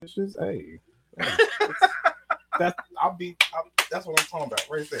It's just hey, that's what I'm talking about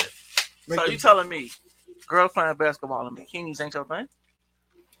right there. So you telling me, girls playing basketball in bikinis ain't your thing?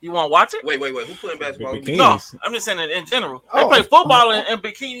 You want to watch it? Wait. Who playing basketball? No, I'm just saying it in general. They play football in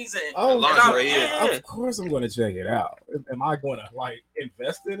bikinis and lingerie. Of course, I'm going to check it out. Am I going to like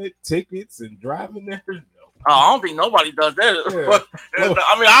invest in it, tickets, and driving there? No. Oh, I don't think nobody does that. Yeah.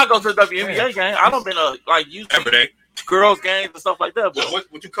 I mean, I go to the WNBA game. I don't been used every day girls games and stuff like that. But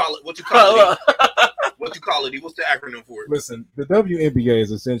what you call it? What you call it? What you call it? What's the acronym for it? Listen, the WNBA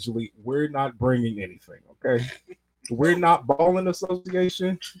is essentially we're not bringing anything. Okay. We're not balling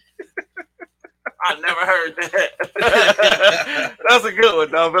association. I never heard that. That's a good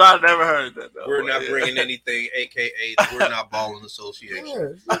one, though, but I never heard that, though. We're not bringing anything, a.k.a. we're not balling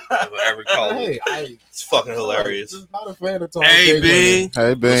association. Whatever call it. It's fucking hilarious. I'm not a fan of talking. Hey, Bing.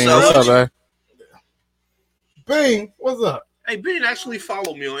 Hey, Bing. What's up, man? Bing, what's up? Hey, Bing actually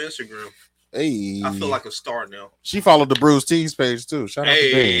followed me on Instagram. Hey. I feel like a star now. She followed the Bruce Tees page, too. Shout out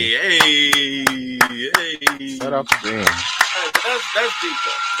to Bing. Hey. Shout out to Bing. That's deep,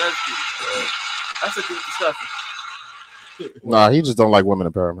 though. That's deep. That's a deep discussion. Nah, he just don't like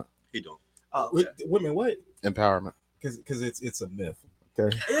women empowerment. He don't. Oh, okay. Women what? Empowerment. Because it's a myth.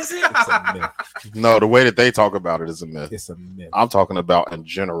 Okay. Is it? It's a myth. No, the way that they talk about it is a myth. It's a myth. I'm talking about in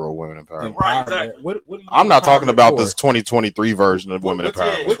general women empowerment. Right, exactly. What I'm not talking about this 2023 version of women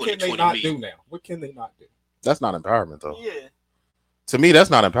empowerment. What can they not do now? What can they not do? That's not empowerment, though. Yeah. To me, that's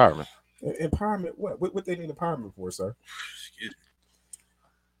not empowerment. Empowerment? What they need empowerment for, sir?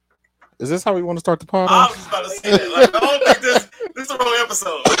 Is this how we want to start the pod? I was just about to say that. Like, I don't think this is the wrong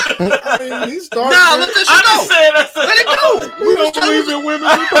episode. I mean, he started. Nah, let this shit go. Let it go. We don't believe in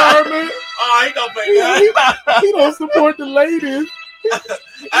women's empowerment. Oh, he gonna make that. He don't support the ladies.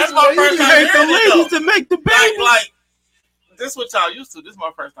 That's my first time Ain't the hearing it, ladies though. to make the baby. Like, this is what y'all used to. This is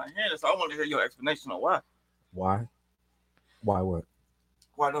my first time hearing it, so I want to hear your explanation on why. Why? Why what?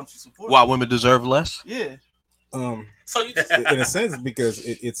 Why don't you support Why women deserve less? it? Yeah. So you just, in a sense, because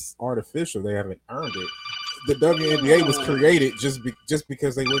it's artificial. They haven't earned it. The WNBA was created just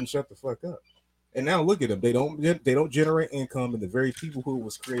because they wouldn't shut the fuck up. And now look at them. They don't generate income, and the very people who it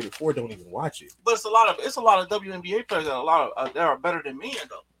was created for don't even watch it. But it's a lot of WNBA players that are better than men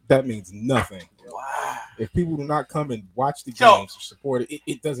though. That means nothing. Wow. If people do not come and watch the games or support it,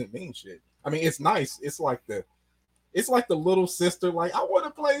 it doesn't mean shit. I mean, it's nice. It's like the little sister. Like, I want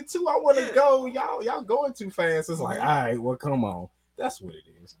to play too. I want to go. Y'all going too fast. It's like, all right, well, come on. That's what it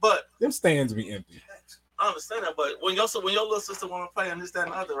is. But them stands be empty. I understand that, but when your little sister want to play and this, that,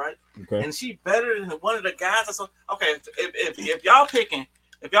 and the other, right? Okay. And she better than one of the guys or something. Okay, if y'all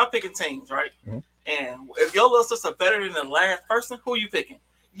picking teams, right? Mm-hmm. And if your little sister better than the last person, who you picking?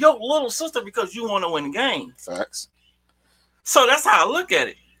 Your little sister, because you want to win games. Facts. So that's how I look at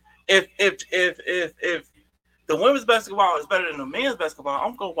it. If the women's basketball is better than the men's basketball,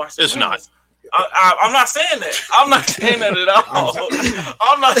 I'm gonna watch the It's women's. not. I'm not saying that. I'm not saying that at all.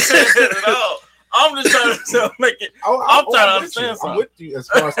 I'm not saying that at all. I'm just trying to make it. I'm trying to understand something. I'm with you as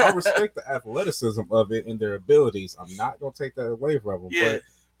far as I respect the athleticism of it and their abilities. I'm not gonna take that away from them. Yeah. But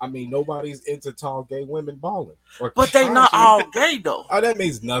I mean, nobody's into tall gay women balling. But they not all gay though. Oh, that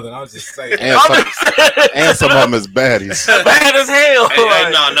means nothing. I was just saying. And some of them is baddies. Bad as hell. Hey,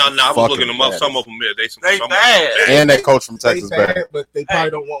 no. I was looking them up. Some of them, they bad. And that coach from Texas bad, but they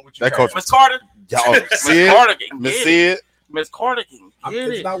probably don't want what you. That coach, Miss Carter. Y'all see it? Miss Carter can get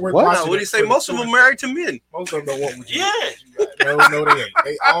it. It's not worth What? watching. What do you say? Most of them married to men. Most of them don't want what you. Yeah. No, they ain't.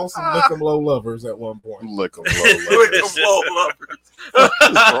 They all some lick 'em low lovers at one point. Lick 'em Low lovers.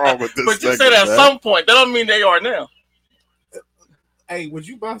 What's wrong with this? But you said at some point. That don't mean they are now. Hey, would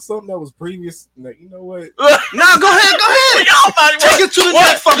you buy something that was previous? You know what? No, go ahead. Take it to the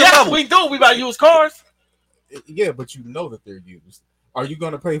next fucking level. We do. We buy used cars. Yeah, but you know that they're used. Are you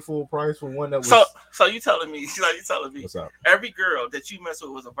gonna pay full price for one that was? So you telling me? What's up? Every girl that you mess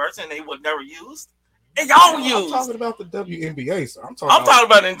with was a person they would never use. And y'all used. I'm talking about the WNBA, so I'm talking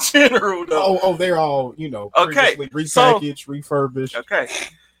about in general though. Oh, they're all okay, repackaged, refurbished. Okay.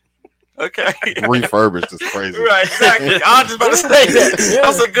 Refurbished is crazy. Right, exactly. I was just about to say that.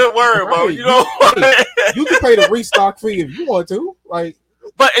 That's a good word, bro. You know what? You can pay the restock fee if you want to. Like,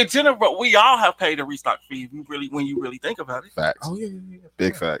 but in general, we all have paid a restock fee when you really think about it. Facts. Oh yeah.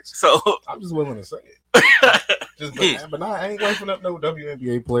 Big facts. So I'm just willing to say it. But I ain't wifing up no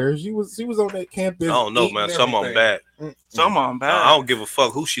WNBA players. She was on that campus. I don't know, man. Some of them bad. Some of them bad. I don't give a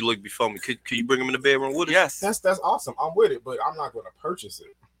fuck who she looked before me. Could you bring them in the bedroom with us? Yes. That's awesome. I'm with it, but I'm not going to purchase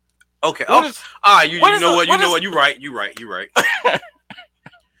it. Okay. All right. You know what? You're right.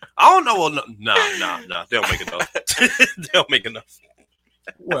 I don't know. Well, nah. They don't make enough. They don't make enough.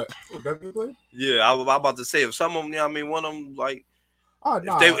 What? Definitely? Yeah, I was about to say if some of them, I mean, one of them like. Oh,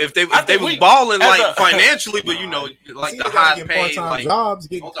 no. If they was balling like financially, but like the highest paid like jobs,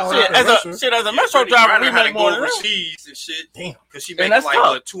 getting as a metro driver, we make more than overseas and shit. Damn, because she making like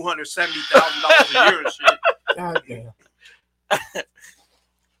what, $270,000 a year and shit. God damn.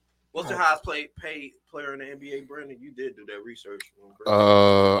 What's the highest paid player in the NBA, Brandon? You did do that research. I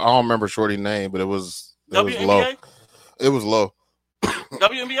don't remember Shorty's name, but it was low. It was low.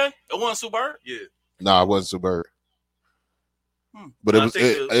 WNBA? It wasn't Sue Bird? Yeah. Nah, it wasn't Sue Bird. But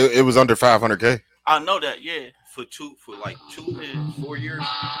it was under 500K. I know that, yeah. For 4 years.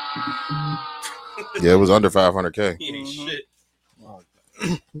 Yeah, it was under 500K. Shit.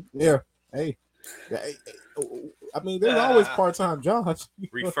 Yeah. Hey. I mean, there's always part-time jobs.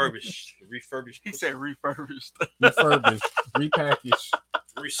 Refurbished. He said refurbished. Refurbished. Repackaged.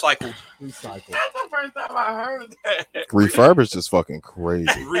 Recycled. That's the first time I heard that. Refurbished is fucking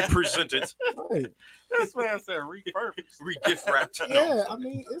crazy. Represented. Right. This man said refurbished. Re-gift wrapped. Yeah, I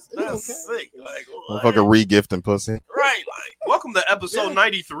mean, it's That's okay. sick. Like, Motherfucker re-gifting pussy. Right, like. Welcome to episode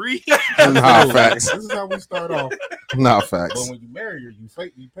 93. Nah, facts. This is how we start off. Nah, facts. But when you marry her,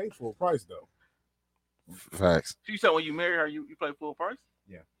 you pay full price, though. Facts. You said when you marry her, you play full price?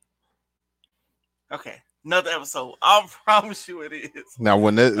 Yeah. Okay. Another episode. I promise you it is. Now,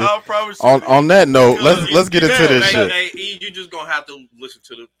 when that, I promise you on that note, let's get into this shit. Hey, you just gonna have to listen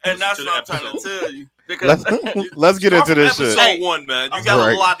to the and that's to what the I'm trying episode. to tell you. Because Let's get into this shit. Episode 1, man. You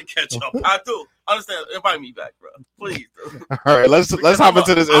got a lot to catch up. I do. Understand? Invite me back, bro. Please. All right, let's hop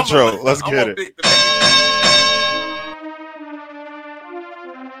into this intro. Let's get it.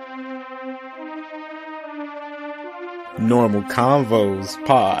 Normal Convos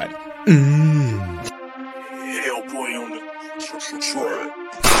Pod. Hellboy on the track.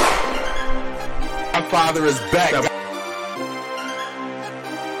 My father is back.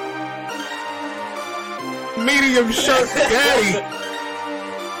 Medium shirt daddy.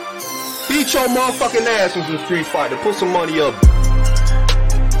 Beat your motherfucking ass in some Street Fighter. Put some money up.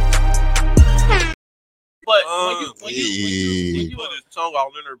 But when He you put his tongue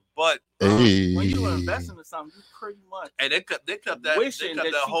all in her butt. when you invest into something, you pretty much And they kept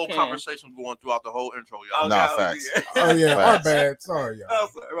that whole conversation going throughout the whole intro, y'all. Nah, facts. Oh, yeah. Our Facts. bad. Sorry, y'all. Oh,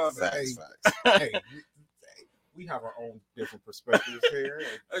 sorry, my bad. Hey, hey, we have our own different perspectives here.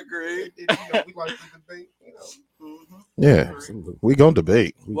 Agreed. And, we like to debate, Yeah, we gonna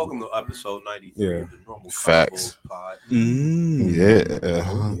debate. Welcome to episode 93 Yeah. of the Normal Facts. Convo Pod. Yeah.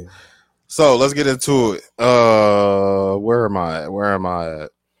 Oh, yeah. So let's get into it. Where am I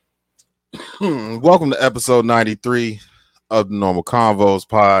at? Welcome to episode 93 of the Normal Convos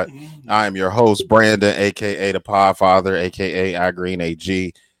Pod. I am your host, Brandon, aka the Podfather, aka I Green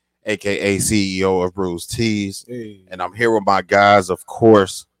AG, aka CEO of Bruce Tees. Hey. And I'm here with my guys, of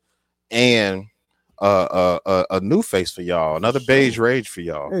course, and a new face for y'all, another beige rage for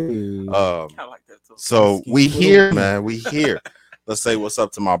y'all. Hey. I like that too. So we here, man. We here. Let's say what's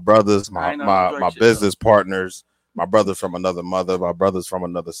up to my brothers, my business partners, my brothers from another mother, my brothers from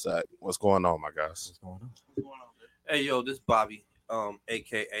another sect. What's going on, my guys? Hey, yo, this Bobby,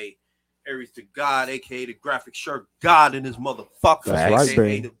 aka Aries the God, aka the graphic shirt God in his motherfucker, That's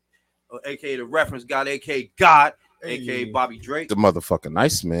right, aka the reference God, aka God, Hey. aka Bobby Drake. The motherfucking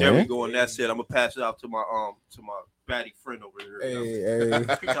nice man. There we go, and that's it. I'm gonna pass it out to my baddie friend over here.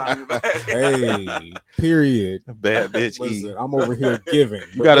 Hey, period. Bad bitch. Listen, I'm over here giving.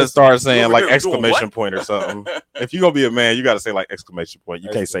 You gotta start saying over like here doing exclamation what? point or something. If you're gonna be a man, you gotta say like exclamation point. You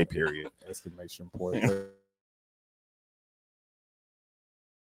can't say period. Exclamation point.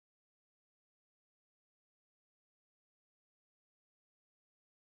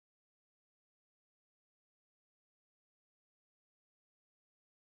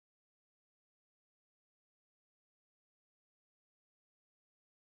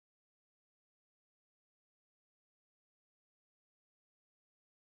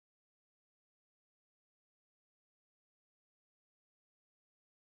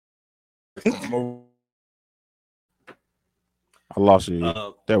 I lost you.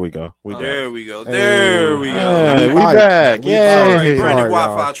 There we go. There we go. Hey. There we go. Hey, we All right. back. We- Yeah. all right, Brandon Sorry,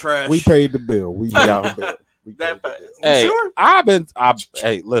 Wi-Fi y'all. trash. We paid the bill. We paid the bill. We That paid the fast. bill. Hey, Sure.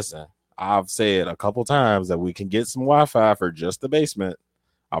 hey, listen. I've said a couple times that we can get some Wi-Fi for just the basement.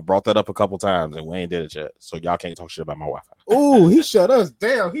 I brought that up a couple times and we ain't did it yet. So y'all can't talk shit about my Wi-Fi. Ooh, he shut us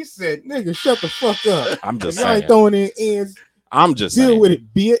down. He said, "Nigga, shut the fuck up." I'm just Y'all ain't saying. throwing in ends. I'm just Deal saying. with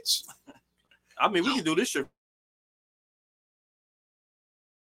it, bitch. I mean, we can do this shit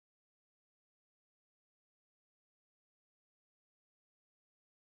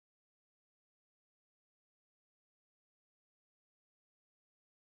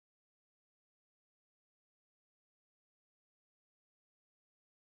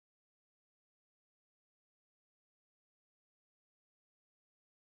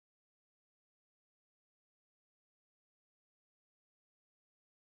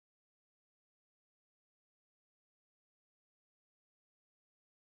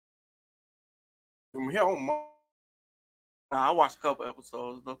from here on. Nah, I watched a couple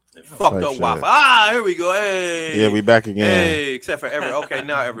episodes though. Fucked Type up shit. Wi-Fi. Ah, here we go. Hey. Yeah, we back again. Hey, except for Everett. Okay,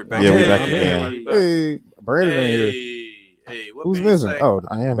 now Everett back. Yeah, we Hey, back hey, again. everybody. Hey, Brandon ain't here. Hey, what Who's did missing? Say? Oh,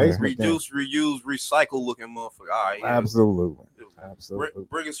 I am basement thing. Reduce, reuse, recycle looking motherfucker. All right, yeah. Absolutely. Absolutely.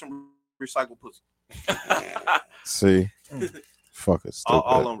 Bringing some recycled pussy. See, fuck it, stupid.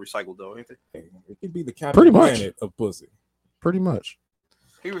 All on recycled though, ain't they? It could be the Captain Pretty much. Planet of pussy. Pretty much.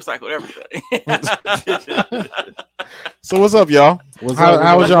 He recycled everything. So what's up, y'all? What's How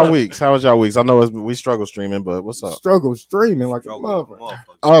up? was y'all weeks? How was y'all weeks? I know we struggle streaming, but what's up? Struggle streaming like a Struggle, motherfucker.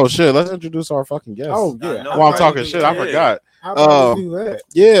 Oh shit, let's introduce our fucking guest. Oh I yeah. know. While I'm Right. talking shit, I Yeah. forgot. How about we do that?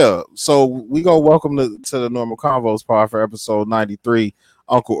 Yeah, so we go welcome to the Normal Convos pod for episode 93.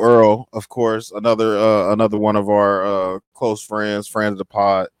 Uncle Earl, of course, another one of our close friends of the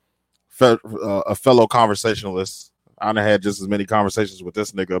pod, a fellow conversationalist. I done had just as many conversations with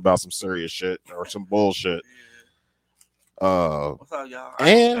this nigga about some serious shit or some bullshit. What's up, y'all?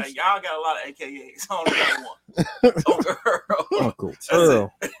 And- Y'all got a lot of AKAs. I only got one. Uncle Earl. Uncle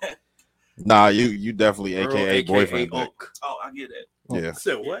Earl. Nah, you definitely Earl, AKA boyfriend dick. Unk. Oh, I get that. Yeah,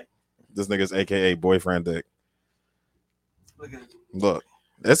 Said what? this nigga's AKA boyfriend dick. Look at it. Look,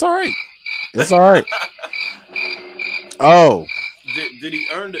 it's all right. It's all right. Oh, Did he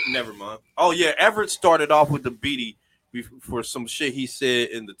earn it? Never mind. Oh yeah, Everett started off with the beatie for some shit he said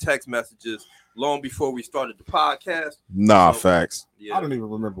in the text messages long before we started the podcast. nah, So- facts. Yeah. I don't even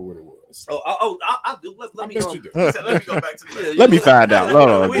remember what it was. I do. Let I me bet go. you do. Let me go back to the message. Let me find out. Hold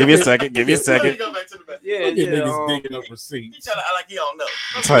on. Give me a second. Give me a Let second. me go back to the message. Yeah, Look at yeah. niggas digging up He receipts. trying to act like he don't know.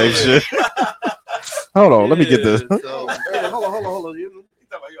 Type shit. Hold on. Let me get this. So, hold on. He talking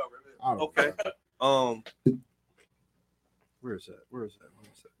about you already. I don't Okay. know. Where is that?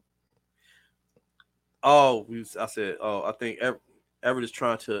 Oh, I said. Oh, I think Everett is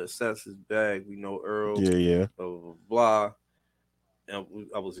trying to assess his bag. We know Earl. Yeah. Blah blah blah. And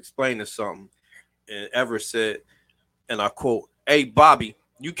I was explaining something, and Everett said, and I quote, "Hey Bobby,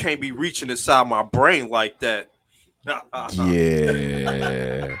 you can't be reaching inside my brain like that."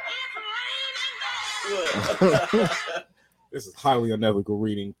 Yeah. This is highly unethical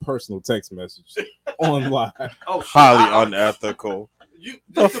reading personal text messages online. Oh, shit. Highly unethical. You,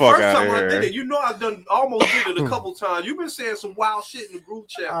 The this the fuck first outta time I did here. it. You know I almost did it a couple times. You've been saying some wild shit in the group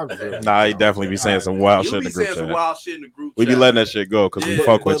chat. I really Nah, he definitely be saying some wild You shit in be the group saying some chat. wild shit in the group We chat. be letting that shit go because we Yeah,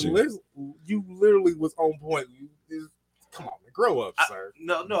 fuck But with you. you literally was on point. Come on, man. Grow up, sir.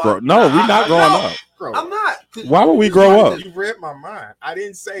 No, No, we not growing up. Grow I'm up. not. Why would we grow up? You read my mind. I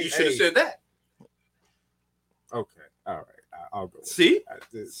didn't say. You should have hey. said that. Okay, all right. I'll go. See? I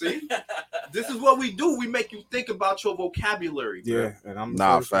did. See? This is what we do. We make you think about your vocabulary. Bro. Yeah, and I'm the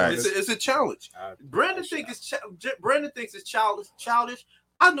Nah, first one facts. It's a challenge. to- Brandon thinks it's childish.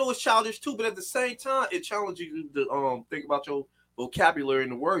 I know it's childish too, but at the same time, it challenges you to think about your vocabulary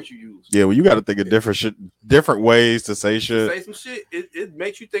and the words you use. Yeah, well, you got to think of different shit, different ways to say shit. Say some shit. It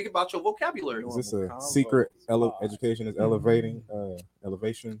makes you think about your vocabulary. Is this a secret? Education is elevating.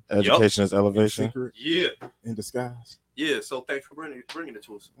 Elevation. Education is elevation. Secret Yeah, in disguise. yeah. So thanks for bringing it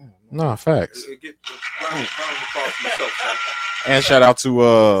to us. Nah, facts. Get round of applause for yourself, son. And shout out So you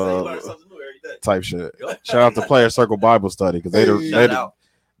to learn something new every day. type shit. Shout out to Player Circle Bible Study because Shout out.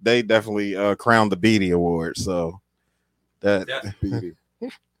 they definitely crowned the Beatty Award. So that That's Beatty.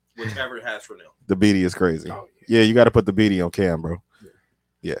 whatever it has for now. the Beatty is crazy. Oh, Yeah, you got to put the Beatty on cam, bro.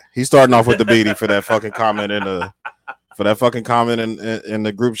 Yeah, he's starting off with the Beatty for that fucking comment in the in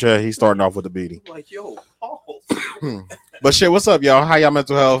the group chat. He's starting off with the Beatty. Like, yo, Paul. But shit, what's up, y'all? How y'all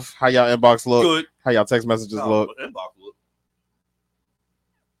mental health? How y'all inbox look? Good. How y'all text messages look? Inbox look.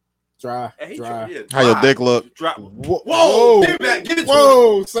 Dry. Hey, Dry. yeah, How your dry. dick look? Dry. Whoa! Whoa! Give it back. Give it to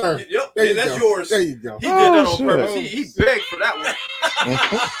Whoa, sir. him. Yep. There you that's go. yours. There you go. He did that on shit. purpose. He begged for that one.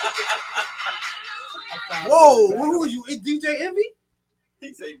 Whoa! Who was you? DJ Envy?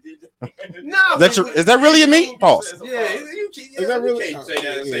 He said, "Did No. Is that really a me? Pause. Yeah, Is that really? You can't say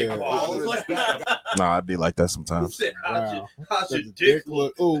that and say Yeah. Paul. Nah, I'd be like that Who sometimes. said, how's your Does the dick dick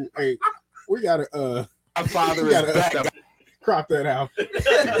look? Oh, hey, we gotta My father we is gotta back. crop that out.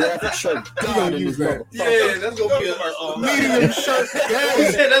 Graphic shirt. We gonna use that. Yeah, that's gonna be a Medium shirt. He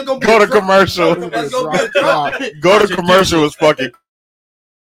said that's gonna be Go a to commercial. That's gonna be a Drop. Go to commercial is fucking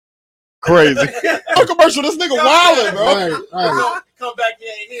crazy. Go commercial. This nigga wildin', bro. Right. come back, you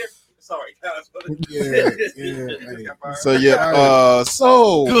ain't here." Sorry, guys. Yeah. Hey. So yeah,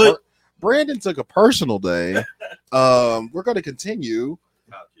 so Good. Brandon took a personal day. We're gonna continue.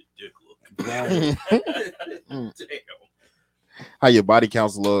 How's your dick look? Damn. How your body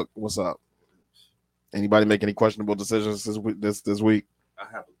counts look? What's up? Anybody make any questionable decisions this week? I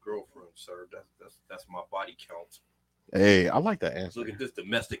have a girlfriend. sir. That's my body count. Hey, I like that answer. Look at this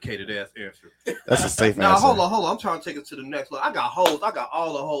domesticated ass answer. That's a safe Now answer. hold on. I'm trying to take it to the next level. I got holes. I got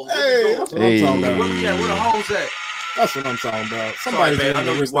all the holes. Hey, that's what I'm talking about. Where the holes at? That's what I'm talking about. Sorry, Somebody's man. I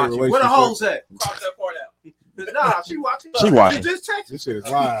know in you a watching. relationship. Where the holes at? Cross that part out. Nah, she watching. She watching. Just text. This shit is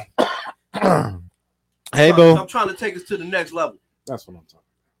live. Hey, boo. I'm trying to take us to the next level. That's what I'm talking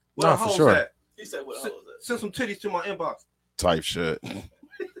Where Nah, the for holes sure. at? He said, "What the hell is that?" Send some titties to my inbox. Type shit.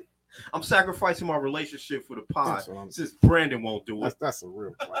 I'm sacrificing my relationship for the pod That's what I'm- since Brandon won't do about. it. That's a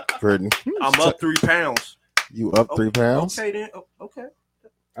real plan. Brittany, I'm up 3 pounds. you up 3 pounds? Okay then. Okay.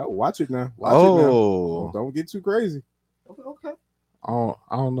 Oh, watch it now. Watch it now. Oh, Don't get too crazy. Okay. I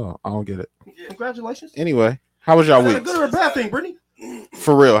don't know. I don't get it. Congratulations. Anyway, how was y'all Is that a weeks? good or a bad thing, Brittany?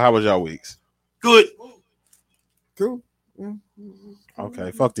 For real, how was y'all weeks? Good. Cool.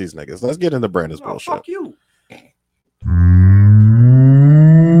 Okay, fuck these niggas. Let's get into Brandon's No, bullshit. fuck you.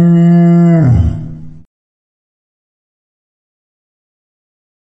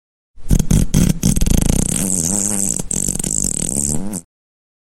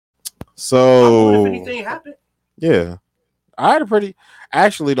 So, If anything happened, yeah, I had a pretty.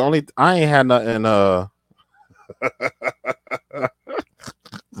 Actually, the only I ain't had nothing. I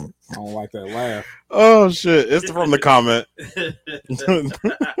don't like that laugh. Oh shit! It's from the comment.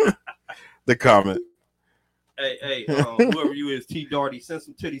 The comment. hey, whoever you is, T Darty, send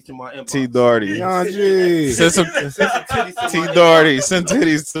some titties to my inbox. T Darty. Yanji. Send some Send some titties to T my Darty. Send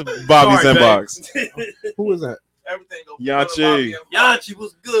titties to Bobby's Sorry, inbox. babe. Who is that? Everything go. Yachi. Yanchi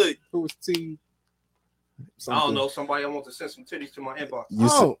was good. Who is T? I don't know. Somebody I want to send some titties to my inbox. You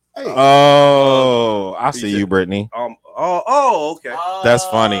Oh, hey. Oh, I see you, Brittany. Okay. That's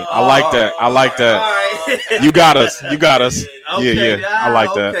funny. I like that. I like that. All right. You got us. You got us. Okay, Yeah. I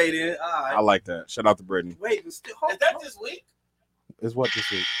like that. Okay, then. All right. I like that. Shout out to Brittany. Wait, but still, hold Is that on. this week? Is what this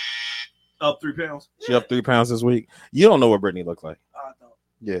week? Up 3 pounds? She up 3 pounds this week. You don't know what Brittany looked like. I don't.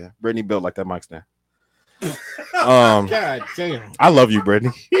 Yeah, Brittany built like that mic stand. God damn. I love you,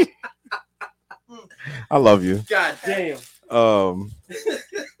 Brittany. I love you. God damn.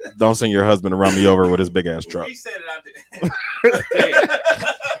 Don't send your husband to run me over with his big ass truck. He said it. I did.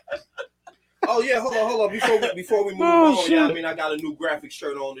 Oh, yeah, hold on. Before we move Oh, on, shit. yeah, I mean, I got a new graphic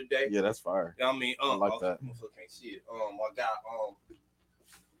shirt on today. Yeah, that's fire. I mean, I like that. I can't see it. I got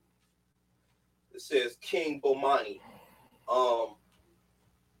it says King Bomani.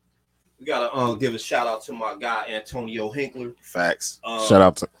 We gotta give a shout out to my guy Antonio Hinkler, Facts. Shout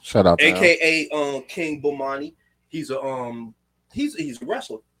out to him. aka King Bomani. He's a he's a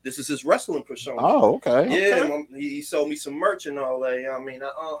wrestler. This is his wrestling persona. Oh, okay. Yeah, Okay. he sold me some merch and all that. I mean,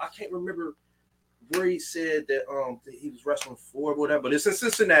 I can't remember where he said that he was wrestling for or whatever, but it's in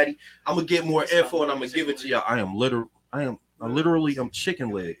Cincinnati. I'm gonna get more info and I'm gonna give it to you. I'm literally chicken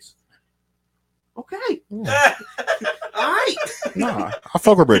legs. Okay. Yeah. All right. Nah, I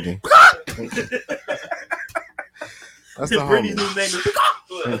fuck with Brittany. That's the Brittany's homie. new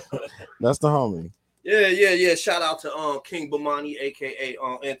name is That's the homie. Yeah. Shout out to King Bomani, aka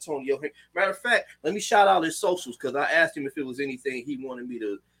Antonio. Matter of fact, let me shout out his socials because I asked him if it was anything he wanted me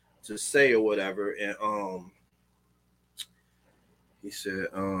to say or whatever, and he said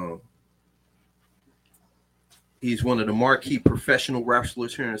he's one of the marquee professional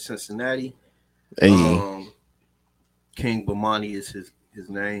wrestlers here in Cincinnati. Hey. King Bomani is his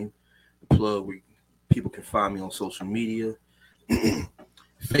name. The plug where people can find me on social media.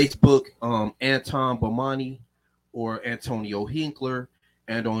 Facebook, Anton Bomani or Antonio Hinkler.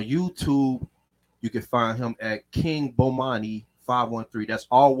 And on YouTube, you can find him at King Bomani 513. That's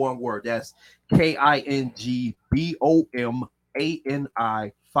all one word. That's KINGBOMANI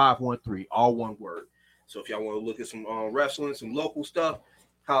 513. All one word. So if y'all want to look at some wrestling, some local stuff,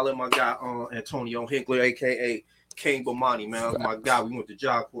 holler at my guy Antonio Hinkler, aka King Bomani, man. That's my guy. We went to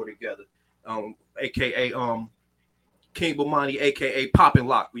Job Corps together. AKA King Bomani, aka Poppin'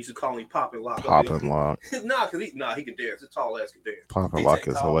 Lock. We used to call him Poppin' Lock. Poppin' Lock. He can dance. His tall ass can dance. Poppin' Lock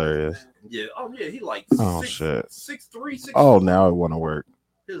is hilarious. Yeah. Oh yeah, he like Oh, 6'3", shit. 6'4". Oh, now it want to work.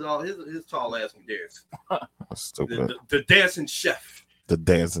 His tall ass can dance. That's stupid. The dancing chef. The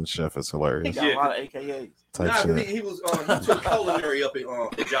dancing chef is He hilarious. got a lot of AKAs. Type Nah, 'cause shit. he was he took culinary up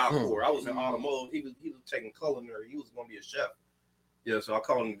at Job Corps. I was in automotive. He was taking culinary. He was gonna be a chef. Yeah, so I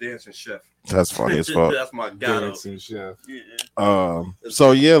call him dancing chef. That's funny as fuck. That's my guy. Dancing chef. Yeah.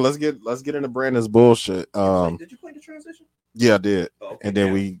 So yeah, let's get into Brandon's bullshit. Did you play the transition? Yeah, I did. Oh, okay, And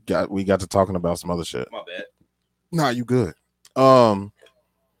then yeah. we got to talking about some other shit. My bad. Nah, you good. I'm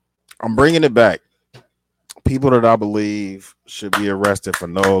bringing it back. People that I believe should be arrested for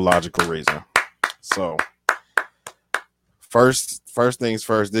no logical reason. So first first things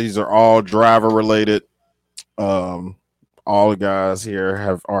first. These are all driver related. All the guys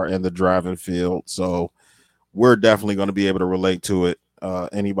here are in the driving field, so we're definitely going to be able to relate to it.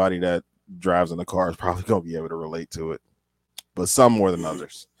 Anybody that drives in the car is probably going to be able to relate to it, but some more than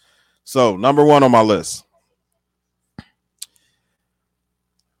others. So, number one on my list: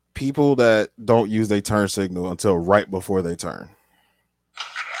 people that don't use their turn signal until right before they turn.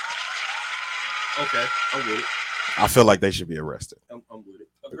 Okay, I'm with it. I feel like they should be arrested. I'm with it.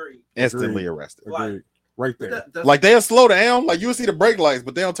 Agreed. Instantly arrested. Agreed. Right there. That's Like they'll slow down, like you'll see the brake lights,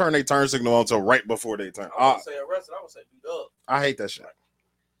 but they'll turn their turn signal on until right before they turn. I would say arrested. I would say beat up. I hate that shit.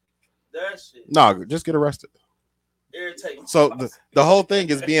 That shit. No, just get arrested. Irritating. So the whole thing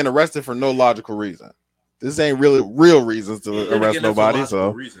is being arrested for no logical reason. This ain't really real reasons to Then arrest again, that's a nobody. logical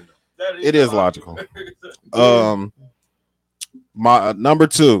So reason, That it is logical. My number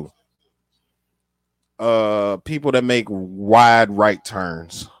two. People that make wide right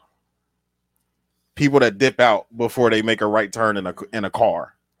turns. People that dip out before they make a right turn in a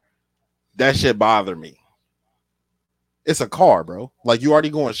car. That shit bother me. It's a car, bro. Like you already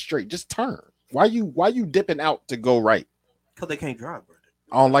going straight. Just turn. Why you dipping out to go right? because they can't drive, bro.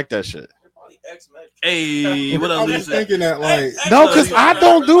 I don't like that shit. Hey, what I else? was thinking that like No, because I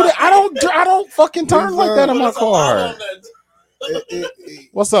don't do that. I don't fucking turn like that in my car.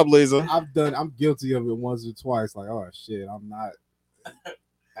 What's up, Lisa? I'm guilty of it once or twice. Like, oh shit, I'm not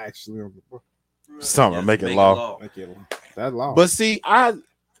actually on the Summer, make it law. make it that long. But see, I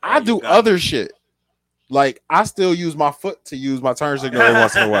do other shit. Like I still use my foot to use my turn signal every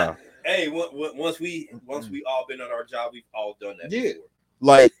once in a while. Hey, once we all been on our job, we've all done that. Yeah. Before.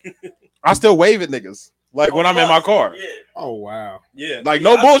 Like I still wave at niggas. Like when I'm in my car. Yeah. Oh wow. Yeah. Like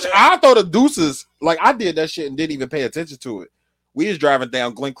no bullshit. I throw the deuces. Like I did that shit and didn't even pay attention to it. We was driving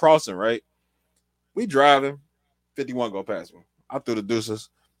down Glen Crossing, right? We driving, 51 go past me. I threw the deuces.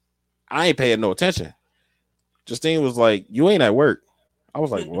 I ain't paying no attention. Justine was like, "You ain't at work." I was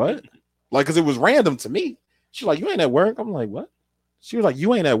like, "What?" Like, cause it was random to me. She's like, "You ain't at work." I'm like, "What?" She was like,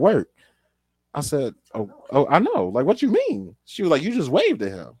 "You ain't at work." I said, "Oh, I know." Like, what you mean? She was like, "You just waved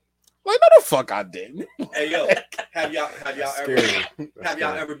at him." Like, no, the fuck I didn't. Hey yo, have y'all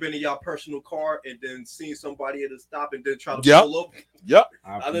ever been in y'all personal car and then seen somebody at a stop and then try to Yep. pull up? Yep,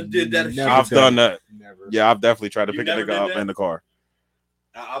 I done did that. never I've done that. Never. Yeah, I've definitely tried to You pick a never nigga did up that? in the car.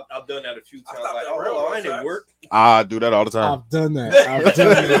 I've done that a few times. stopped Like, at oh, railroad I ain't at tracks. work. I do that all the time. I've done that. I've done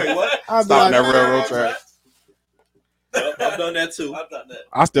that. Wait, what? I've Stop been that like, railroad track. Yep, I've done that too. I've done that.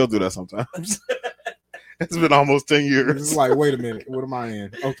 I still do that sometimes. It's been almost 10 It's years. like, wait a minute, what am I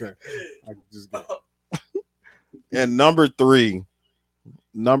in? Okay, I just go. And number three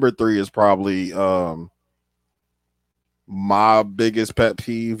is probably my biggest pet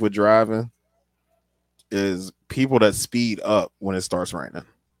peeve with driving is people that speed up when it starts raining.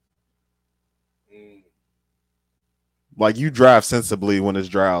 Like you drive sensibly when it's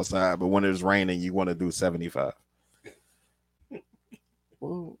dry outside, but when it's raining, you want to do 75.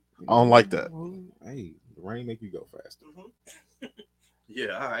 Well, I don't like that. Well, hey, the rain make you go faster.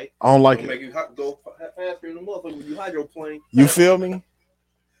 Yeah, all right. I don't like Don't it. make you go faster than the motherfucker when you hydroplane. You feel me?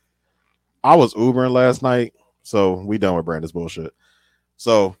 I was Ubering last night, so we done with Brandon's bullshit.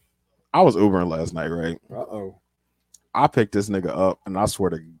 So I was Ubering last night, right? Uh-oh. I picked this nigga up, and I swear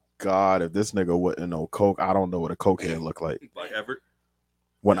to God, if this nigga wouldn't know coke, I don't know what a cokehead look like. Like Everett.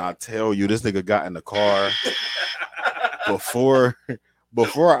 When I tell you, this nigga got in the car before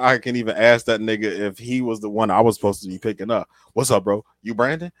I can even ask that nigga if he was the one I was supposed to be picking up. What's up, bro? You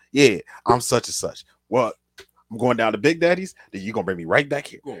Brandon? Yeah, I'm such and such. Well, I'm going down to Big Daddy's. Then you gonna bring me right back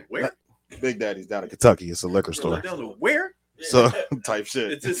here. Going where? Big Daddy's down in Kentucky. It's a liquor store. Down to where? So type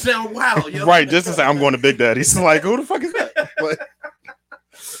shit. It just sound wild, yo. Right, just to say I'm going to Big Daddy's. Like, who the fuck is that? Like,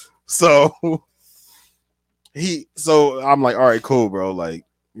 so I'm like, all right, cool, bro. Like,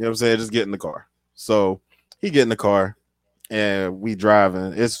 you know what I'm saying? Just get in the car. So he get in the car and we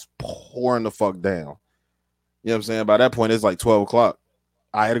driving. It's pouring the fuck down. You know what I'm saying? By that point, it's like 12 o'clock.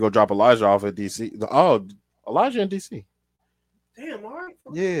 I had to go drop Elijah off at DC. Oh, Elijah in DC. Damn, all right.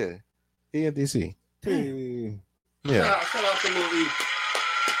 Yeah. He in DC. Hey. Yeah. Shout out to Lil E.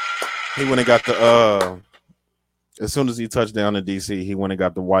 He went and got the as soon as he touched down in DC, he went and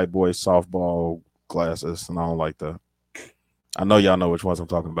got the white boy softball glasses, and I don't like that. I know y'all know which ones I'm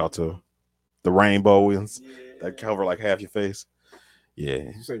talking about too. The rainbow ones that cover like half your face. Yeah.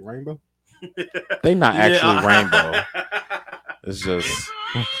 Did you say rainbow? They not actually rainbow. It's just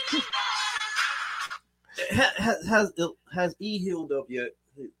has E healed up yet?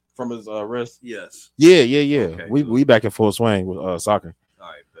 from his wrist. Yes. Yeah. Okay, We back in full swing with soccer. All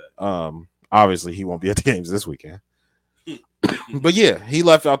right, bet. Obviously he won't be at the games this weekend. But yeah, he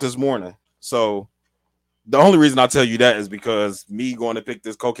left out this morning. So the only reason I tell you that is because me going to pick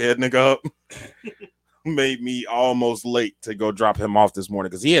this cokehead nigga up made me almost late to go drop him off this morning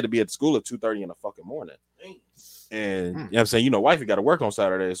because he had to be at school at 2:30 in the fucking morning. And you know what I'm saying, wifey got to work on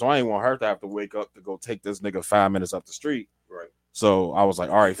Saturday, so I ain't want her to have to wake up to go take this nigga 5 minutes up the street. Right. So I was like,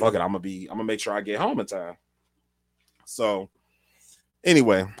 all right, fuck it, I'm gonna make sure I get home in time. So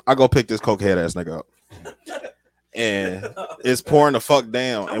anyway, I go pick this cokehead ass nigga up, and it's pouring the fuck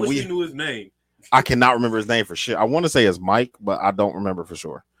down. I and wish we knew his name. I cannot remember his name for shit. I want to say it's Mike, but I don't remember for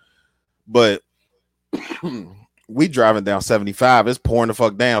sure. But we driving down 75. It's pouring the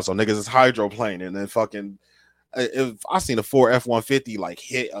fuck down. So niggas is hydroplaning and then fucking. If I seen a Ford F-150 like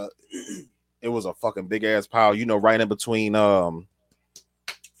hit, it was a fucking big ass pile. Right in between Ronald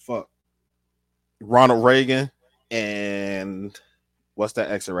Reagan and what's that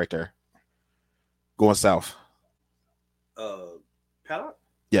exit right there? Going south. Paddock?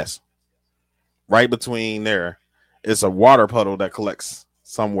 Yes. Right between there, it's a water puddle that collects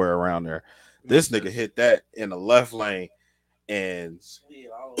somewhere around there. This nigga hit that in the left lane and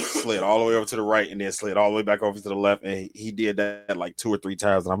slid all the way over to the right and then slid all the way back over to the left. And he did that like 2 or 3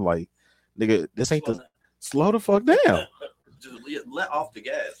 times. And I'm like, nigga, this ain't slow the fuck down. Just let off the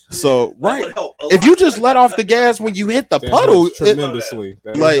gas. So, right. If you just let off the gas when you hit the puddle, tremendously.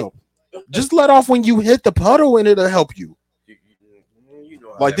 Just let off when you hit the puddle and it'll help you.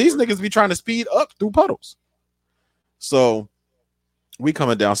 Like these works. niggas be trying to speed up through puddles. So we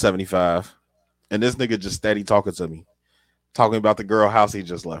coming down 75, and this nigga just steady talking to me, talking about the girl house he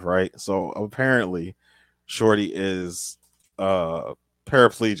just left, right? So apparently, Shorty is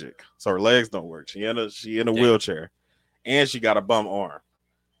paraplegic, so her legs don't work. She in a wheelchair, and she got a bum arm.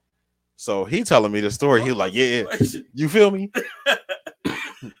 So he telling me the story. He was like, "Yeah, you feel me?"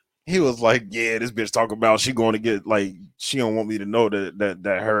 He was like, "Yeah, this bitch talking about she going to get like she don't want me to know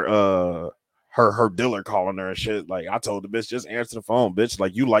that her dealer calling her and shit. Like I told the bitch just answer the phone, bitch.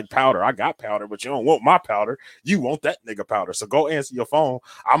 Like you like powder, I got powder, but you don't want my powder. You want that nigga powder. So go answer your phone.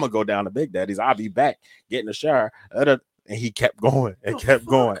 I'm gonna go down to Big Daddy's. I'll be back, get in the shower." And he kept going and kept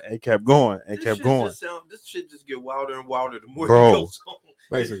going and kept going and kept going. This shit just get wilder and wilder the more Bro. he goes on.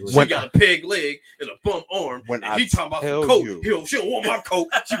 Basically, She got a peg leg and a bum arm. When and he talking about some coat. She don't want my coat.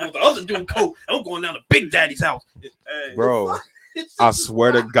 She want the other dude coat. I'm going down to Big Daddy's house. Hey, Bro, I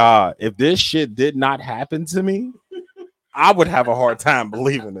swear to God, if this shit did not happen to me, I would have a hard time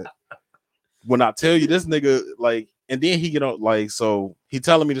believing it. When I tell you this nigga, like, and then he get on, like, so he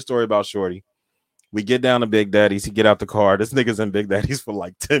telling me the story about Shorty. We get down to Big Daddy's. He get out the car. This nigga's in Big Daddy's for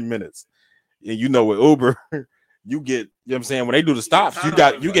like 10 minutes. And with Uber, you get, you know what I'm saying, when they do the stops, you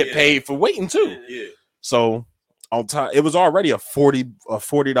get paid for waiting too. Yeah. So on time, it was already a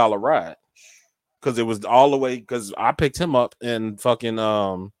 $40 ride. Because it was all the way, because I picked him up in fucking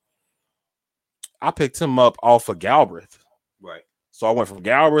I picked him up off of Galbraith. Right. So I went from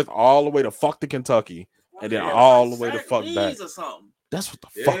Galbraith all the way to fuck to Kentucky, and then all the way to fuck back. That's what the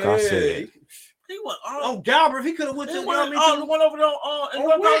fuck I said. He went Galbraith. He could have went to the one over there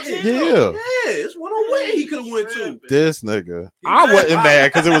Yeah, it's one on way he could have went to. This nigga, I wasn't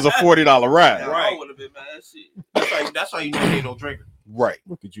mad because it was a $40 ride. Right. I would have been mad. Shit. That's how you know he ain't no drinker. Right.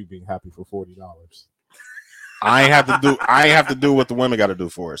 Look at you being happy for $40. I ain't have to do what the women got to do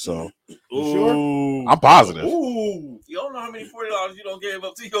for it. So Ooh. I'm positive. Ooh. You don't know how many $40 you don't give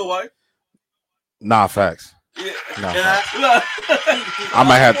up to your wife. Nah, facts. Yeah. Nah, facts. I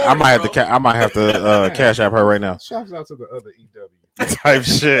might have to cash app her right now. Shouts out to the other EW Type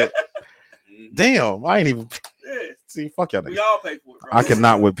shit. Damn, I ain't even see. Fuck y'all. We all pay for it, bro. I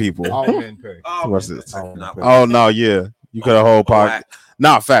cannot with people. All men pay. What's this? All men pay. Oh no, yeah, you could have whole pocket.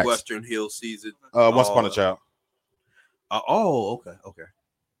 Nah, facts. Western Hill season. Once Upon a Child. Okay.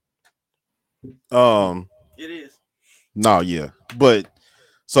 It is. No, yeah, but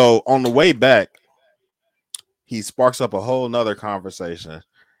so on the way back, he sparks up a whole nother conversation.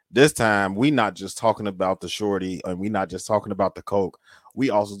 This time, we not just talking about the shorty, and we not just talking about the coke. We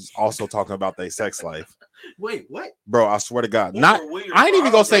also talking about their sex life. Wait, what, bro? I swear to God, I ain't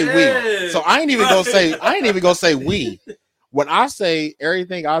even gonna say we. So I ain't even gonna say we. When I say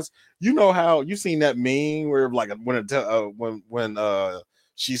everything, you know how you seen that meme where like when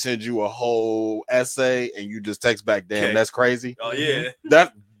she sends you a whole essay and you just text back, damn, that's crazy. Oh yeah,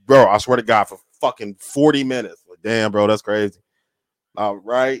 that bro. I swear to God, for fucking 40 minutes, like, damn, bro, that's crazy. All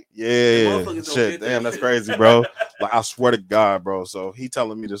right, yeah, shit, damn, that's crazy, bro. Like I swear to God, bro. So he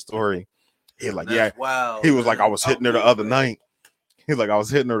telling me the story. He like, yeah, wow. He was like, I was hitting her the other night. He's like, I was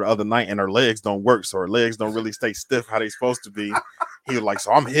hitting her the other night and her legs don't work, so her legs don't really stay stiff how they supposed to be. He was like,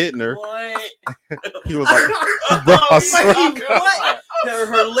 so I'm hitting her. What? He was like, bro, I swear to God. What?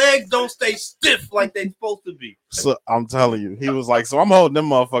 Her legs don't stay stiff like they supposed to be. So I'm telling you, he was like, so I'm holding them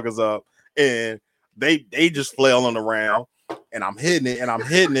motherfuckers up, and they just flailing around, and I'm hitting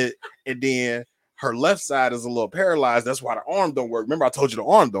it, and then her left side is a little paralyzed. That's why the arm don't work. Remember, I told you the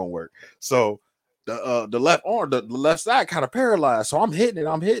arm don't work. So the left arm, the left side kind of paralyzed. So I'm hitting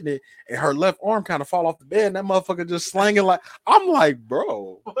it, and her left arm kind of fall off the bed, and that motherfucker just slanging like. I'm like,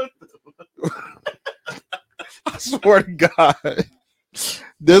 bro. I swear to God,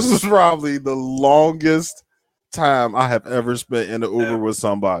 this is probably the longest time I have ever spent in the Uber with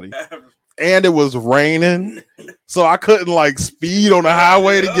somebody. And it was raining, so I couldn't like speed on the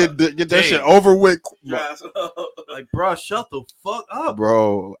highway to get that shit over with. Like, bro, shut the fuck up,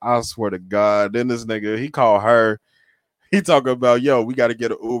 Bro. I swear to God. Then this nigga, he called her. He talking about, yo, we got to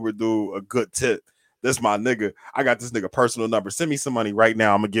get an Uber dude a good tip. This my nigga. I got this nigga personal number. Send me some money right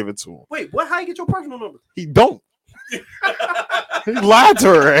now. I'm gonna give it to him. Wait, what? How you get your personal number? He don't. He lied to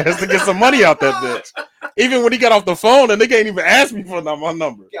her ass to get some money out that bitch. Even when he got off the phone, and nigga ain't even asked me for my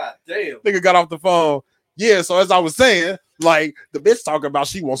number. God damn. Nigga got off the phone. Yeah, so as I was saying, like the bitch talking about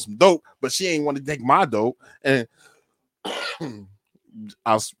she wants some dope, but she ain't want to take my dope. And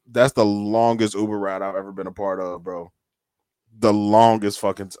that's the longest Uber ride I've ever been a part of, bro. The longest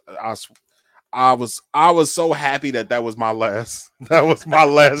fucking. I was so happy that was my last. That was my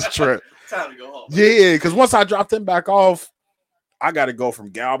last trip. Time to go home. Yeah, because once I dropped him back off, I got to go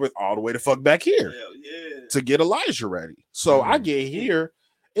from Galbraith all the way to fuck back here to get Elijah ready. So I get here,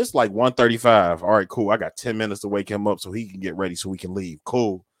 it's like 1:35. All right, cool. I got 10 minutes to wake him up so he can get ready so we can leave.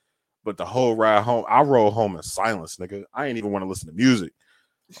 Cool. But the whole ride home, I roll home in silence, nigga. I ain't even want to listen to music.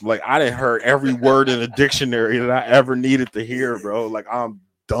 Like, I didn't heard every word in the dictionary that I ever needed to hear, bro. Like, I'm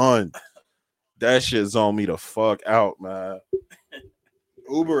done. That shit zoned me the fuck out, man.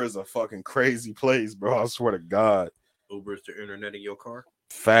 Uber is a fucking crazy place, bro. I swear to God. Uber is the internet in your car.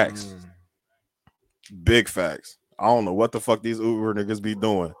 Facts. Big facts. I don't know what the fuck these Uber niggas be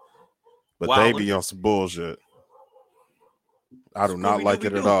doing, but they be on some bullshit. I do not like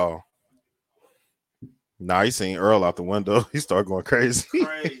it at all. Nah, he seen Earl out the window. He started going crazy.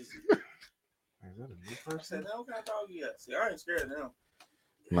 Crazy. Is that a new person? What kind of dog you got? See, I ain't scared of them.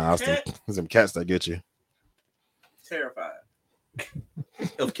 Nah, it's them cats that get you. Terrified.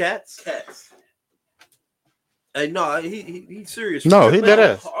 Of cats? Cats. Hey, no, he's serious. No, he dead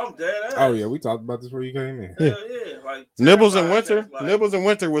ass. I'm dead ass. Oh yeah, we talked about this before you came in. Hell yeah. Like, Nibbles in winter. Like, Nibbles in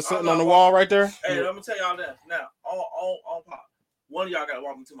winter was sitting on the wall right there. Hey, I'm gonna tell y'all that now. On pop. One of y'all gotta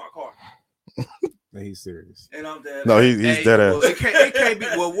walk me to my car. He's serious. And I'm dead. No, he's dead ass. Well, it can't be.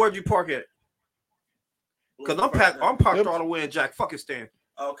 Well, where'd you park at? Because I'm parked all the way in Jack fucking Stan.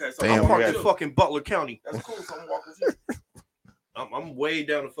 Okay, so damn, I'm parked in fucking Butler County. That's cool. So I'm walking with you. I'm way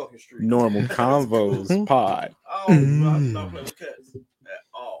down the fucking street. Normal Convos pod. Oh, I do not play with cats at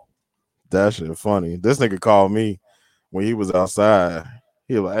all. That shit funny. This nigga called me when he was outside.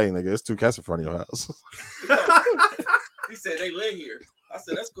 He was like, "Hey, nigga, there's 2 cats in front of your house." He said they live here. I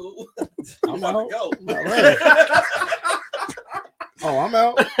said that's cool. I'm out. Go. All right. Oh, I'm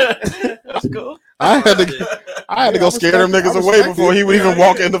out. That's cool. I had to go scare them niggas away before he would even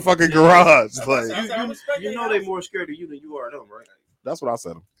walk in the fucking garage. Like, You know they more scared of you than you are of them, right? that's what I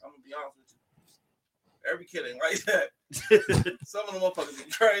said. I'm gonna be honest with you. Every kid ain't like that. Some of them motherfuckers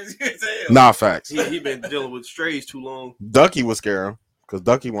be crazy as hell. Nah, facts. He been dealing with strays too long. Ducky would scare him because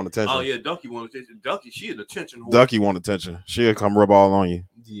Ducky want attention. Oh yeah, Ducky want attention. Ducky, she an attention whore. Ducky want attention. She'll come rub all on you.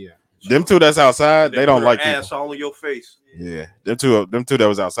 Yeah. Them 2 that's outside, they don't put like her people. ass all in your face. Yeah, them two that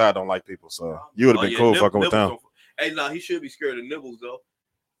was outside don't like people. So you would have been cool fucking with them. Hey, nah, he should be scared of Nibbles though,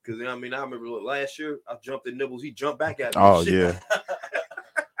 because I mean, I remember last year I jumped at Nibbles. He jumped back at me. Oh yeah.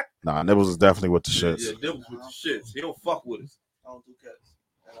 Nah, Nibbles is definitely with the shits. Yeah, Nibbles with the shits. He don't fuck with us. I don't do cats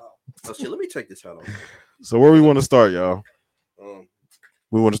at all. Oh shit, let me take this hat off. So where we want to start, y'all? Um,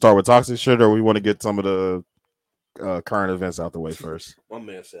 We want to start with toxic shit, or we want to get some of the current events out the way first? my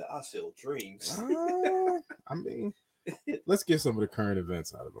man said, "I sell dreams." I mean, let's get some of the current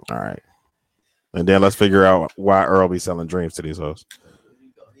events out of them. All right, and then let's figure out why Earl be selling dreams to these hoes.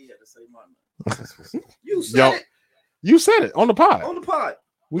 He had to say my name. You said Yo, it you said it on the pod. on the pod.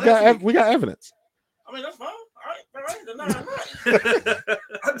 We got evidence. I mean, that's fine. I ain't denying that.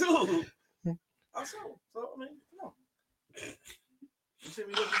 I do. I saw. So I mean, come on. You see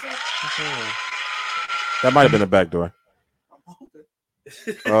me looking at That might have been a back door. I'm hoping.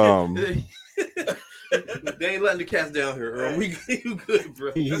 They ain't letting the cats down here, Earl. We you good,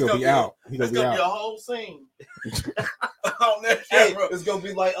 bro. He It's gonna be out. He It's gonna be gonna be a out. whole scene. On that Hey, camera. it's gonna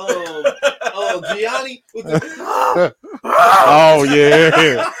be like Gianni with the Oh yeah.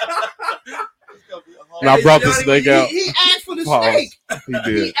 It's gonna be a whole Now I brought the Gianni, snake out. He asked for the Pause. snake. He He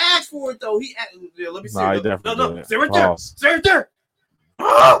did. asked for it though. Yeah, let me see. Nah, he No, definitely did. stay right there. Pause. Stay right there.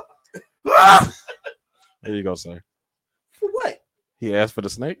 Here you go, sir. For what? He asked for the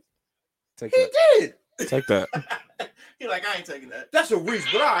snake. Take He that. did. Take that. He like, I ain't taking that. That's a reach,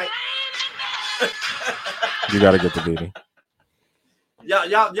 but all right. You gotta get the beating. Y'all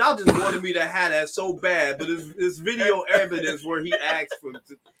just wanted me to have that so bad, but it's video evidence where he asked for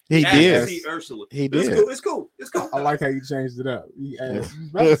He asked to did. see Ursula. He But did. It's cool. I like how you changed it up. He asked. He's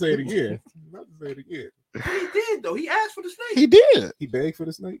about to say it again. He's about to say it again. He did though. He asked for the snake. He did. He begged for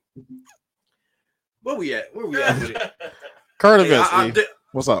the snake. Where we at? Where we at with it? Current Hey, events. E.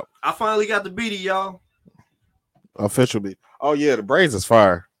 What's up? I finally got the beatie, y'all. Official beat. Oh yeah, the braids is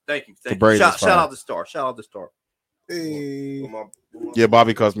fire. Thank you. The braid Shout is fire. out to Star. Shout out to Star. Hey. Yeah,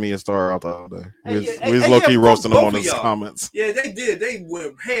 Bobby cussed me and Star out the other day. We was, Hey, we was hey, low key yeah, roasting him both on of his y'all. comments. Yeah, they did. They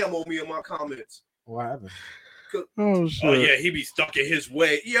went ham on me in my comments. What happened? Oh shit. Oh yeah, he be stuck in his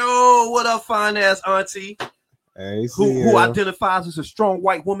way. Yo, what up, fine ass auntie? Hey, Who identifies as a strong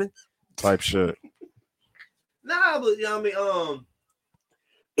white woman? Type shit. Nah, but you know what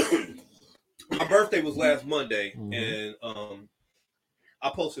I mean, my birthday was last Monday, and I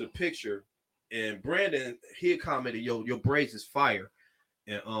posted a picture, and Brandon he had commented, "Yo, your braids is fire,"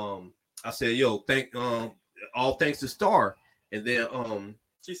 and I said, "Yo, all thanks to Star," and then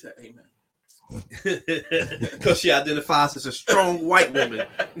She said, "Amen." because she identifies as a strong white woman.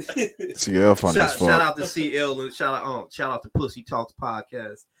 CL funny as fuck. Shout out to CL and shout out to Pussy Talks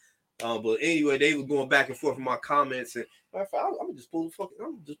podcast. But anyway, they were going back and forth in my comments, and I'm gonna just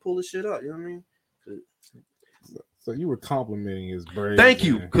pull this shit up. You know what I mean? So you were complimenting his braids. Thank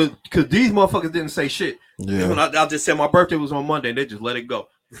you, man. because these motherfuckers didn't say shit. Yeah. When I just said my birthday was on Monday, and they just let it go.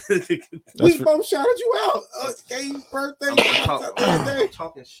 We both shouted you out. Hey, birthday. I'm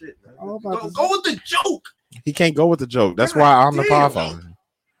talking shit, man. All about Go with the joke. He can't go with the joke. That's God why I'm the damn. podfather.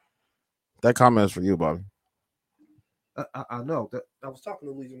 That comment is for you, Bobby. I know that I was talking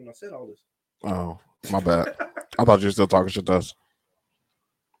to Lisa when I said all this. Oh, my bad. I thought you were still talking shit to us.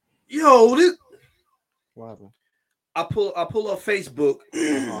 Yo, this What happened? I pull up Facebook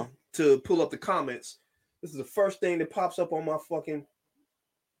to pull up the comments. This is the first thing that pops up on my fucking.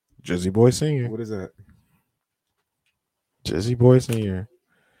 Jizzy Boy Senior. What is that? Jizzy Boy Senior.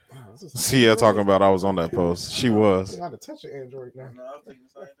 Wow, this is See ya talking about I was on that post. She was. I got to touch an Android now. No, I'm thinking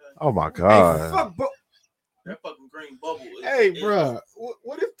the same thing. Oh my Hey, god. fuck, bro. That fucking green bubble. Is, Hey, is- bro,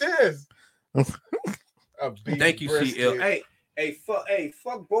 what is this? A beef Thank you, brisket. CL.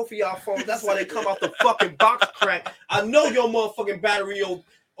 Fuck both of y'all phones. That's why they come out the fucking box crack. I know your motherfucking battery on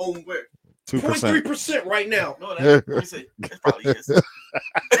where 2%. 0.3% right now. No, let me see. It probably is.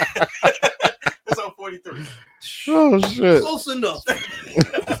 It's on 43. Oh shit. Close enough.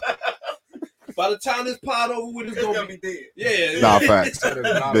 By the time this pod over with, it's It's gonna be dead. yeah. Nah, facts. That is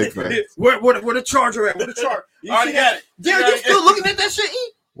not Big fair. facts. Where the charger at? Where the charger? You Already see got that? it. Damn, you Already still got it. looking at that shit?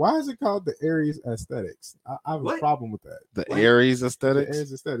 E? Why is it called the Aries aesthetics? I have a What? problem with that. The Aries The aesthetics.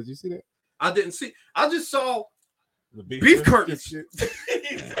 Aries aesthetics. You see that? I didn't see. I just saw. The Beef brisket curtains. shit.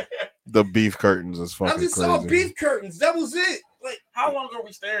 The beef curtains is I fucking just crazy. saw beef curtains. That was it. Like How long are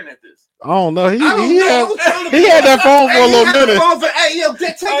we staring at this? I don't know. I don't He know. I had was trying to he had that phone for a Hey, he little had the minute. phone for- Hey, yo,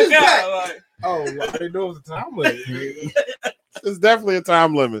 take this back. Like, Oh, I didn't know it was a time limit. It's definitely a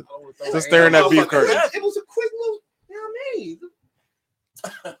time limit. Oh, Just staring at beef curtains. It was a quick little. You know what I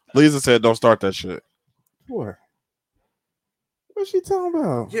mean? Lisa said, "Don't start that shit." What? What's she talking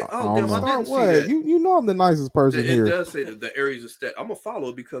about? Yeah. I Oh, don't damn! know. I Start didn't see what? that. You know I'm the nicest person It here. does say that the Aries is that. I'm gonna follow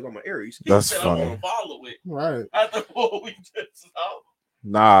it because I'm an Aries. he That's said, funny. I'm gonna follow it. Right. After what we just saw.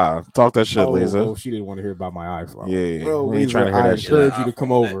 Nah, talk that shit, Lisa. Oh, she didn't want to hear about my iPhone. Yeah, Well, we ain't Lisa, trying to hear I that shit. encourage you to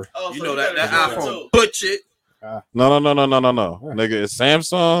come over. Oh, You so know that gotta that do iPhone too. butch it. No. Nigga, it's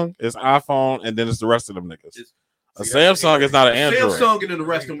Samsung, it's iPhone, and then it's the rest of them niggas. A Samsung is not an Android. Samsung and then the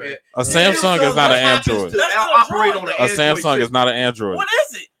rest of them. A Samsung is not an Android. That's Operate on an A Samsung is not an Android. What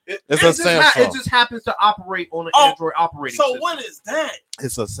is it? It's a Samsung. It just happens to operate on an Oh, Android operating So system. what is that?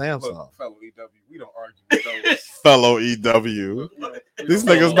 It's a Samsung. Look, fellow EW, we don't argue with those. Fellow EW. These So-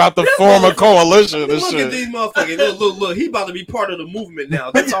 niggas about to form a coalition and Look at shit. these motherfuckers. Look. He about to be part of the movement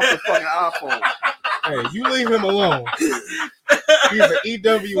now. That's off the fucking iPhone. Hey, you leave him alone. He's an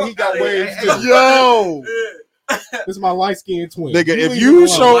EW. He got waves too. Yo, This is my light skinned twin. nigga, if leave you him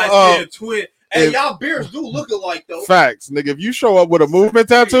show alone. Light-skinned twin. Hey, if- y'all beards do look alike though. facts, nigga, if you show up with a movement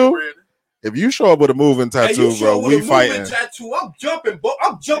tattoo, If you show up with a moving tattoo, bro, we fighting. Tattoo, I'm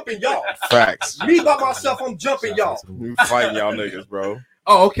jumping y'all. Facts. Me by myself, I'm jumping y'all. We fighting y'all niggas, bro.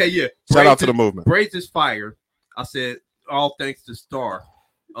 Oh, okay, yeah. Shout out to the movement. Braids is fire. I said all thanks to Star.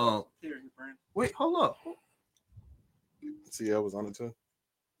 Wait, hold up. CL was on it too,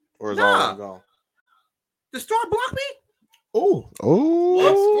 or is Nah. all of them gone? Did Star block me?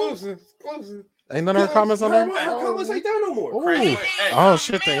 Oh, Exclusive. ain't none of her comments on there. Her comments ain't there no more. Ooh. Oh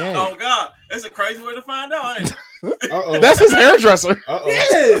shit, they ain't. Oh God, it's a crazy way to find out. Ain't it? That's his hairdresser.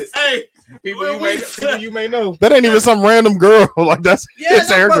 Yes. Hey, People you may know. That ain't even some random girl. Like that's his That's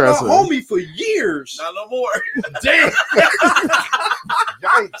hairdresser. my homie for years. not no more. Damn.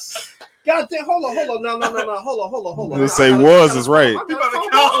 Yikes. God damn. Hold on. No. Hold on. Let's say was is right. You about to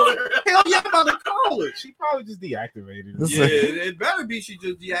call her? Hell yeah, I'm about to call her. She probably just deactivated. Yeah, it better be she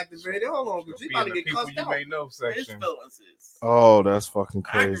just deactivated. Hold on, because she about to get people cussed you out. may know His section. feelings is Oh, that's fucking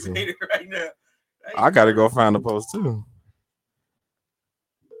crazy. aggravated right now. I gotta go find the post too.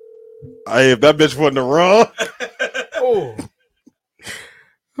 Hey, if that bitch wasn't the wrong.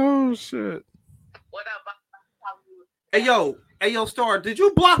 Oh shit. What up? Hey yo, Star, did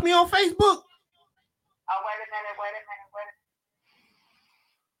you block me on Facebook? Oh, wait a minute.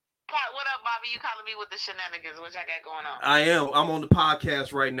 What up, Bobby? You calling me with the shenanigans? What y'all got going on? I am. I'm on the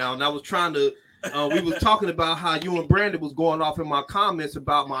podcast right now, and I was trying to. We was talking about how you and Brandon was going off in my comments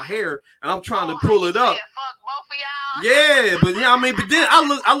about my hair, and I'm trying to pull it up. Fuck both of y'all. Yeah, but yeah, I mean, but then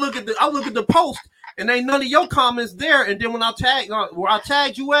I look at the post, and ain't none of your comments there. And then when I where I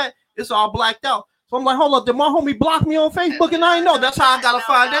tagged you at, it's all blacked out. So I'm like, hold up, did my homie block me on Facebook? And I ain't know. That's how I gotta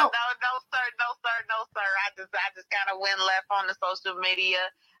find out. No, sir. I just kind of went left on the social media.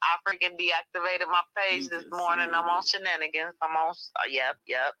 I freaking deactivated my page this morning. I'm on shenanigans. Yep,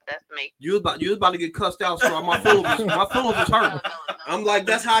 that's me. You was about to get cussed out, so my feelings was hurting. I'm like,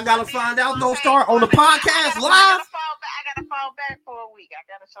 that's how I gotta find out. Don't start on the podcast live. I gotta fall back for a week. I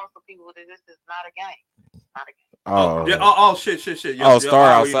gotta show some people that this is not a game. Not a game. Oh, Yeah, oh shit. Oh,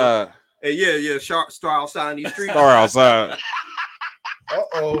 Star outside. Hey, yeah, Star outside in these streets. Star outside.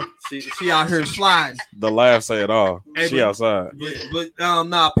 She out here sliding. The laugh say it all. Hey, She outside. But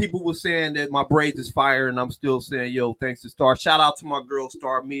nah, people were saying that my braids is fire, and I'm still saying, yo, thanks to Star. Shout out to my girl,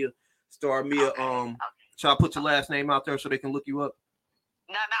 Star Mia. Okay. Shall I put your last name out there so they can look you up?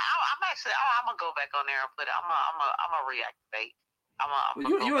 No, I'm actually. I'm gonna go back on there and put. I'm gonna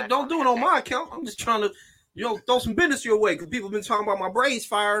reactivate. You don't do it on my account. I'm just trying to, throw some business your way because people been talking about my braids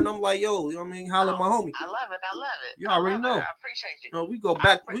fire, and I'm like, yo, holla at my homie. I love it. You already know. I appreciate you. No, we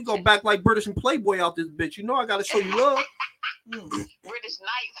go back like British and Playboy out this bitch. I gotta show you love. British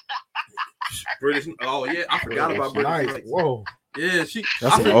Knights. British. Oh yeah, I forgot about British. Nice. Whoa. Yeah,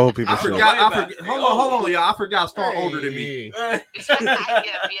 That's some old people shit. I forgot. Hold on, y'all. I forgot Star older than me. Yes.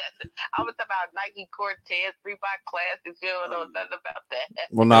 I was about Nike Cortez, Reebok Classics. You don't know nothing about that.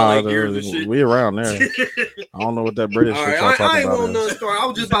 Well, nah, like years and shit. we around there. I don't know what that British All shit right, y'all I talking ain't about want is. nothing, Star. I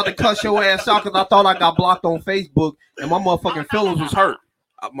was just about to cuss your ass out because I thought I got blocked on Facebook and my motherfucking feelings was hurt.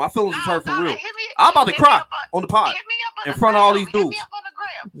 My feelings was hurt for real. I'm about to cry on the pod in front of all these dudes.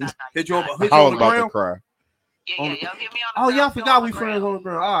 Hit you on I the was about to ground. cry. Yeah, hit me on the Oh, ground. y'all I'm still forgot on we the friends ground. on the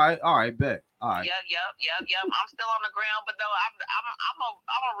ground. All right, bet. All right. Yep. I'm still on the ground, but though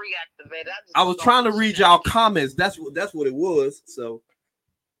I'm a reactivate. I was trying to read y'all comments. That's what it was. So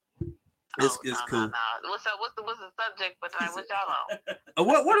it's cool. No. What's the subject for tonight? What y'all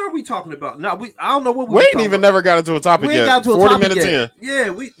on? What are we talking about? No, I don't know what We ain't talking even about. never got into a topic We ain't yet. got to a 40 topic minutes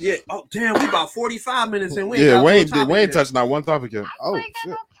yet. in. Yeah. Oh damn, we about 45 minutes in. We ain't touched not one topic yet. Oh, ain't got shit.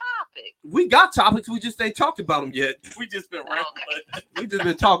 no topic. We got topics. We just ain't talked about them yet. We just been rambling. We just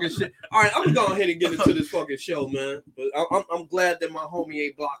been talking shit. All right, I'm gonna go ahead and get into this fucking show, man. But I'm glad that my homie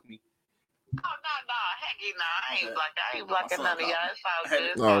ain't blocked me. Oh no, heck I ain't blocking none of y'all. It's all good.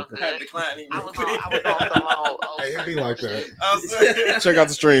 It's Oh, all okay. Had good. declining. I was on some old Hey, it be like that. Check out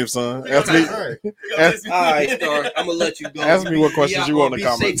the stream, son. Ask me. All right. All right, Star, I'm gonna let you go. Ask me what questions you want in the Be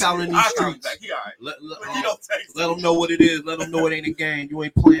comments. safe out in these I'll call you streets. back. He all right. Let You don't text them know what it is. Let them know it ain't a game. You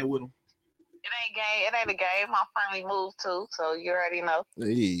ain't playing with them. It ain't a game. My family moved too, so you already know.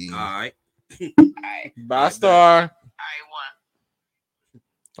 Hey. All right. All right, Bye, Star. one.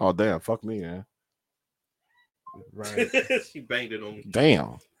 Oh, damn. Fuck me, man. Right. She banged it on me.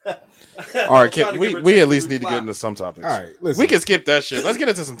 Damn. All right, we at least need to get into some topics. All right. Listen. We can skip that shit. Let's get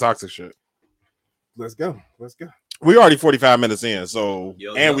into some toxic shit. Let's go. We already 45 minutes in, so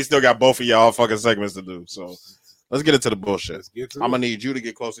Yo. we still got both of y'all fucking segments to do. So let's get into the bullshit. Let's get to I'm it. gonna need you to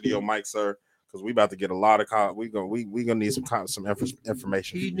get closer to your mic, sir, because we about to get a lot of we gonna need some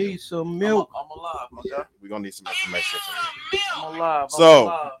information. He from you. needs some milk. I'm alive. Okay. We gonna need some information. From you. I'm alive.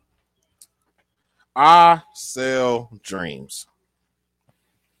 So- I sell dreams.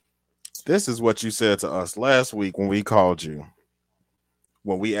 This is what you said to us last week when we called you.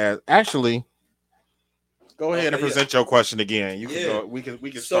 When we asked, actually, go ahead and present your question again. You can go. We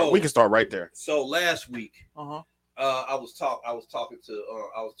can start right there. So last week, I was talking to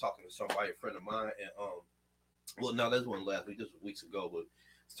somebody, a friend of mine, and well, no, this wasn't last week. This was weeks ago, but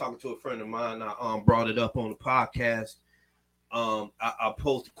I was talking to a friend of mine. I brought it up on the podcast. I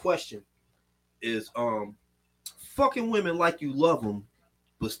posed the question: is fucking women like you love them,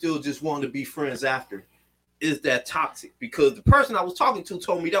 but still just want to be friends after? Is that toxic? Because the person I was talking to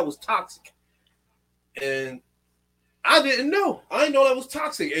told me that was toxic, and I didn't know. I didn't know that was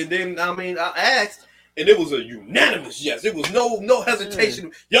toxic. And then I asked, and it was a unanimous yes. It was no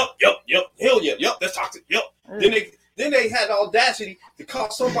hesitation. Yup, hell yeah, yup, that's toxic. Yup. Then they had the audacity to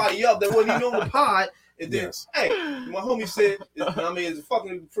call somebody up that wasn't even on the pod. And then, hey, my homie said, is a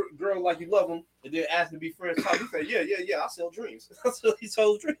fucking girl like you love him, and then asked to be friends. He said, yeah, I sell dreams. He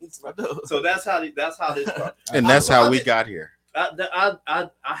sells dreams. So that's how this started. And that's how we got here. I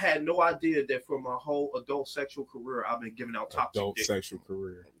had no idea that for my whole adult sexual career, I've been giving out toxic adult sexual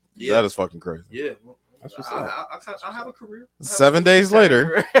career. Yeah. That is fucking crazy. Yeah. I have a career. 7 days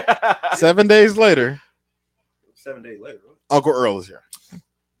later. 7 days later. 7 days later. Uncle Earl is here.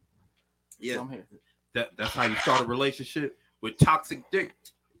 Yeah. I'm here. That's how you start a relationship with toxic dick.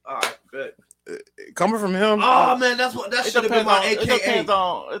 All right, good. Coming from him. Oh man, that should have been my AKA.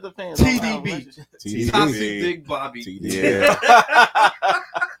 It depends TDB. Toxic Dick Bobby. Yeah.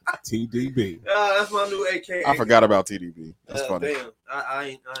 TDB. That's my new AKA. I forgot about TDB. That's funny. Damn. I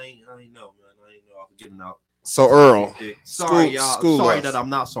ain't know, man. I ain't know I was getting out. So Earl, sorry, y'all. Sorry that I'm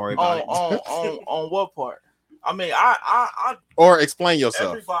not sorry about it. On what part? I mean, I or explain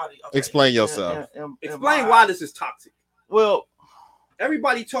yourself. Everybody, okay. Explain yourself. Explain why this is toxic. Well,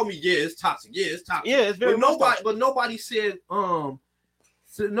 everybody told me, yeah, it's toxic. Yeah, it's toxic. Yeah, it's very much toxic. But nobody said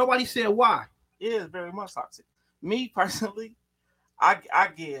nobody said why. Yeah, it's very much toxic. Me personally, I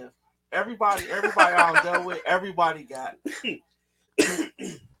give everybody I'm dealt with, everybody got.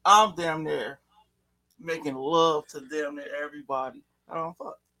 I'm damn near making love to damn near everybody. I don't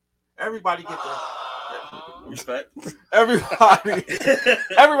fuck. Everybody get the respect.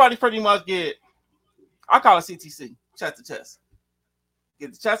 Everybody pretty much get. I call it CTC, chest to chest.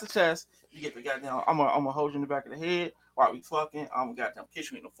 Get the chest to chest. You get the goddamn. I'm gonna hold you in the back of the head while we fucking. I'm gonna goddamn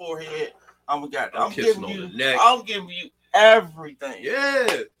kiss you in the forehead. I'm giving you everything.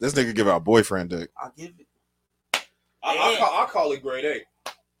 Yeah. This nigga give out boyfriend dick. I'll give it. I call it grade A.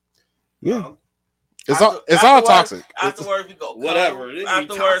 Yeah. It's all toxic. Afterwards we go whatever.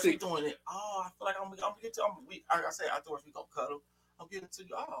 Afterwards we doing it. Oh, I feel like I'm gonna get to. Like I said, afterwards we go cuddle. I'm giving it to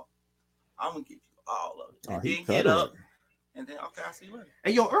you all. I'm gonna give you all of it. And then get up. And then okay, I see you later.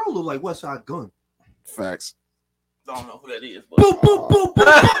 Hey, yo, Earl look like West Side Gun. Facts. Don't know who that is. But... boop, boop, boop, boop.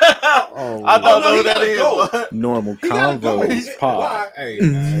 I don't know who that is. But... Normal Convos pod. Hey, I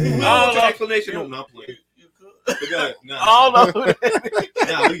don't know explanation. No, not playing. I don't know who that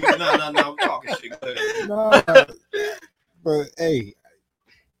is. No, I'm talking shit. No, but hey,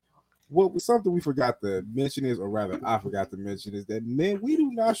 what something we forgot to mention is, or rather, I forgot to mention is that men, we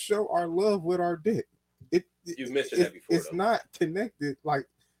do not show our love with our dick. You've mentioned that before. It's not connected. Like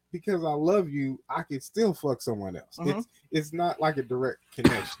because I love you, I can still fuck someone else. Mm-hmm. It's not like a direct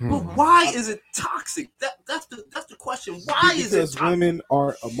connection. But why is it toxic? That's the question. Why is it toxic? Because women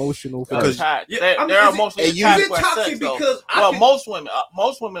are emotional. Because they're emotionally attached by sex. Because most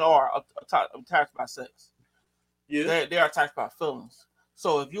women are attached by sex. Yeah, they are attached by feelings.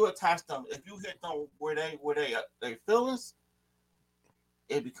 So if you attach them, if you hit them where they feelings,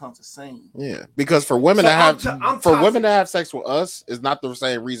 it becomes the same. Yeah, because for women to have sex with us is not the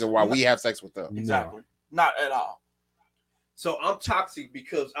same reason why we have sex with them. Exactly, not at all. So I'm toxic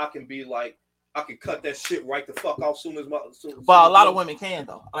because I can be like, I can cut that shit right the fuck off soon as my. But a lot of women can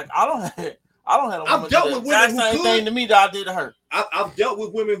though. Like I don't have a woman I've dealt with women who same could. Thing to me that I did to her. I've dealt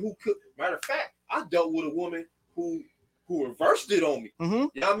with women who could. Matter of fact, I dealt with a woman who reversed it on me. Mm-hmm.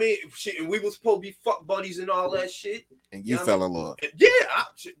 You know what I mean? And we was supposed to be fuck buddies and all that shit. And you fell in love. Yeah.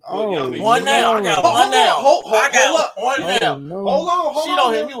 One now. I got one now. Hold up. One now. No. Hold on. She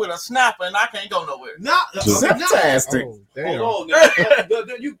don't hit me with a snapper and I can't go nowhere. Fantastic. Hold on.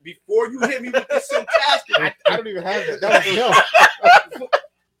 You before you hit me with this fantastic. I don't even have that. That was him.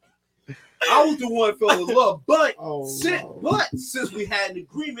 I was the one fell in love, but since we had an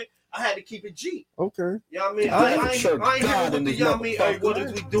agreement, I had to keep it G. Okay. You know what I mean? I ain't here with the, you know what I mean? Hey, what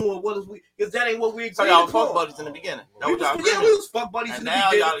is we doing? Because that ain't what we agreed So y'all fuck buddies in the beginning. We was fuck buddies in the beginning.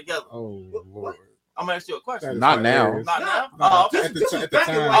 Now y'all together. Oh, Lord. I'm gonna ask you a question. Not now. Not now. No, Oh, okay. This is at the back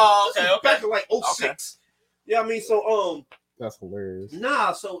in time. like, Oh, okay, okay. back in like 06. Yeah, I mean, so That's hilarious.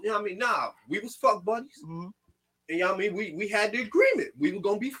 so we was fuck buddies. Mm-hmm. And you know what I mean, we had the agreement. We were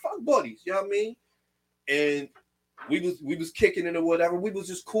gonna be fuck buddies, you know what I mean? And we was kicking it or whatever. We was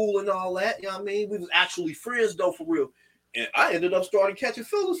just cool and all that, you know what I mean? We was actually friends though, for real. And I ended up starting catching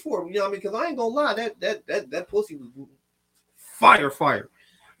feelings for him, you know what I mean? Because I ain't gonna lie, that pussy was fire.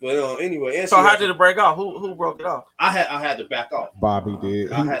 But anyway, So how did it break off? Who broke it off? I had to back off. Bobby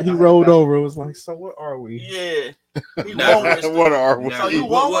did. I had He to rolled back over. It was like, so what are we? Yeah. He Nah, won with What are we? So you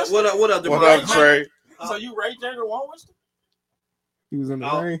won with what up, What up, DeMar? Trey? So you Ray Jagger won with him? He was in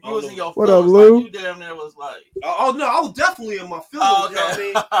the Oh, ring. You was in your What feelings, up, Lou? Like you damn near was like. Oh no, I was definitely in my feelings. Oh, You know what I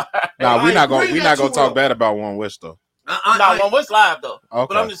mean? okay. Nah, I we're not ain't gonna bring that to talk her. bad about One Wish though. I Nah, one was live though. Okay.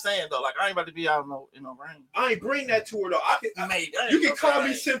 But I'm just saying though, like I ain't about to be out in no rain. ain't bring that to her though. Mate, You can call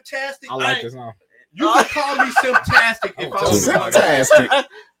me Simptastic. I like this song. You can call me Simptastic if I was Simptastic.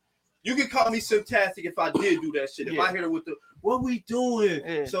 You can call me Simptastic if I did do that shit. If Yeah. I hit her with the what we doing,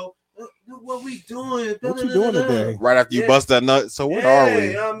 Yeah. so what we doing? What you doing today? Right after you Yeah. bust that nut. So what yeah, are we?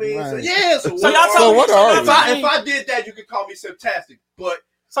 you know what I mean, so, Right. yeah. So, So what y'all are tell we? me- what so are y'all we? tell me- If I did that, you could call me Simptastic. But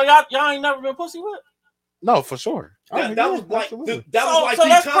So y'all ain't never been pussy with? No, for sure. that, Oh, that yeah, was like absolutely. that was like so the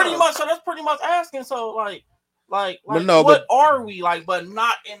that's time. pretty much asking. So like But no, what are we like? But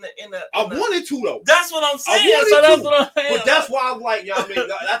not in the. I wanted to though. That's what I'm saying. wanted So that's to, what I'm saying. But that's why I'm like, you know what I mean?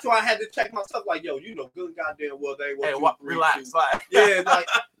 That's why I had to check myself. Like, yo, you know, good goddamn well they Hey, want you. relax. Like, Yeah, like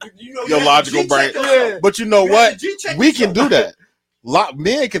you know, Your you have to logical G-check brain. yourself. But you know You have what? to G-check We can yourself. do that.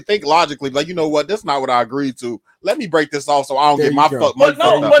 Men can think logically, like, you know what? That's not what I agreed to. Let me break this off so I don't There get you my go. fuck But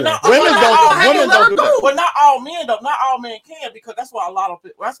money. no, fucked but up. not Women don't do that. But not all men though. Not all men can because that's why a lot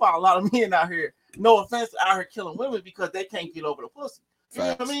of men out here. No offense, out here killing women because they can't get over the pussy. You know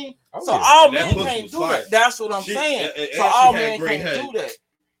what I mean? Oh, So yeah. all And that men pussy can't was do fire. that. That's what I'm She- saying. and So she all had men great can't head. do that.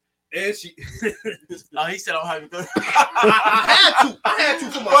 And she, Oh, he said I'm having good. I had to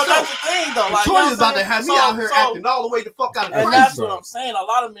for But that's myself. the thing though. Like, you know Toya's what about I'm to have me saying? out here acting all the way the fuck out of the And place. that's what I'm saying. A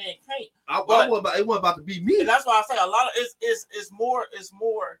lot of men can't. It wasn't about to be me. And that's why I say a lot of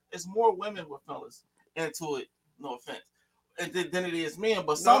it's more women with fellas into it. No offense, than it is men.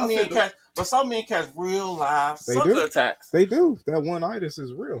 But some men catch real live They sucker do. attacks. They do. That one itis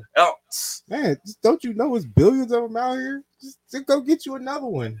is real. Oh, Man, don't you know it's billions of them out here? Just go get you another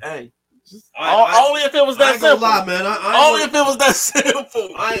one. hey, Just, only if it was I that ain't gonna simple. lie, man. I Only if it was that simple.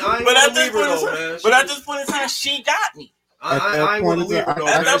 I ain't But gonna at this leave her point in though, time- man. But at this point in time, she got me. I At that ain't point gonna in leave her time- though,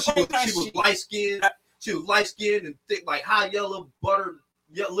 at man. that She point in time, was she- light skinned. She was light skinned and thick, like hot yellow butter,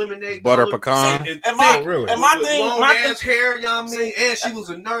 lemonade, Butter color, pecan. and And my thick, really? and my with thing, long my ass hair. You know what I mean? And she was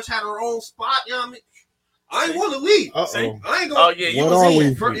a nurse, had her own spot. You know what I mean? I ain't want to leave. uh-oh. See? I ain't oh gonna. yeah, you What was are in.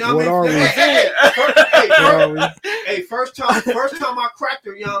 we? First, you know What what are I mean? we? Hey, first time I cracked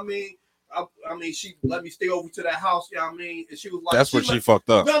her, you know what I mean? I mean, she let me stay over to that house, you know what I mean? And she was like, That's where she left- fucked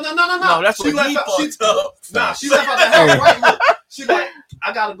up. No, No, that's she what he left out. fucked up. Nah, she left out the house right. Look, she like,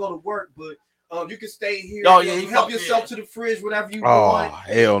 I gotta go to work, but you can stay here. Oh, you yeah, know, he help fucked- yourself yeah. to the fridge, whatever you Oh want.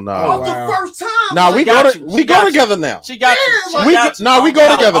 hell no! Oh, What wow. the first time? Now we got go you. to She we go got you. together now. She got you. Yeah, She like- We got go, you. no, we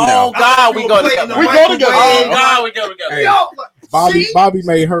go together now. Oh God, we go together. We go together. Oh now. God, we go together. Hey, Yo, like, Bobby see? Bobby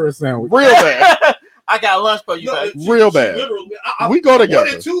made her a sandwich. Real bad. I got lunch for you, No, baby. she- Real she bad. literally- We go together.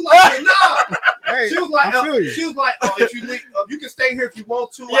 Wanted to, like, nah. Hey, She was like, I feel you. she was like, oh, if you leave, you can stay here if you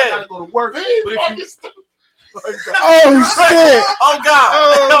want to. I Yeah. gotta go to work. But if you, Oh shit! Oh God.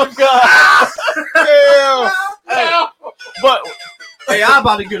 Oh God. Hey, but hey, I'm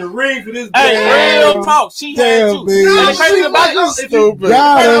about to get a ring for this. hey, bitch. real talk. She had Damn, you. baby. And the No, crazy she about like, this, if you- Stupid.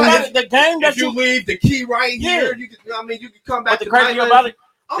 Got the him. crazy about the game that If you you. leave the key right here, Yeah. you can. I mean, you can come back. But the tonight, crazy about it,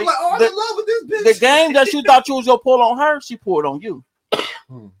 I'm like, oh, I'm the- in love with this bitch. the game that you thought you was gonna pull on her, she pulled on you.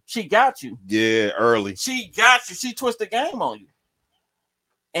 She got you. Yeah, early. She got you. She twisted the game on you,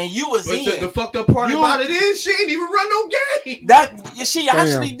 and you was But in. the fucked up part You- about it is she ain't even run no game. That she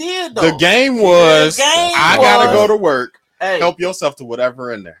actually did though. The game was The game I gotta was- go to work. Hey, Help yourself to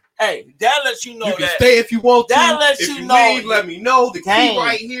whatever in there. hey, that lets you know You can that stay if you want to. that lets if you you know leave, let me know. The game. key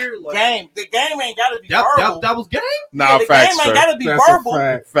right here. Like, game. The game ain't gotta be verbal. that was game. Nah, the facts, game ain't Trey. gotta be That's a verbal.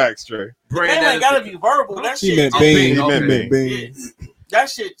 fact. Facts, Trey. The game ain't gotta be verbal. That She shit. meant just- bean. Bean, She okay. meant bean. Yeah. That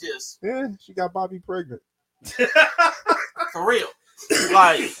shit just Yeah, she got Bobby pregnant. for real.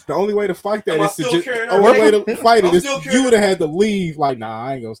 Like The only way to fight that Am I is to still just. carrying The her only way weight? to fight it I'm is still you carrying would have had to leave. Like, nah,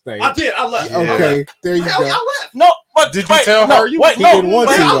 I ain't gonna stay. I did. I left. Okay, there you Hell, go. I left. no, but Did you wait, tell no, her you- Wait, He no, didn't want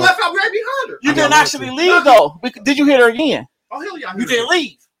wait, to, I though. left out right behind her. you I didn't want actually to. leave though. Did you hit her again? Oh hell yeah! I You heard didn't her.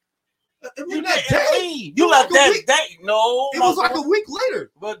 leave. You didn't leave. You left that day. No, it was like a week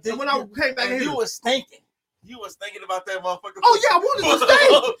later. But then when I came back here, you was thinking. You was thinking about that motherfucker. Oh yeah, I wanted to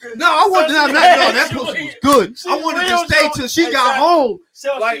stay. No, I wanted to. No, that pussy was good. I wanted to stay till she got home.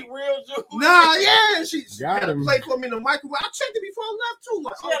 So like, she real Jew. Nah, yeah, she got had him. to play for me in the microwave. I checked it before I left too.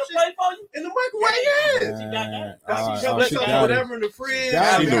 Like, she had to play for you in the microwave. Yeah, she kept something, whatever in the fridge.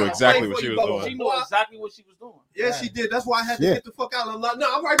 She knew exactly what she was doing. She knew exactly what she was doing. Yeah, she did. That's why I had to get the fuck out. I'm like,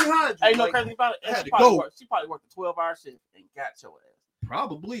 no, I'm right behind you. Hey, no crazy about it. I had to go. She probably worked a 12-hour shift and got your ass.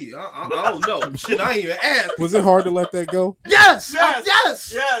 Probably. I don't know. Shit, I ain't even asked. Was it hard to let that go? Yes. You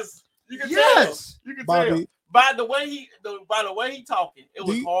can tell. You can Bobby. tell. By the way he talking, it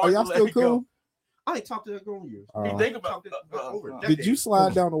was hard. Are y'all still cool? Go. I ain't talked to that girl in years. You think about did you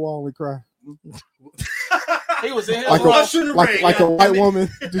slide down the wall and cry? He was in his room. Like a white woman.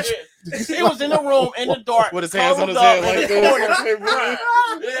 He was in the room in the dark with his hands on his head like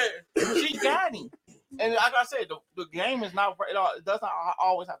this. She got him. And like I said, the game is not. It doesn't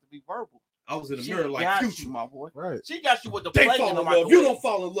always have to be verbal. I was in the mirror like Future, my boy. Right. She got you with the they play fall in the love. You don't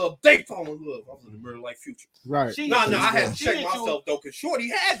fall in love. They fall in love. I was in the mirror like Future. Right. No, I had to check myself though, cause Shorty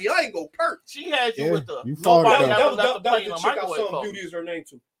had me. I ain't go perk. She had you with the. You nobody that was the chick I saw Beauty is her name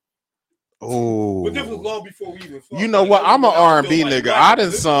too. Oh, but this was long before we even. You know what? I'm an R&B nigga. I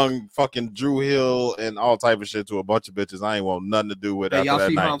done sung fucking Drew Hill and all type of shit to a bunch of bitches. I ain't want nothing to do with. Hey, y'all that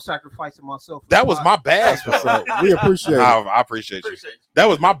see night. how I'm sacrificing myself? That was my bag. We appreciate it. I appreciate you. That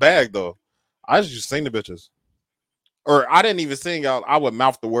was my bag though. I just sing the bitches, or I didn't even sing out. I would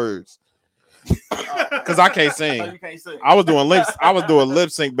mouth the words because I can't sing. I was doing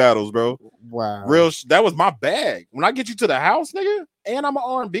lip sync battles, bro. Wow, real. That was my bag. When I get you to the house, nigga, and I'm an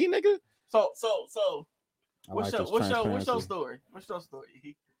R&B nigga. So. What's your story? What's your story?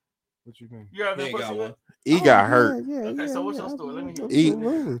 What you mean? You ever got one? He got hurt. Okay, so what's your story? Let me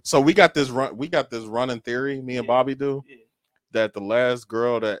hear. So we got this running theory. Me and Bobby do that. The last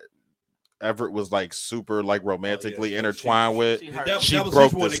girl that Everett was like super like romantically intertwined with, she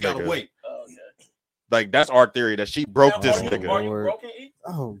broke this nigga. Like that's our theory that she broke this nigga. Are you broken?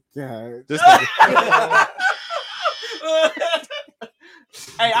 Oh god. This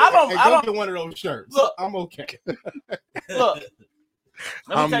Hey, I don't get one of those shirts. Look, I'm okay. Look,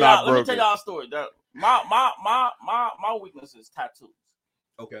 let me tell y'all a story. My weakness is tattoos.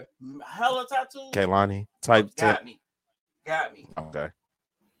 Okay. Hella tattoos. Kaylani type. Got me. Okay.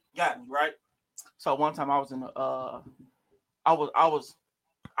 Got me right. So one time I was in the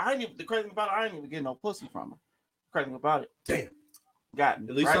I didn't even, the crazy thing about it, I didn't even get no pussy from her. Crazy thing about it. Damn. Got me.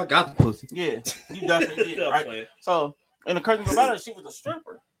 At least right? I got the pussy. Yeah, you definitely did, right? So, and the crazy thing about it, she was a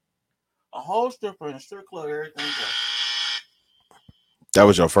stripper. A whole stripper in a strip club, everything else. That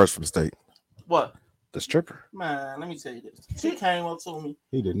was your first mistake. What? The stripper. Man, let me tell you this. She came up to me.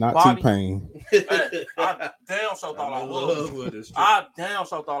 He did not T-Pain. I damn sure thought I was. I damn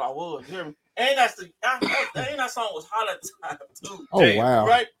sure thought I was. You hear me? And that song was hot at the time too. Oh wow!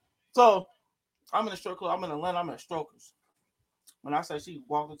 Right. So I'm in a strip club. I'm in Atlanta. I'm at Strokers. When I say she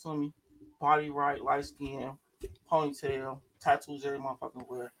walked up to me, body right, light skin, ponytail, tattoos every motherfucking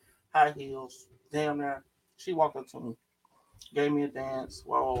wear, high heels, damn near. She walked up to me, gave me a dance.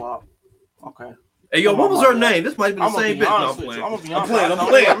 Wow. Okay. Hey, yo, what was her name? This might be the same bitch. No, I'm playing.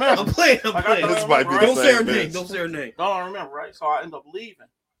 This might be the Don't same bitch. Don't say her name. Don't remember, right? So I end up leaving.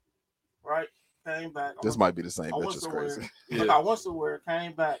 Right? Came back. This might be the same bitch. It's crazy. I went somewhere,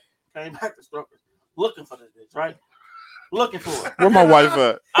 came back to Strokers, looking for this bitch, right? Looking for her. Where my wife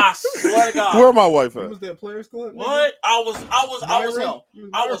at? I swear to God. Where my wife at? Was that Players Club? What? I was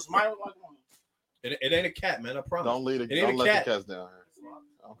Myra like one. It ain't a cat, man. I promise. Don't let the cats down here.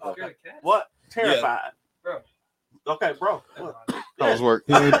 Okay. What? Terrified. Yeah. Bro. Okay, bro. That was work.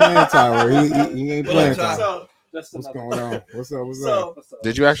 He ain't playing Tyler. He ain't playing Tyler. So, what's going on? What's up?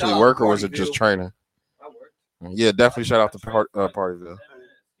 Did you actually work or was it just training? I worked. Yeah, definitely shout out to Partyville.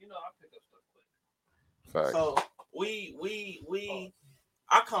 You know, I pick up stuff quick. Fact. So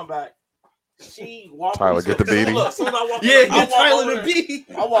I come back. She walked. Tyler, get the beating. Look, as soon as I walk, get Tyler the beat.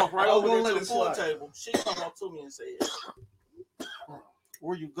 I walk right over to the pool table. She come up to me and said,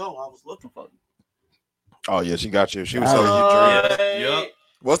 "Where you go? I was looking for you." Oh yeah, she got you. She was selling you dreams. Yep.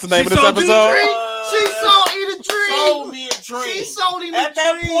 What's the name of this episode? She sold me the dream. Sold me a dream. She sold him at a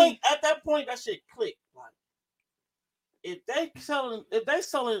that dream. point. At that point, that shit clicked. Like, if they selling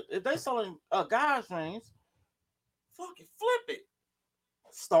guys dreams, fucking flip it.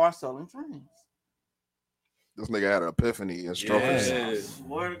 Start selling dreams. This nigga had an epiphany and Strokers. I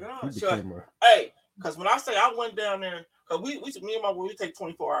swear to God. Hey, because when I say I went down there, because me and my boy, we take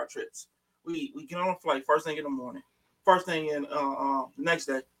 24-hour trips. We get on a flight first thing in the morning. First thing in next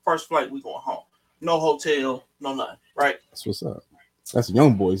day, first flight, we going home. No hotel, no nothing. Right? That's what's up. That's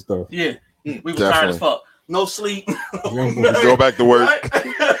young boy stuff. Yeah. We were Definitely. tired as fuck. No sleep. Young boy. Go back to work.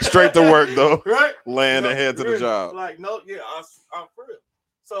 Right? Straight to work though. Right? Land ahead to the really, job. Like no, yeah, I'm for real.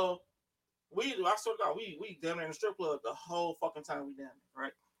 So I sort of we down there in the strip club the whole fucking time we down there,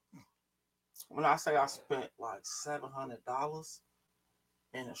 right? When I say I spent like $700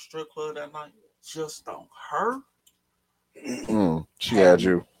 in a strip club that night, just on her. She had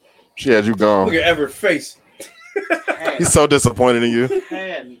you. She had you gone. Look at Everett's face. He's so disappointed in you.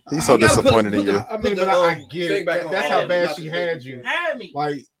 Had me. He's so disappointed in you. I mean, but I get it. That's how bad she had you. Had me.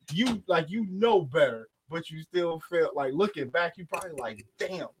 Like you know better, but you still felt like looking back, you probably like,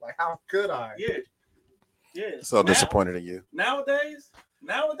 damn, like how could I? Yeah. So disappointed in you. Nowadays,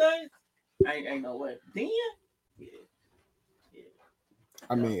 ain't no way. Then, yeah.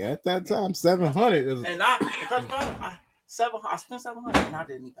 I mean, at that time, 700 is. And I spent 700, and I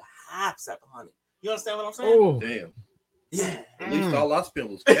didn't even have 700. You understand what I'm saying? Oh, Damn. Yeah. At least all I spent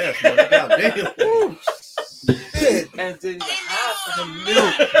was cash money. Goddamn. And didn't even have some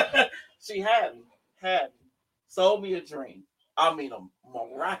milk. She had me. Sold me a dream. I mean, a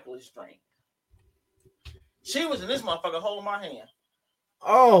miraculous dream. She was in this motherfucker holding my hand.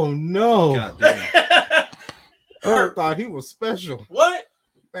 oh no! Goddamn. Earl thought he was special. What?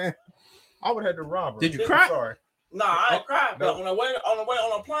 Man, I would have had to rob her. Did you I'm cry? Sorry. Nah, I ain't cried. But on the way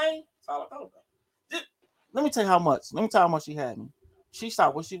on a plane, that's all I thought about. Let me tell you how much she had me. She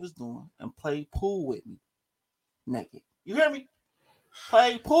stopped what she was doing and played pool with me. Naked. You hear me?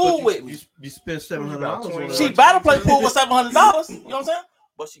 Play pool with me. You spent $700. She better play pool with $700. You know what I'm saying?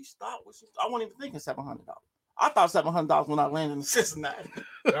 But she stopped. I wasn't even thinking $700. I thought $700 when I landed in Cincinnati.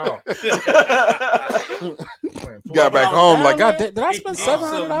 Oh. Got back home like, God, there, did I spend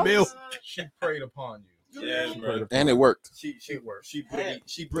 $700? She preyed upon you. Yeah, bro. And it worked. She worked. She pretty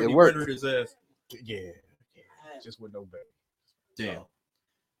It worked. rendered his ass. Yeah. Just with no baby. Damn.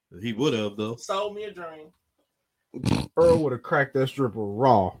 He would have though. Sold me a dream. Earl would have cracked that stripper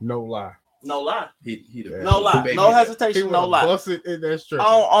raw. No lie. No lie. He'd have No lie. baby. No He hesitation. would No have lie. busted in that stripper.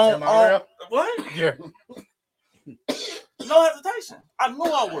 On Am I real? what? Yeah. No hesitation. I knew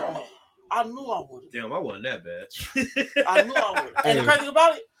I would. Damn, I wasn't that bad. I knew I would. And the crazy thing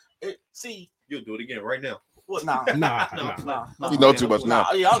about it, You'll do it again right now. what? Nah. Nah. You know too much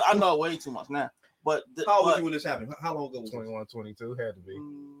now. Yeah, I know way too much now. But How old was you when this happened? How long ago was it? 21, 22 had to be.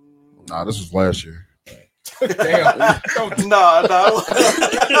 Nah, this was last year. Damn. No.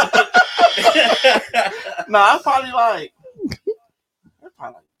 No, I probably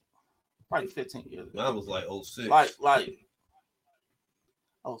probably 15 years ago. Mine was like 06. Like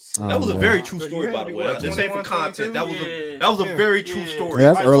oh, that was a very wow. true So story, you by had the to way. be This ain't for 21, content. That was a Yeah. very true story.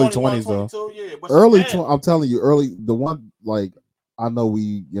 Yeah, that's early 21, 20s though. 22, yeah, but Early, she had- I'm telling you, early. The one like I know we,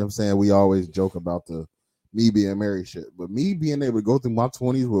 you know what I'm saying, we always joke about the me being married shit, but me being able to go through my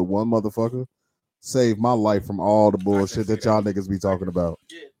 20s with one motherfucker saved my life from all the bullshit that y'all niggas be talking about.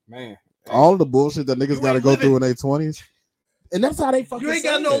 Yeah. Man. All the bullshit that niggas You got to ain't go living. through in their 20s, and that's how they fucking. You ain't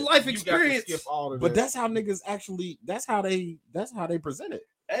got say no it. life You got to experience. skip all of But that. that's how niggas actually. That's how they present it.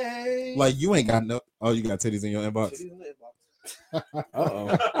 Hey. Like you ain't got no. Oh, you got titties in your inbox.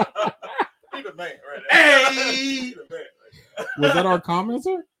 Uh-oh. He the man right there. Hey. He the man right there. Was that our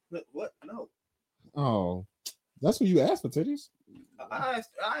commenter? What? No. Oh, that's what you asked for titties. I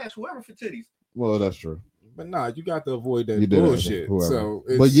asked whoever for titties. Well, that's true. But nah, you got to avoid that You did bullshit. whoever. So,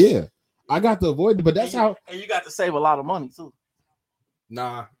 But yeah, I got to avoid it. But that's how. And you got to save a lot of money too.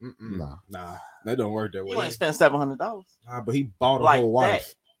 Nah, Nah. that don't work that way. You ain't spend $700. Nah, but he bought a Like whole wife.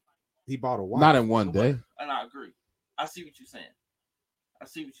 that. He bought a wife. Not in one day. And I agree. I see what you're saying.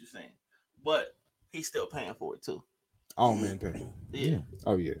 But he's still paying for it too. Oh man, pay. Yeah.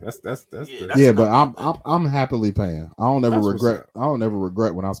 Oh yeah, that's Yeah, the, that's Yeah, but enough. I'm happily paying. I don't ever That's what's regret. up. I don't ever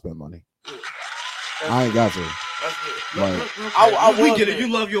regret when I spend money. That's I ain't got to. That's good. Like I we was get it. married.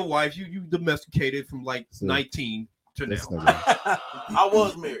 You love your wife. You domesticated from like See. 19 to now. this nigga. I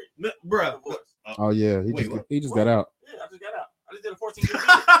was married. Bruh. Divorced. Oh yeah, Wait, what? he just got out. Yeah, I just got out. I just did a 14-year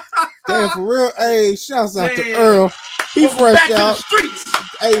video. damn for real. Hey, shouts out to Damn. Earl. He Welcome fresh back to the out. streets.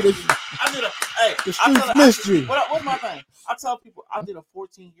 Hey, the I did The streets missed you. What's my thing? I tell people I did a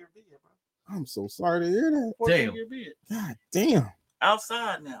 14-year video, bro. I'm so sorry to hear that. 14-year video. God damn.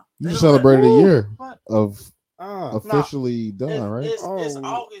 Outside now. You They just don't celebrated let- a year What? of Ah, officially done, right? It's Oh.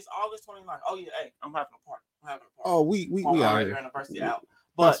 August 29th. Oh yeah, hey, I'm having a party. oh, we on out our here. anniversary out.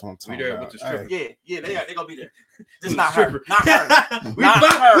 That's But what I'm talking We there about. with the stripper. Hey, yeah, they gonna be there. Just With not the her. Not her. we, Not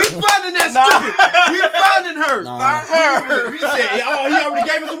find, her. we finding that Not stripper. We finding her. Nah. Not her. We said, oh, he already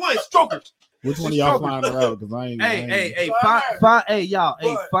gave us a one. Stroker. Which one of y'all flying her out? Because I ain't. Hey,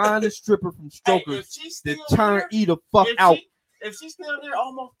 But- find a stripper from Hey, Strokers if she's to still turn there, E the fuck if out. if she's still there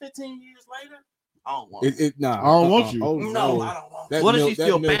almost 15 years later, I don't want Nah, I don't want you. Oh, no, I don't want That What if milk- she's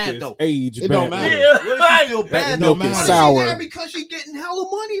still that milk bad, is though? Age It don't bad. matter. Yeah, What if she feel That bad milk though? is Man? sour. She because she getting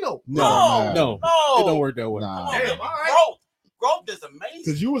hella money though. No. No, No. it don't work that way. Nah. Come on, Damn, man. all right. Growth is amazing.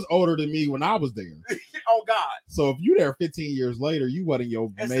 Because you was older than me when I was there. Oh God. So if you there 15 years later, you what in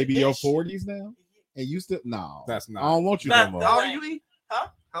your It's maybe an your issue. 40s now, and you still no. That's not. I don't want you That- no more. How old are you? E? Huh?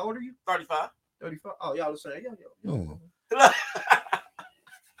 How old are you? 35. 35. Oh, y'all the same. Yeah. Yeah.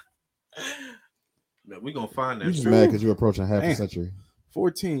 Man, we gonna find that. You just shit. mad because you're approaching half a Damn. century.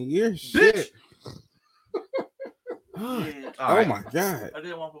 14 years. Bitch. Shit. Yeah. All Oh right. my God. I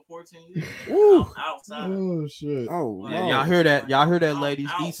did one for 14 years. Woo. I'm outside. Oh shit. Oh, Yeah, no. Y'all hear that? Y'all hear that, I'm ladies?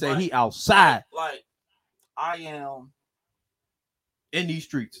 He out, said like- he outside Like I am in these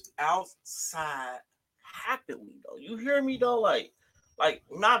streets. outside happily though. You hear me though? Like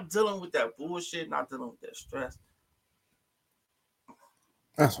not dealing with that bullshit, not dealing with that stress.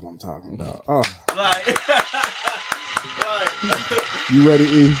 That's what I'm talking about. Oh, Like, You ready,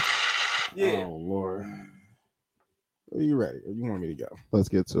 E? yeah. Oh Lord. Are you ready? Or you want me to go? Let's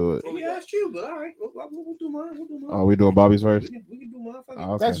get to it. We asked you, but all right, we'll do mine. We'll do mine. Are we doing Bobby's first? We can do mine. Fuck it.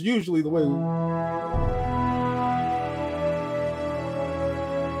 Oh, okay. That's usually the way.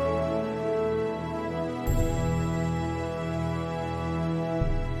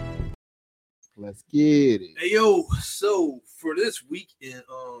 Let's get it. Hey yo, so for this week in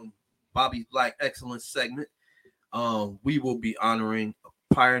Bobby's Black Excellence segment, we will be honoring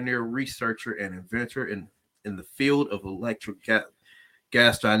a pioneer researcher and inventor in the field of electric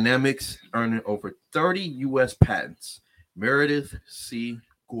gas dynamics, earning over 30 U.S. patents, Meredith C.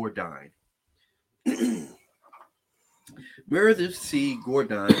 Gordine. Meredith C.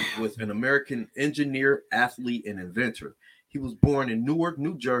 Gordine was an American engineer, athlete, and inventor. He was born in Newark,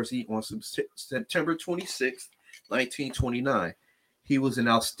 New Jersey on September 26, 1929. He was an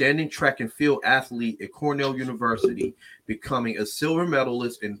outstanding track and field athlete at Cornell University, becoming a silver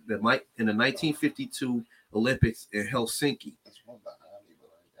medalist in the 1952 Olympics in Helsinki.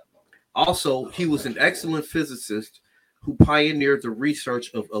 Also, he was an excellent physicist who pioneered the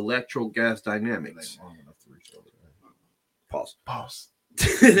research of electro-gas dynamics. Pause.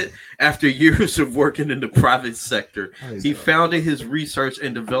 After years of working in the private sector, he founded his research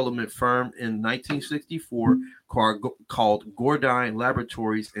and development firm in 1964 called Gordine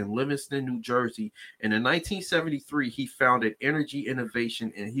Laboratories in Livingston, New Jersey. And in 1973, he founded Energy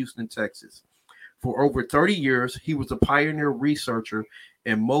Innovation in Houston, Texas. For over 30 years, he was a pioneer researcher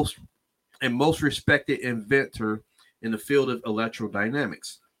and most respected inventor in the field of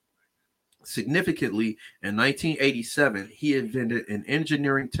electrodynamics. Significantly, in 1987, he invented an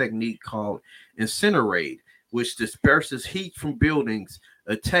engineering technique called incinerate, which disperses heat from buildings,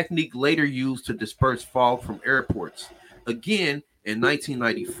 a technique later used to disperse fog from airports. Again, in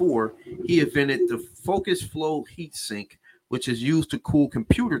 1994, he invented the focus flow heat sink, which is used to cool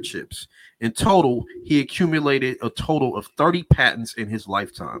computer chips. In total, he accumulated a total of 30 patents in his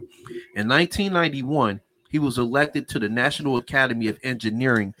lifetime. In 1991, he was elected to the National Academy of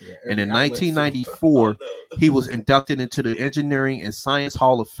Engineering, and in 1994, he was inducted into the Engineering and Science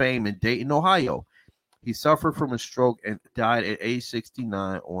Hall of Fame in Dayton, Ohio. He suffered from a stroke and died at age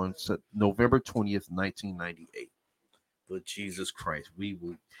 69 on November 20th, 1998. But Jesus Christ, we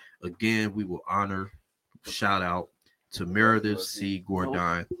will honor, shout out to Meredith C.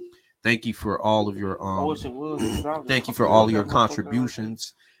 Gordine. Thank you for all of your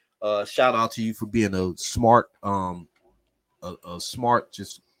contributions. Shout out to you for being a smart,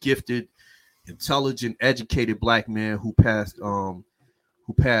 just gifted, intelligent, educated Black man who passed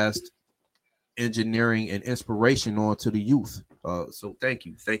engineering and inspiration on to the youth. So thank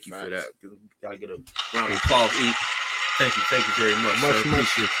you for that. Gotta get a round of applause. Thank you very much.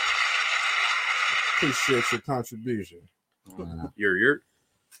 Appreciate your contribution. You're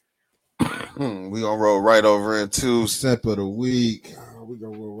We gonna roll right over into Simp of the week. We're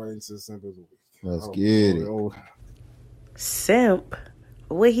gonna roll right into the simple of the week. Let's get it. Simp,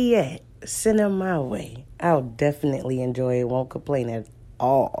 where he at? Send him my way. I'll definitely enjoy it. Won't complain at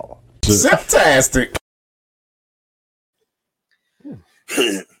all. Fantastic.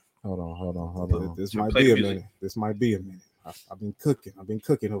 Hold on. This Should we might play be the a music? minute. This might be a minute. I've been cooking. I've been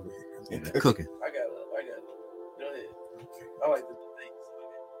cooking over here. cooking. I got it. Go ahead. I like the things.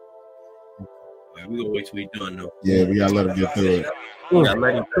 We gonna wait till we done though. Yeah, we gotta let him get through it. We gotta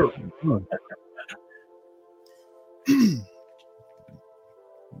let him cook.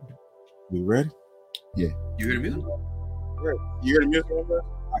 We ready? You hear the music? You hear the music on that?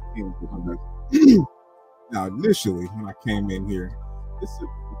 I came to now initially when I came in here, this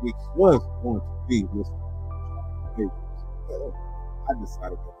week was going to be with I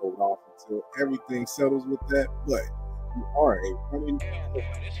decided to hold off until everything settles with that. But you are a running.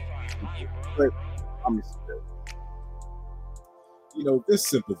 But I'm this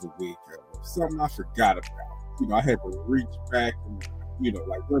simple of a week, something I forgot about. I had to reach back and,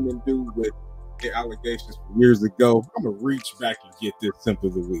 like women do with their allegations from years ago. I'm gonna reach back and get this simple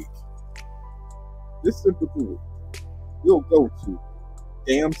of the week. This simple of the week, we'll go to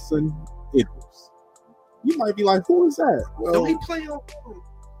Damson Idris. You might be like, who is that? Well, don't he play on?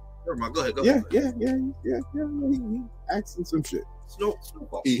 Never mind. Go ahead. Yeah. He acting some shit.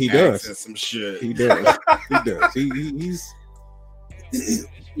 Snowball. He does some shit. He does. He does. He's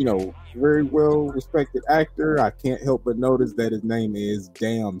very well respected actor. I can't help but notice that his name is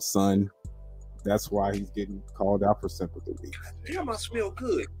Damn Son. That's why he's getting called out for sympathy week. Damn, I smell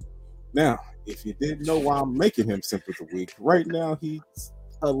good. Now, if you didn't know why I'm making him sympathy week, right now he's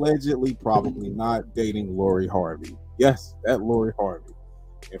allegedly probably not dating Lori Harvey. Yes, that Lori Harvey.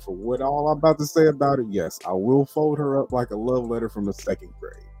 And for what all I'm about to say about it, yes, I will fold her up like a love letter from the second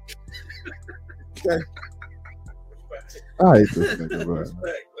grade. Okay. I hate this nigga, bro.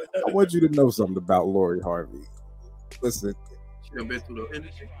 I want you to know something about Lori Harvey. Listen, She done been through the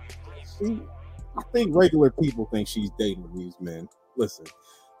industry. I think regular people think she's dating these men. Listen,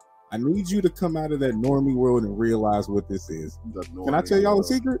 I need you to come out of that normie world and realize what this is. Can I tell y'all a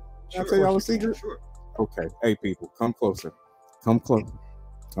secret? Can I tell y'all a secret? Sure. Okay. Hey, people, come closer. Come closer.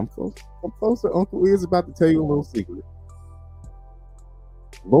 Come closer. Come closer. Uncle is about to tell you a little secret.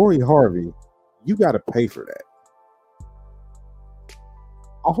 Lori Harvey, you got to pay for that.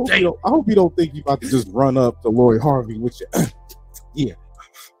 I hope you don't think you about to just run up to Lori Harvey with your yeah.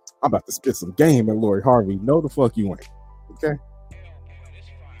 I'm about to spit some game at Lori Harvey. No, the fuck you ain't. Okay.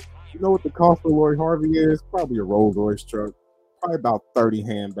 You know what the cost of Lori Harvey is? Probably a Rolls Royce truck. Probably about 30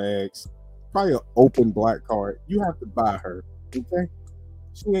 handbags. Probably an open black card. You have to buy her. Okay.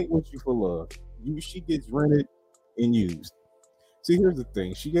 She ain't with you for love. She gets rented and used. See, here's the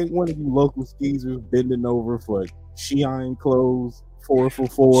thing. She ain't one of you local skeezers bending over for Shein clothes,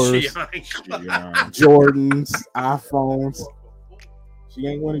 4for4s, Jordans, iPhones. She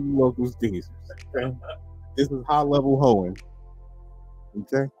ain't one of you local skeezers. Okay? This is high level hoeing.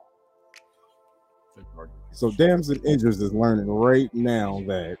 Okay? So Damson Idris is learning right now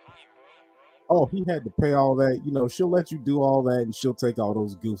that he had to pay all that. She'll let you do all that and she'll take all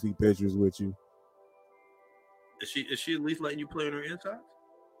those goofy pictures with you. Is she at least letting you play on her inside?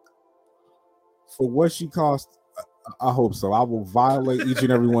 For what she cost, I hope so. I will violate each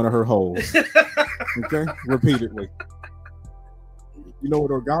and every one of her holes. Okay? Repeatedly. You know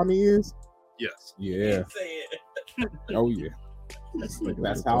what origami is? Yes. Yeah. Oh yeah.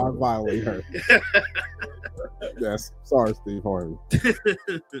 That's how I violate her. Sorry, Steve Harvey.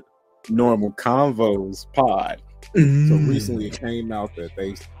 Normal Convos pod. So recently it came out that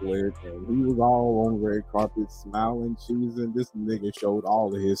they split and he was all on red carpet smiling, cheesing. This nigga showed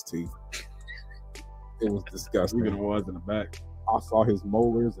all of his teeth. It was disgusting. Even the ones in the back. I saw his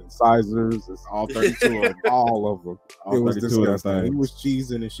molars and sizers. It's all 32 of them. All of them. It was disgusting. He was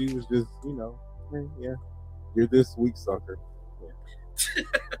cheesing and she was just, yeah, you're this weak sucker.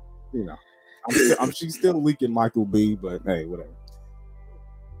 Yeah. She's still leaking Michael B, but hey, whatever.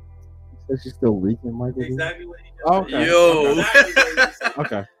 She's still leaking Michael Exactly B? what he just Okay. Yo.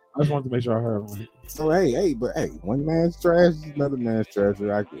 Okay. I just wanted to make sure I heard him. So hey, one man's trash is another man's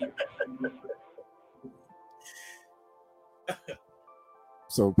treasure. I get it.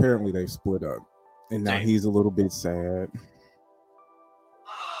 So apparently they split up, and now he's a little bit sad.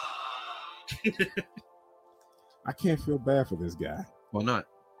 I can't feel bad for this guy. Why not?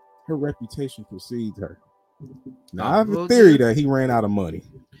 Her reputation precedes her. Now I have a theory that he ran out of money.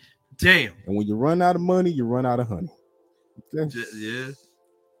 Damn. And when you run out of money, you run out of honey. Okay? Yeah.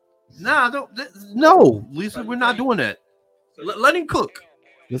 Nah, no, Lisa, we're not doing that. Let him cook.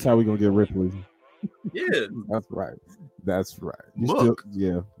 That's how we gonna get Ripley. Yeah. That's right. She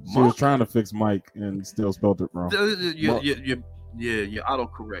was trying to fix Mike and still spelled it wrong. Yeah,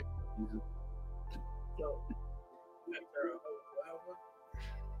 autocorrect.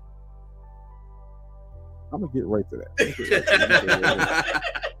 I'm gonna get right to that.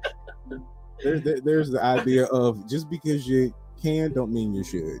 There's the idea of just because you can don't mean you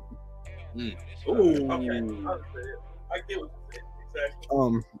should. Okay. I get what you said.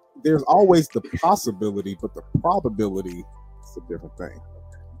 Exactly. There's always the possibility, but the probability is a different thing.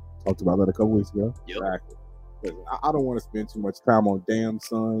 Talked about that a couple weeks ago. Yep. Exactly. Listen, I don't want to spend too much time on Damn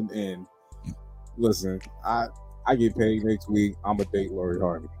Son, and listen, I get paid next week. I'm gonna date Lori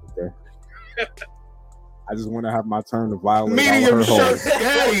Harvey. Okay. I just want to have my turn to violate all Medium of her shirt holes.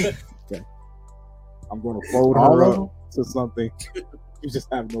 daddy. Okay. I'm gonna fold All her of up them? to something. You just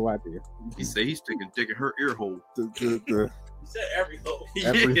have no idea. He said he's digging her ear hole. The You said every hole.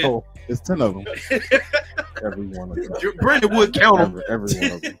 every Yeah. hole, It's 10 of them. every one of them. Brandon would count him. Every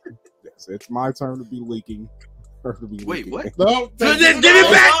one of them. Yes, it's my turn to be leaking. Her to be Wait, leaking. what? No, Give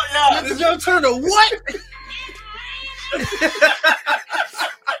it back. Yeah. It's your turn to what?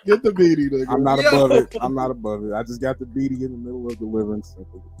 get the beatie, nigga. I'm not Yo. above it. I'm not above it. I just got the beating in the middle of delivering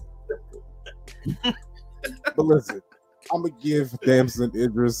simple. But listen, I'm gonna give Damson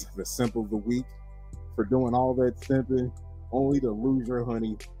Idris the simp of the week for doing all that simping, only to lose your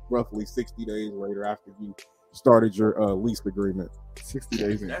honey roughly 60 days later after you started your lease agreement. 60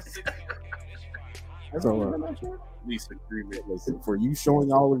 days in. That's 60. So, Lease agreement. listen, for you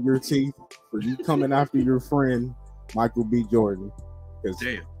showing all of your teeth, for you coming after your friend Michael B. Jordan, because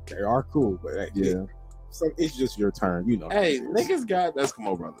Damn. they are cool, but Yeah. so it's just your turn, you know. Hey, niggas got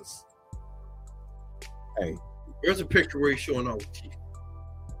Eskimo brothers. Hey, There's a picture where he's showing all the teeth.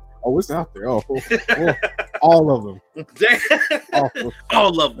 oh, it's out there. Oh, all of them. Damn.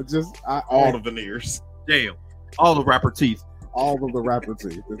 All of them. All the veneers. Damn. All the rapper teeth. all of the rapper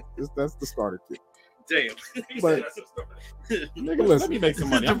teeth. That's the starter kit. Damn. But Nigga, listen. let me make some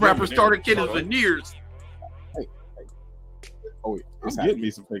money. The I'm rapper getting starter veneers, kit is brother. veneers. Oh yeah, I'm it's getting happening.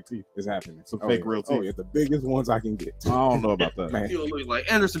 me some fake teeth. It's happening. Some Oh, fake yeah. real Oh teeth. yeah, the biggest ones I can get. I don't know about that. Man, You look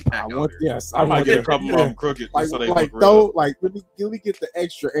like Anderson I Paak out want there. yes. I might want get a it. couple Yeah. of them crooked just Like, so they like look though, real. like let me get the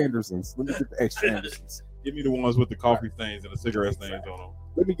extra Andersons. Let me get the extra Andersons. Give me the ones with the coffee stains and the cigarette stains on them.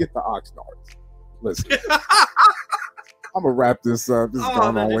 Let me get the Oxnards. Listen, I'm gonna wrap this up. This is Oh,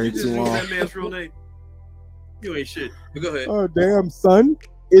 going man, on did way you just too use long. that man's real name? You ain't shit. But go ahead. Oh damn, son,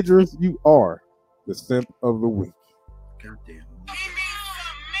 Idris, you are the simp of the week. God damn.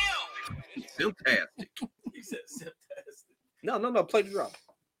 Fantastic. He said fantastic. No, play the drop.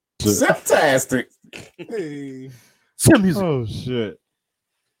 Fantastic. Hey. Sim music. Oh shit!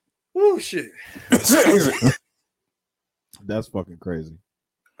 Oh shit. That's fucking crazy.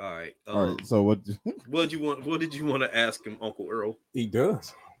 All right. All right. So what? What did you want to ask him, Uncle Earl? He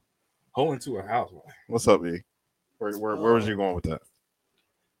does. Go into a house. What's up, E? Where was you going with that?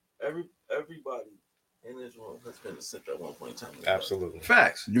 Everybody in this room has been a simp at one point in time. Absolutely.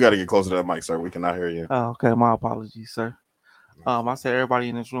 Facts. You got to get closer to that mic, sir. We cannot hear you. Oh, okay. My apologies, sir. I said everybody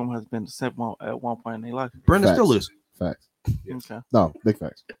in this room has been a simp at one point in their life. Brendan Facts. still is. Facts. Okay. No, big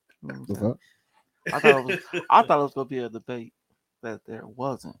facts. Okay. The fuck? I thought it was gonna be a debate that there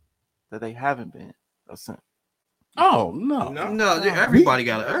wasn't, that they haven't been a simp. Oh no! No, everybody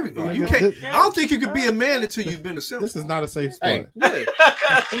got it. Everybody. You can't. I don't think you could be a man until you've been a simp. This is not a safe spot. Hey.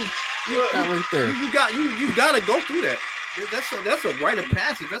 Yeah. That right there. You got to go through that. That's a rite of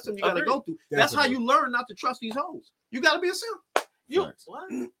passage. That's something you got to go through. That's how you learn not to trust these hoes. You got to be a simp. You Right.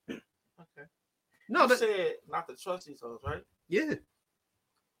 what? Okay. No, You said not to trust these hoes, right? yeah,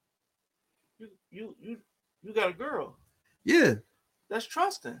 You got a girl. yeah. That's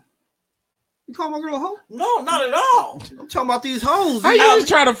trusting. You call my girl a hoe? No, not at all. I'm talking about these hoes. How you just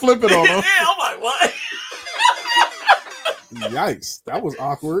trying to flip it on Yeah, them? I'm like, what? Yikes. That was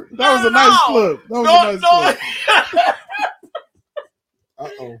awkward. That was a nice flip. That was a nice flip.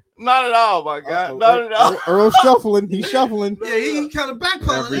 Uh-oh. Not at all, my God. Uh-oh. Not at all. Earl shuffling. He's shuffling. Yeah, he kind of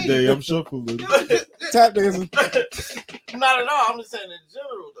backpedaling. Every day I'm shuffling. Tap dancing. Not at all. I'm just saying in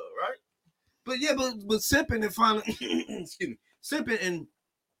general, though, right? But yeah, but simping and finding, excuse me, simping and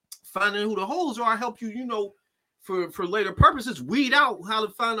finding who the hoes are help you, for later purposes, weed out how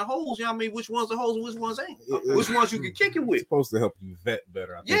to find the hoes. You know what I mean? Which ones are hoes and which ones ain't. Which ones you can kick it It's with. supposed to help you vet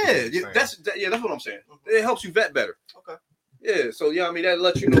better. I think Yeah, is what you're saying. that's what I'm saying. It helps you vet better. Okay. Yeah, so yeah, I mean that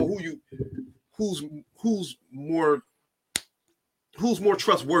lets you know who's more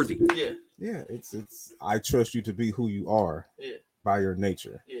trustworthy. Yeah. Yeah, it's I trust you to be who you are Yeah. by your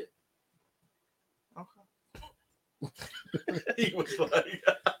nature. Yeah. Okay. He was like,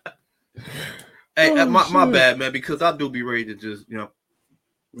 Hey, my bad, man, because I do be ready to just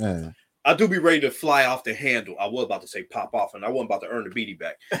Man, I do be ready to fly off the handle. I was about to say pop off, and I wasn't about to earn the beatie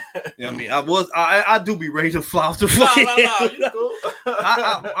back. You know what I mean? I do be ready to fly off the fucking no, handle. you cool.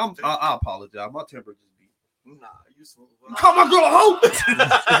 I apologize. My temper just be. Nah, you smooth. You call my girl a hoe?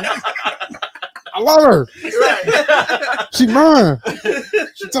 I love her. Right. She mine.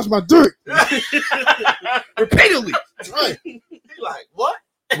 She touched my dick. Repeatedly. Right. He like, what?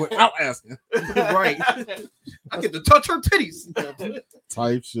 Without asking. Right. I get to touch her titties.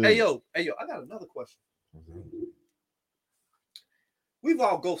 type shit. Hey yo, I got another question. We've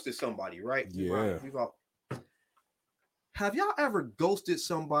all ghosted somebody, right? Yeah. We've all. Have y'all ever ghosted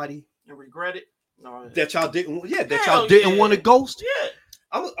somebody and regret it? No, that y'all didn't? Yeah, that y'all didn't want to ghost. Yeah.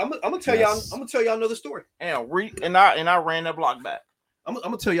 I'm gonna tell y'all. I'm gonna tell y'all another story. And I ran that block back. I'm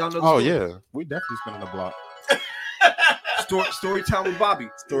gonna tell y'all another. Oh story. yeah, we definitely spinning the block. Story time with Bobby.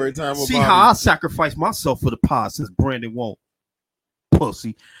 Story time with See Bobby. how I sacrifice myself for the pod since Brandon won't.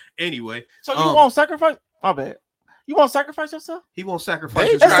 Pussy. Anyway, so you won't sacrifice? My bad. You won't sacrifice yourself? He won't sacrifice.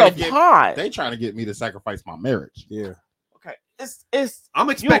 They trying to get me to sacrifice my marriage. Yeah. Okay. It's. I'm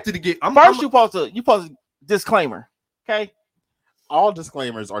expected to get. You supposed to disclaimer. Okay. All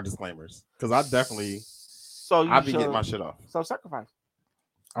disclaimers are disclaimers because I definitely. So I be getting my shit off. So sacrifice.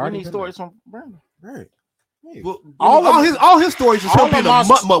 I need stories from Brandon. Right. Hey. Well, all his stories is him being a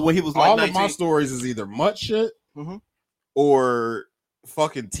mutt when he was like all 19. of my stories is either mutt shit or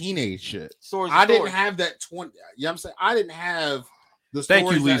fucking teenage shit. I didn't have that 20. You know what I'm saying? I didn't have the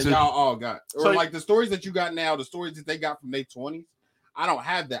stories that y'all all got. Or like the stories that you got now, the stories that they got from their 20s. I don't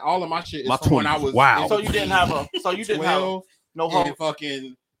have that. All of my shit is from when I was So you didn't have a no whole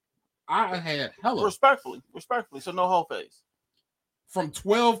fucking I had hella respectfully. So no whole face. From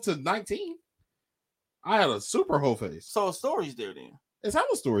 12 to 19. I had a super whole face. So stories there then. It's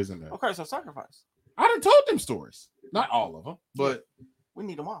hella stories in there. Okay, so sacrifice. I done told them stories. Not all of them, but we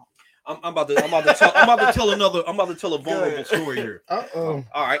need them all. I'm about to tell a vulnerable story here. Uh-oh.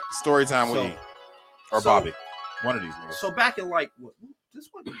 All right. Story time with me. Or Bobby. One of these niggas. So back in like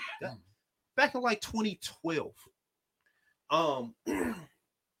back in like 2012. I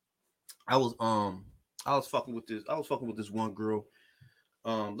was fucking with this one girl.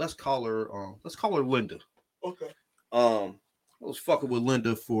 Let's call her Linda. Okay. I was fucking with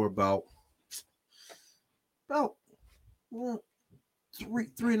Linda for about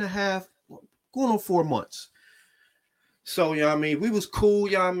 3.5, going on 4 months. So yeah, I mean, we was cool.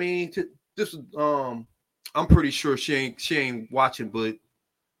 Yeah, I mean, this was I'm pretty sure she ain't watching, but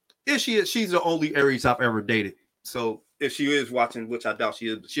if she is, she's the only Aries I've ever dated. So if she is watching, which I doubt she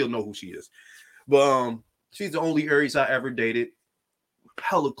is, she'll know who she is. But she's the only Aries I ever dated.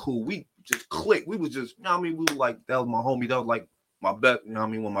 Hella cool. We just clicked. We was just, you know what I mean, we were like, that was my homie. That was like my best, you know what I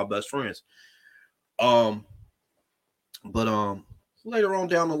mean, one of my best friends. But later on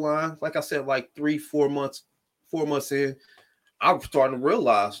down the line, like I said, like 4 months in, I'm starting to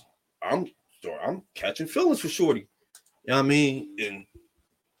realize I'm catching feelings for Shorty. You know what I mean? And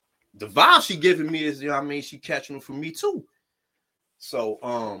the vibe she giving me is, you know what I mean, she catching them for me too. So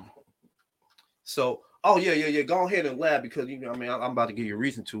oh yeah, go ahead and laugh because you know what I mean, I'm about to give you a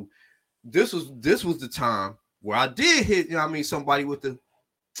reason to. This was the time where I did hit, you know what I mean, somebody with the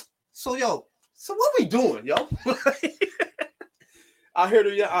so what we doing, yo? I hit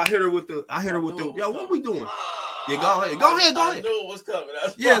her with the yo, what we doing? Yeah, go ahead. I knew what's coming.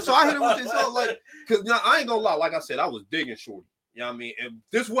 Yeah, so I hit her with this, like, because I ain't gonna lie, like I said, I was digging Shorty. You know what I mean? And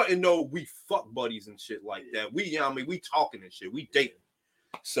this wasn't no we fuck buddies and shit like that. We, you know what I mean, we talking and shit. We dating.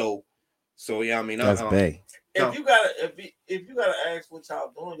 So yeah, I mean, that's bae. If you gotta ask what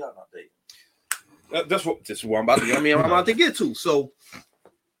y'all doing, y'all not dating. This is what I'm about to. I'm about to get to. So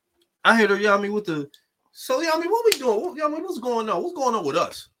I hit her. You know what I mean, with the. So yeah, I mean, what we doing? You know what I mean, what's going on? What's going on with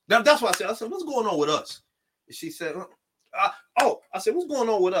us? That's what I said. I said, what's going on with us? And she said, I said, what's going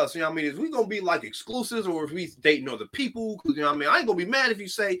on with us? You know what I mean? Is we gonna be like exclusives or if we dating other people? Because you know what I mean, I ain't gonna be mad if you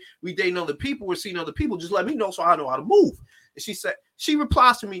say we dating other people or seeing other people. Just let me know so I know how to move. And she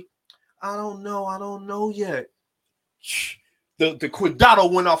replies to me, I don't know yet. The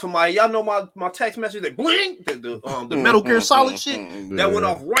Quidado went off in my, y'all know my text message that bling, the Metal Gear Solid shit that went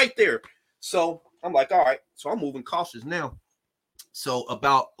off right there. So I'm like, all right. So I'm moving cautious now. So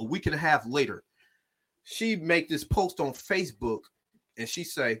about a week and a half later, she make this post on Facebook and she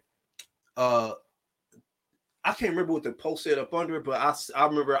say, I can't remember what the post said up under it, but I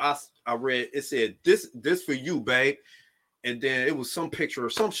remember I read it said this for you, babe. And then it was some picture or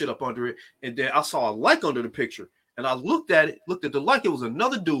some shit up under it. And then I saw a like under the picture. And I looked at the like, it was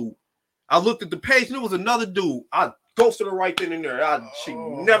another dude. I looked at the page and it was another dude. I ghosted her right then and there. She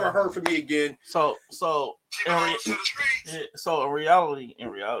never heard from me again. So in reality,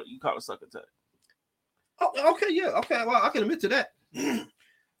 you call it suck attack. Oh, okay, yeah. Okay, well, I can admit to that.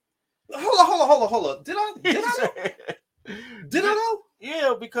 Hold on. Did I know? Did I know?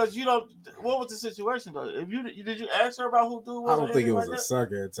 Yeah, because you don't. What was the situation though? Did you ask her about who dude was? I don't think it was a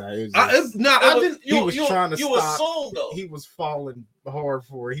sucker attack. I didn't. He was trying to you stop. Assumed, though. He was falling hard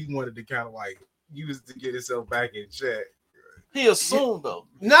for it. He wanted to kind of like use to get himself back in check. He assumed though.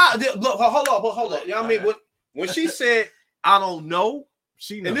 Nah, look, hold on. You know what I mean? When she said, I don't know,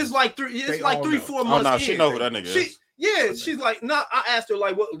 she knows. And it's like 3-4 months. Oh no, she know who that nigga is. Yeah, she's like, nah. I asked her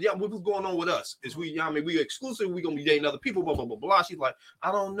like, what was going on with us? Is we, I mean, we exclusive? We gonna be dating other people? Blah blah blah blah. She's like,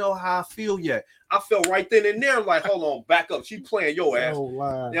 I don't know how I feel yet. I felt right then and there, like, hold on, back up. She playing your ass. You know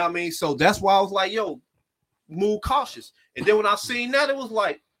what I mean? So that's why I was like, yo, move cautious. And then when I seen that, it was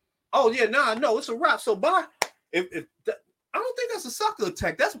like, oh yeah, nah, no, it's a wrap. So bye. If that, I don't think that's a sucker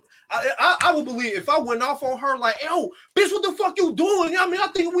attack. That's I would believe if I went off on her like, yo, bitch, what the fuck you doing? You know what I mean, I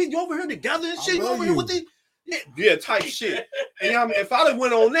think we over here together and shit. You over here with the yeah, type shit. And you know what I mean, if I done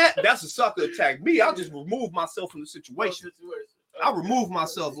went on that, that's a sucker attack. Me, I just remove myself from the situation. I remove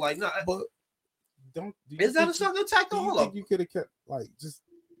myself like, nah. But is that a sucker attack? Though, hold up. You could have kept like just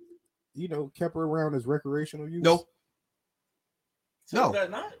kept her around as recreational use. No. No,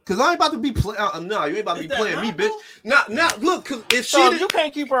 because I ain't about to be playing. No, you ain't about to be playing me, bitch. Not look, because if So she you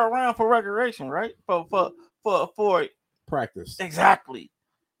can't keep her around for recreation, right? For practice. Exactly.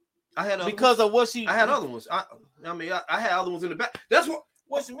 I had because of what she. I had other ones. I mean, I had other ones in the back. That's what.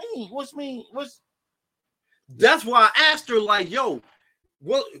 What's mean? That's why I asked her like, yo,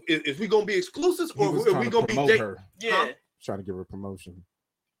 well, is we gonna be exclusives or are we gonna be dating? Yeah, huh? Trying to give her promotion.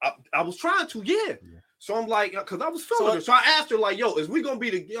 I was trying to, yeah. So I'm like, because I was feeling her. So I asked her, like, yo, is we gonna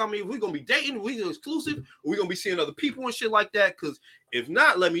be we gonna be dating? We exclusive? Or we gonna be seeing other people and shit like that? Because if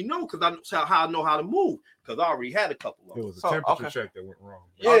not, let me know. Because I know how to move. Because I already had a couple of them. It was a temperature check that went wrong.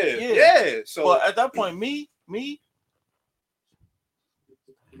 Yeah. So but at that point, me,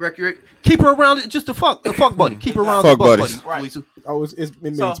 keep her around just the fuck buddy. Keep her around fuck the fuck buddies. buddy. Right. Oh, it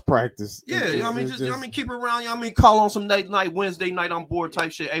means practice. Yeah, keep her around. Call on some night, Wednesday night. I'm bored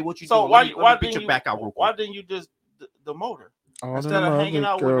type shit. Hey, what you doing? Why let me didn't your back out real quick. Why didn't you just demote her Instead of hanging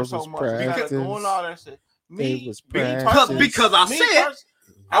out with her so much? Instead of doing all that shit. Because I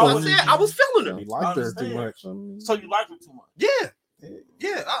was feeling her. You liked her too much. So you liked her too much. Yeah.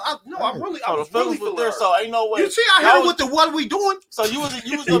 I was really with her. So ain't no way. You see, I heard what are we doing? So you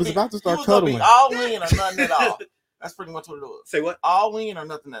was about to start cuddling. All in or nothing at all. That's pretty much what it was. Say what? All in or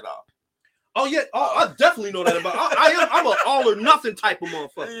nothing at all. Oh yeah, I definitely know that about. I'm an all or nothing type of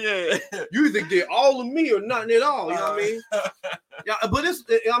motherfucker. Yeah, you either get all of me or nothing at all. You know what I mean? Yeah,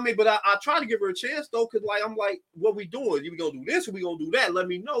 but I try to give her a chance though, cause like I'm like, what we doing? We gonna do this or we gonna do that? Let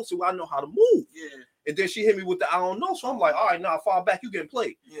me know so I know how to move. Yeah. And then she hit me with the I don't know, so I'm like, all right, now fall back. You getting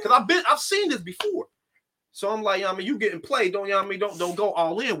played? Yeah. Cause I've seen this before. So I'm like, you getting played? Don't don't go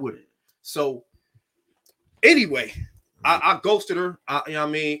all in with it. So anyway, I ghosted her.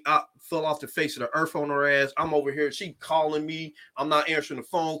 I fell off the face of the earth on her ass. I'm over here. She calling me. I'm not answering the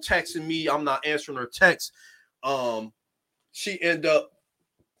phone, texting me. I'm not answering her text. She ended up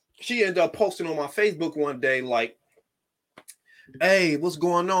posting on my Facebook one day like, hey, what's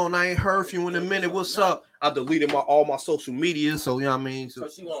going on? I ain't heard from you in a minute. What's up? I deleted all my social media, so you know what I mean. So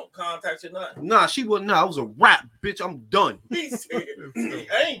she won't contact you, nothing. Nah, she wouldn't. Nah, it was a wrap, bitch. I'm done. He's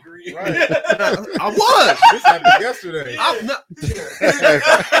angry. Right. I was. This happened yesterday. I'm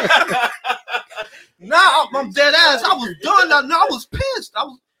dead ass. I was done. I was pissed. I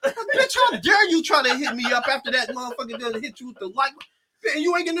was, bitch, how dare you try to hit me up after that motherfucker doesn't hit you with the like?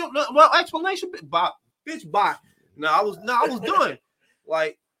 You ain't getting no explanation. Bye, bitch. Bye. I was done.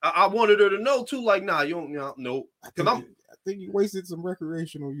 Like I wanted her to know too. Like, nah, you don't know. Because I think you wasted some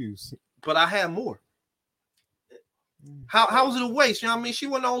recreational use. But I had more. How was it a waste? You know what I mean? She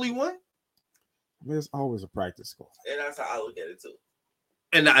wasn't the only one. There's always a practice score. And that's how I look at it too.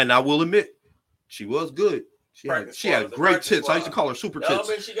 And I will admit, she was good. She had great tits. I used to call her super tits. That don't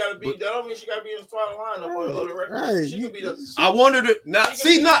mean she gotta be in the starting lineup on the record. Right. She could be the. I wanted it. Now,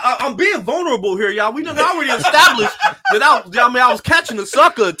 I'm being vulnerable here, y'all. We done already established that I was catching a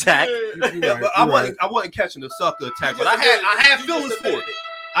sucker attack. But I wasn't catching a sucker attack. But I had feelings for it.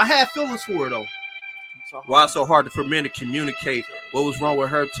 I had feelings for it though. Why it's so hard for men to communicate? What was wrong with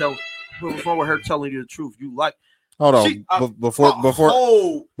her telling you the truth? You like. Hold on. Before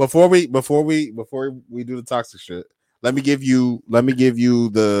we do the toxic shit, let me give you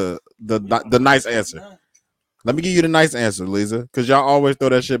the nice answer. Let me give you the nice answer, Lisa, because y'all always throw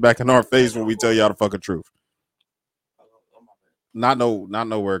that shit back in our face when we tell y'all the fucking truth. Not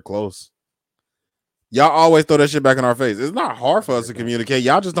nowhere close. Y'all always throw that shit back in our face. It's not hard for us to communicate.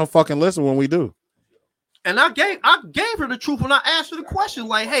 Y'all just don't fucking listen when we do. And I gave her the truth when I asked her the question,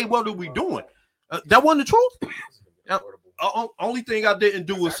 like, "Hey, what are we doing?" That wasn't the truth. Only thing I didn't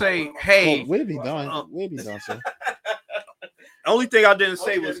do was say, "Hey, we'll be done, sir." Only thing I didn't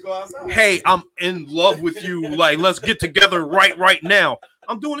say was, "Hey, I'm in love with you. Like, let's get together right now."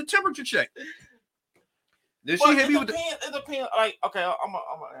 I'm doing a temperature check. Did she hit me with it depends. Like, okay, I'm gonna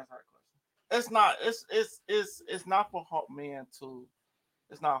answer that question. It's not for men to.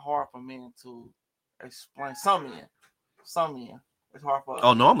 It's not hard for men to explain. Some men, some men, it's hard for us.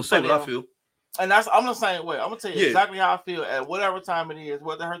 Oh no, I'm gonna say what I feel. And I'm the same way. I'm gonna tell you exactly how I feel at whatever time it is,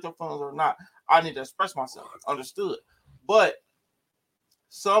 whether it hurts your feelings or not. I need to express myself. Understood. But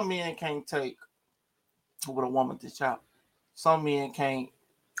some men can't take what a woman dish out. Some men can't.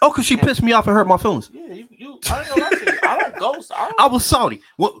 Oh, because she pissed me off and hurt my feelings. Yeah, you. I don't know. I don't ghost. I was salty.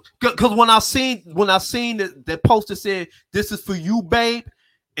 Because when I seen that poster said this is for you, babe,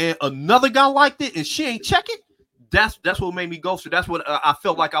 and another guy liked it and she ain't check it. That's what made me ghost her. That's what I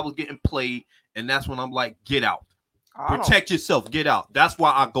felt like I was getting played, and that's when I'm like, get out, protect yourself, get out. That's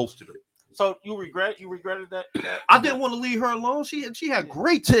why I ghosted her. So you regretted that? I didn't want to leave her alone. She had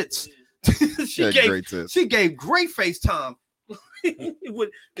great tits. She gave great FaceTime.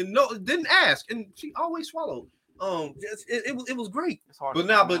 Didn't ask, and she always swallowed. It was great.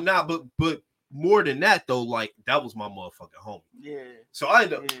 But more than that though, like that was my motherfucking homie. Yeah. So I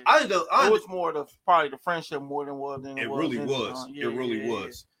was more probably the friendship more than was. It really was. It really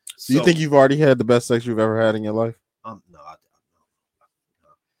was. Do you think you've already had the best sex you've ever had in your life?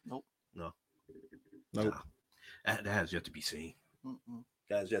 No. That has yet to be seen.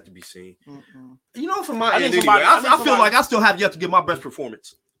 That has yet to be seen. You know, from my end, anyway, I feel like I still have yet to give my best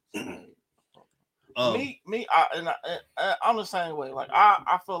performance. I'm the same way. Like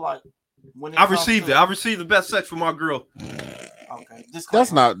I feel like when I received it. I received the best sex from my girl. Okay,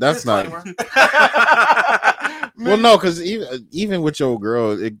 that's not. Well, no, because even with your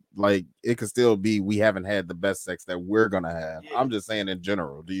girl, it could still be we haven't had the best sex that we're gonna have. Yeah. I'm just saying in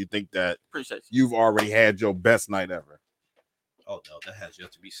general. Do you think that you've already had your best night ever? Oh no, that has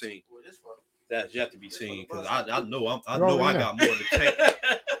yet to be seen. That has yet to be seen because I know I got more to take.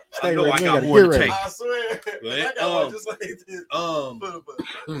 I know I got more to take. I swear. I got one just like this.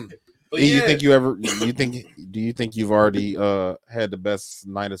 Do you think you've already had the best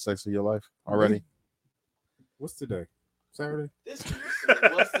night of sex of your life already? What's today? Saturday?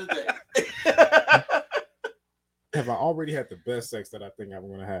 What's today? Have I already had the best sex that I think I'm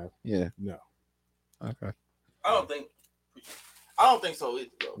gonna have? Yeah. No. Okay. I don't think so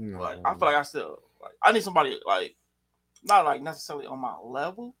either. No, like, I feel like I still I need somebody not like necessarily on my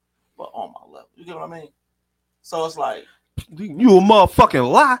level, but on my level. You get what I mean? So it's like you a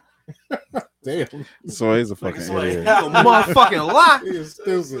motherfucking lie. Damn. So he's a fucking idiot. You a motherfucking lie. He is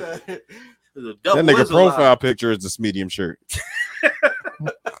stupid. That nigga profile picture is this medium shirt.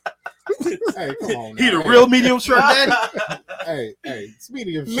 Hey, come on. He the real medium shirt, daddy. Hey, it's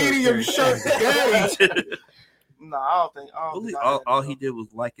medium shirt. Medium shirt. No, I don't think. All he did was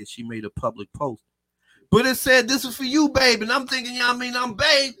like it. She made a public post, but it said this is for you, babe. And I'm thinking, y'all mean I'm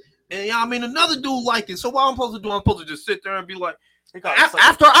babe, and y'all mean another dude like it. So what I'm supposed to do? I'm supposed to just sit there and be like,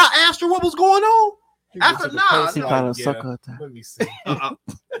 after I asked her what was going on. After sucker attack. Let me see.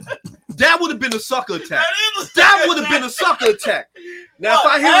 That would have been a sucker attack. That would have been a sucker attack. Now, if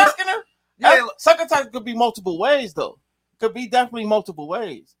I hear asking her, sucker attack could be multiple ways, though. Could be definitely multiple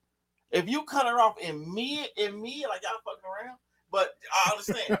ways. If you cut her off in mid, like y'all fucking around, but I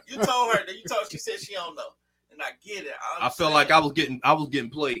understand. You told her that she said she don't know, and I get it. I felt like I was getting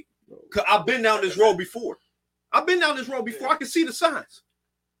played. Cause I've been down this road before. I can see the signs.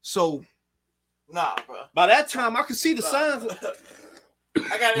 So, nah, bro. By that time, I could see the signs.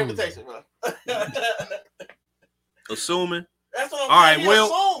 I got an invitation, bro. Assuming. That's what I'm all saying. Right,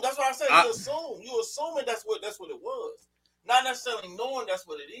 Assume. That's what I said. You assume. You assuming that's what it was. Not necessarily knowing that's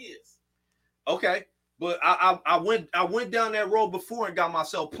what it is. Okay, but I went down that road before and got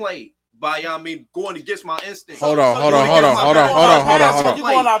myself played by going against my instinct. Hold on.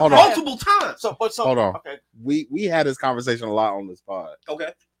 Multiple times. Hold on. Okay. We had this conversation a lot on this pod.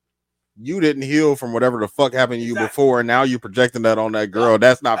 Okay. You didn't heal from whatever the fuck happened to you before, and now you're projecting that on that girl.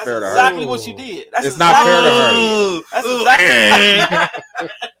 That's not fair to her. Exactly what you did. It's not fair to her. That's exactly.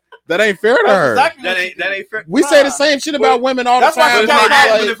 That ain't fair to her. Exactly that ain't fair. We say the same shit about women all the time.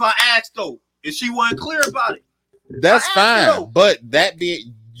 But if I asked though, if she wasn't clear about it, that's fine. But that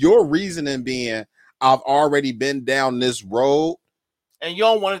being your reasoning being, I've already been down this road, and you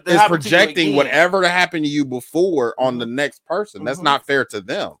don't want it to is happen projecting to you whatever happened to you before on the next person. That's not fair to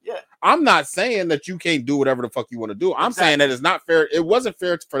them. Yeah. I'm not saying that you can't do whatever the fuck you want to do. I'm saying that it's not fair. It wasn't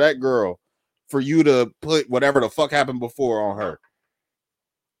fair for that girl for you to put whatever the fuck happened before on her.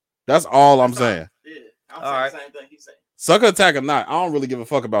 That's all I'm saying. Yeah, I'm saying the same thing he's saying. Sucker attack or not, I don't really give a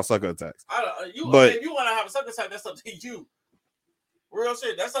fuck about sucker attacks. If you want to have a sucker attack, that's up to you. Real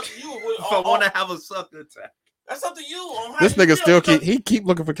shit. That's up to you. If I want to have a sucker attack, that's up to you. On how this nigga still keep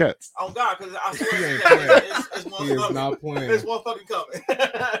looking for cats. Oh God, because I swear He is not playing. There's one fucking coming.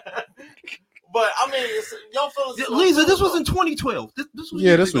 But I mean, your feelings. Lisa, this was in 2012. This was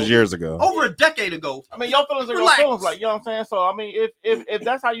this was years ago. Over a decade ago. I mean, your feelings are your feelings, like, you know what I'm saying. So I mean, if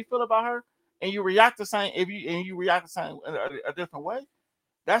that's how you feel about her, and you react the same, you react the same in a different way,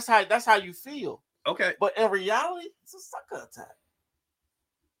 that's how you feel. Okay. But in reality, it's a sucker attack.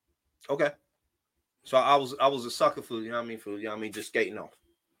 Okay. So I was a sucker for, just skating off.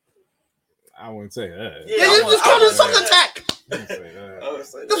 I wouldn't say that. Yeah, you just called it a sucker attack. I wouldn't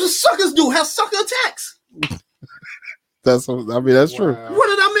say that. That's what suckers do. Have sucker attacks. That's true. What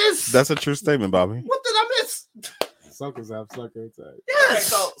did I miss? That's a true statement, Bobby. What did I miss? Suckers have sucker attacks.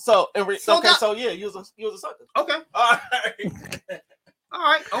 Yes. Okay, so yeah, you was a sucker. Okay. All right. All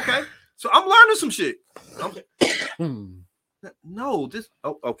right. Okay. So I'm learning some shit. No, this.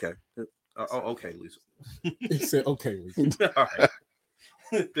 Oh, okay. Okay, Lisa. He said, "Okay, Lisa." All right.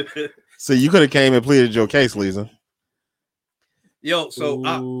 So you could have came and pleaded your case, Lisa. Yo, so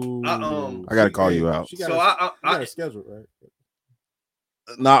I gotta call you out. I got a schedule, right?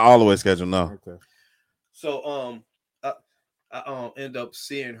 Not all the way scheduled, no. Okay. So I end up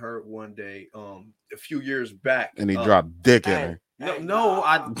seeing her one day a few years back, And he dropped dick in her. No.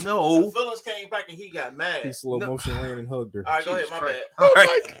 The feelings came back and he got mad. He slow motion ran and hugged her. All right, go ahead, my bad. All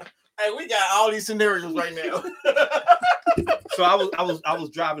right. Hey, we got all these scenarios right now. So I was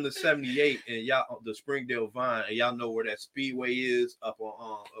driving the 78 and the Springdale Vine, and y'all know where that speedway is up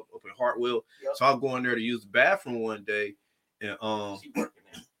in Hartwell. Yep. So I'm going there to use the bathroom one day, and she working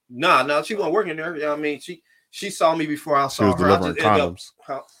there. Nah, she wasn't working there. You know what I mean, she saw me before I saw her. I just condoms.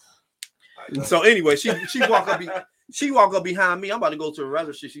 So anyway, she walk up. She walk up behind me. I'm about to go to the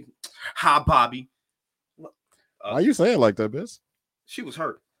register. She, hi, Bobby. Why are you saying like that, bitch? She was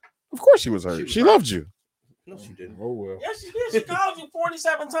hurt. Of course she was hurt. She loved you. No, she didn't. Oh well. Yes, she did. She called you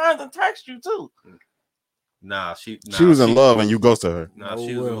 47 times and texted you too. Nah, she was in love and you ghosted her. Nah,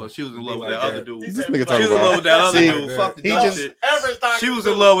 she was in love with that other dude. This nigga She was in love with that other dude. Fuck the dumb shit. She was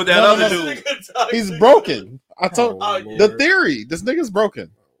in love with that other dude. He's broken. I told Oh, the theory. This nigga's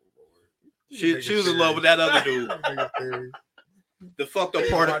broken. She was in love with that other dude. The fucked up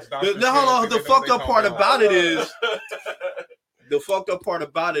part. The fucked up part about it is. The fucked up part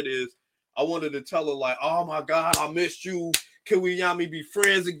about it is, I wanted to tell her like, "Oh my God, I missed you. Can we, be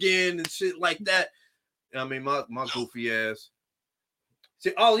friends again and shit like that?" I mean, my goofy ass.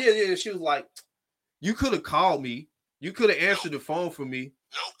 She, oh yeah. She was like, "You could have called me. You could have answered the phone for me."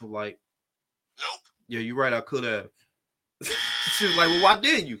 I'm like, "Yeah, you're right. I could have." She was like, "Well, why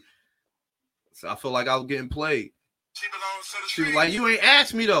didn't you?" So I feel like I was getting played. She was like, "You ain't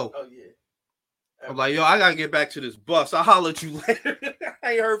asked me though." Oh yeah. I'm like, yo, I gotta get back to this bus. I'll holler at you later.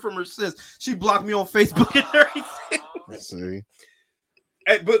 I ain't heard from her since. She blocked me on Facebook and everything. Let's see.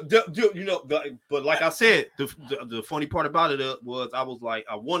 Hey, but like I said, the funny part about it was I was like,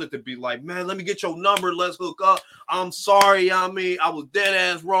 I wanted to be like, man, let me get your number. Let's hook up. I'm sorry. I was dead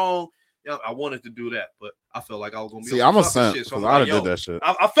ass wrong. I wanted to do that, but I felt like I was gonna be. See, I'm a simp because I'd have did that shit.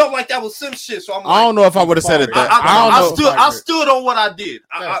 I felt like that was simp shit. So I don't know if I would have said it. I stood on what I did.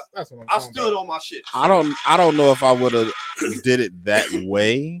 I stood on my shit. I don't know if I would have did it that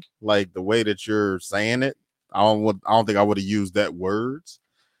way, like the way that you're saying it. I don't think I would have used that words,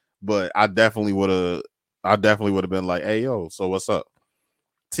 but I definitely would have been like, "Hey, yo, so what's up,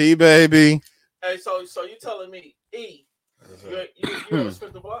 T baby?" Hey, so you telling me, E, you ever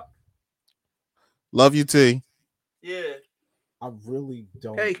spent the block? Love you, T. Yeah. I really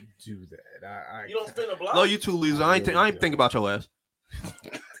don't do that. You don't spin the block? Love you too, Lisa. I ain't think about your ass.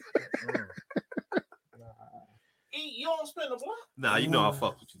 You don't spin the block? Nah, you know I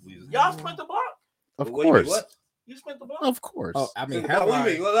fuck with you, Lisa. Y'all spent the block? Of course. What? You spent the block? Of course. Oh, I mean, what do you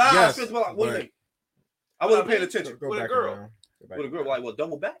mean? Well, I spent the block. What do you mean? I wasn't paying attention. With a girl. With a girl, like what?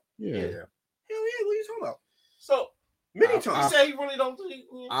 Double back? Yeah. Hell yeah! What are you talking about? So many times. You say you really don't.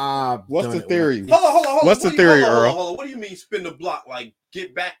 What's the theory? Hold on. What's the theory, Earl? Hold on. What do you mean spin the block? Like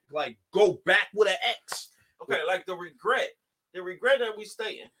get back? Like go back with an X? Okay, like the regret that we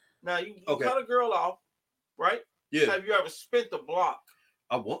stating. Now you cut a girl off, right? Yeah. Have you ever spent the block?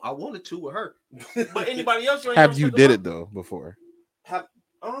 I wanted to with her. But anybody else? Have you did it though before?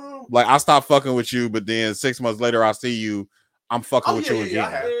 Like I stopped fucking with you, but then 6 months later I see you. I'm fucking with you again. I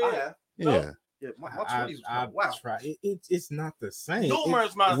have. Yeah. Yeah, my 20s wow. It's not the same.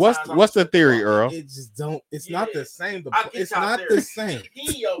 What's the theory, Earl? It just don't. It's not the same. It's not the same.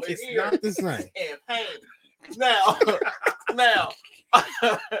 It's not the same. And pain. Now,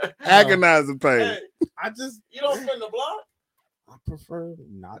 agonizing pain. Hey, you don't spin the block. I prefer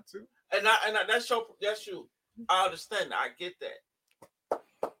not to. And that's you. I understand. I get that.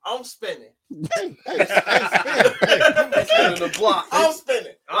 I'm spinning. Spinning the block. I'm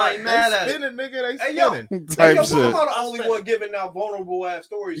spinning. I ain't mad at it. Spinning, nigga. They Hey, yo. spinning. Hey, yo, Type I'm shit. not the only one giving out vulnerable ass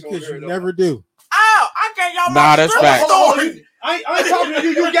stories on Because here, you though. never do. Oh, I gave y'all Nah, my that's stripper facts. story. I ain't talking to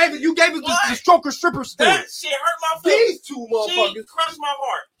you. You gave it the stroker stripper story. That shit hurt my feelings. These two motherfuckers. She crushed my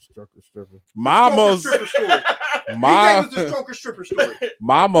heart. Stripper. My most Stripper story. You my gave us the stroker stripper story.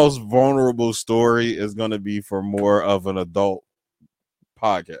 my most vulnerable story is gonna be for more of an adult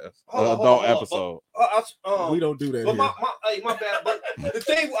podcast, adult episode. We don't do that But here. my bad. But the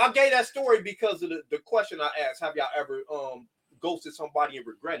thing, I gave that story because of the question I asked. Have y'all ever ghosted somebody and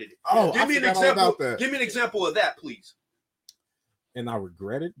regretted it? Oh, give me an example. About that. Give me an example of that, please. And I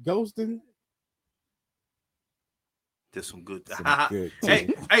regretted ghosting. There's some good. Good hey,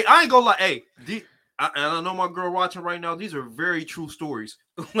 I ain't gonna lie. Hey, and I know my girl watching right now. These are very true stories.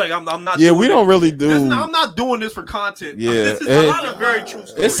 Like I'm not. Yeah, we don't really do. I'm not doing this for content. Yeah, this is a lot of very true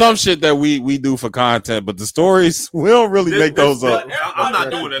stories. It's some shit that we do for content, but the stories we don't really make those up. I'm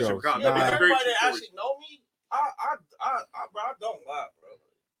not doing that for content. Yeah, everybody that actually know me, I don't lie, bro.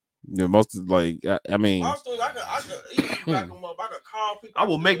 Yeah, most like I mean, I could easily back them up. I could call people. I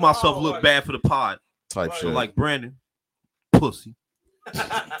will make myself look bad for the pod. Type shit. Like Brandon, pussy.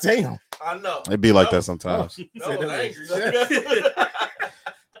 Damn. I know. It be like that sometimes. That was angry.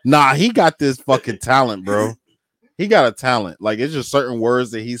 Nah, he got this fucking talent, bro. He got a talent. Like it's just certain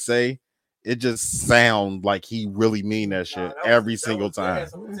words that he say, it just sound like he really mean that shit every single time.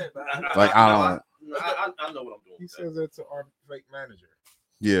 Like I know what I'm doing. He says that to our fake manager.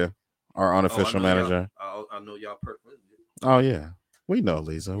 Yeah, our unofficial manager. I know y'all perfectly. Oh yeah, we know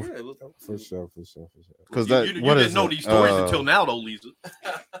Lisa. Yeah, for sure. Because you didn't know these stories until now, though, Lisa.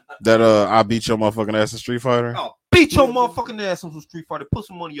 That I beat your motherfucking ass in Street Fighter. Oh, beat your motherfucking ass in Street Fighter. Put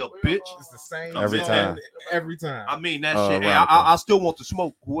some money up, bitch. It's the same every time. Every time. I mean that shit. Hey, I still want to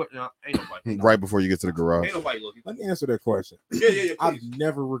smoke. Ain't nobody. Right before you get to the garage. Ain't nobody looking. Let me answer that question. Yeah. I've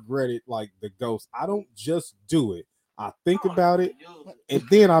never regretted like the ghost. I don't just do it. I think about it, and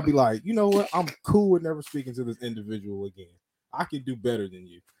then I'll be like, you know what? I'm cool with never speaking to this individual again. I can do better than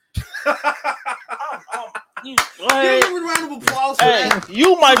you. You, give him a round of applause for that.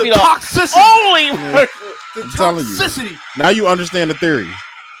 You might be the toxicity. only the toxicity. Now you understand the theory.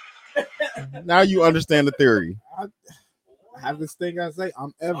 Now you understand the theory. I have this thing I say.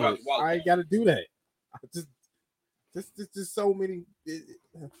 I'm ever. I ain't got to do that. I just so many,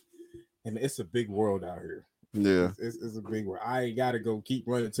 and it's a big world out here. Yeah, it's a big world. I ain't got to go keep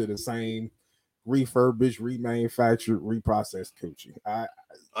running to the same refurbished, remanufactured, reprocessed coochie. I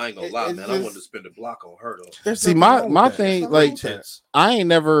ain't gonna lie, man. I wanted to spend a block on her though. See, my thing, like, I ain't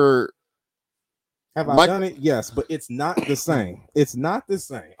never. Have I done it? Yes, but it's not the same. It's not the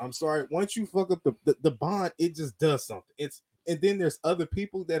same. I'm sorry. Once you fuck up the bond, it just does something. And then there's other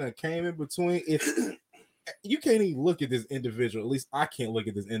people that came in between. You can't even look at this individual. At least I can't look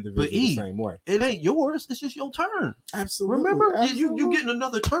at this individual the same way. It ain't yours. It's just your turn. Absolutely. Remember, you getting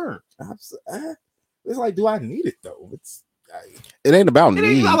another turn. Absolutely. It's like, do I need it though? It ain't about need. It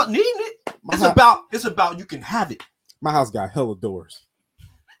ain't about needing it. It's about you can have it. My house got hella doors.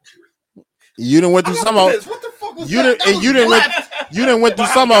 You done went through some of them. What the fuck was you that? You done went through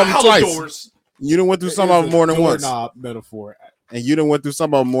some of them twice. Doors. You done went through some of them more than once. Metaphor. And you done went through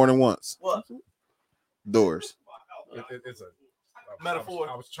some of them more than once. What? Doors. It's a metaphor.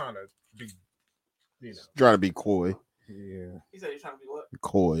 I was trying to be, trying to be coy. Yeah. He said he's trying to be what?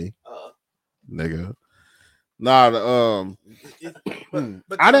 Coy. Nigga. Nah,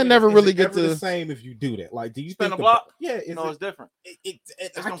 but I didn't never really get to the same if you do that. Like, do you spin a block? Yeah, it's different.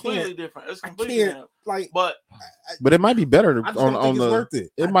 It's completely different. It's completely different. Like, but it might be better on the. Worth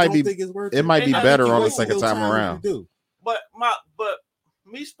it. It might be. It might be better on the second time around. But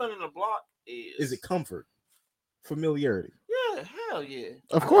me spinning a block is it comfort, familiarity? Yeah, hell yeah.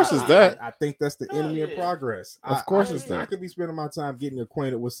 Of course, it's that. I think that's the enemy of progress. Of course, it's that. I could be spending my time getting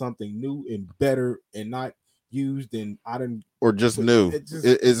acquainted with something new and better, and not used, and I didn't, or just new.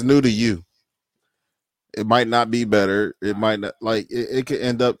 It's new to you. It might not be better. It might not, like it could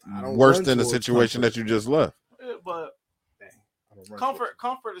end up worse than the situation that you just left. Yeah, but comfort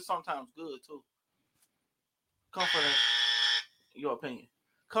is sometimes good too. Comfort, in your opinion.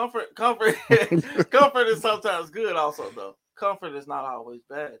 Comfort is sometimes good also though. Comfort is not always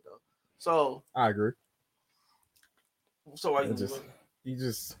bad though. So I agree. So I you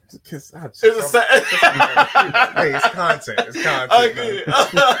just because hey, it's content. It's content.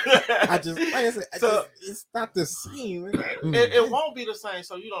 I just like I said, so it's not the same. It won't be the same,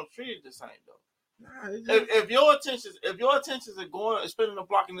 so you don't treat it the same though. Nah, if your intentions are going spinning the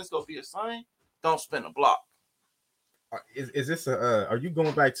block and this gonna be the same, don't spin a block. Is this are you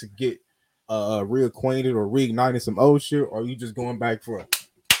going back to get reacquainted or reigniting some old shit, or are you just going back for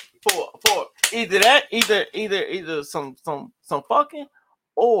for either that, either some fucking,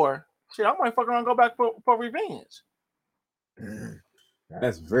 or shit, I might fuck around and go back for revenge.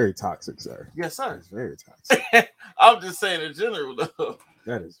 That's very toxic, sir. Yes, sir. That's very toxic. I'm just saying in general, though.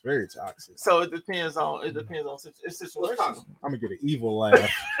 That is very toxic. So it depends on it's situational. I'm gonna get an evil laugh.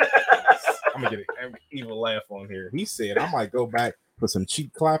 I'm gonna get an evil laugh on here. He said I might go back for some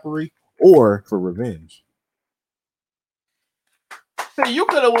cheap clappery or for revenge. See, you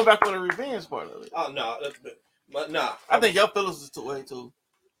could have went back for the revenge part of it. Oh no, but nah. I think your feelings was too way too.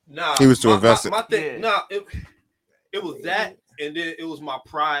 Nah, He was too invested. My thing, nah, it was that, and then it was my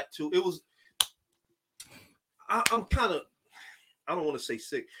pride too. It was. I'm kind of. I don't want to say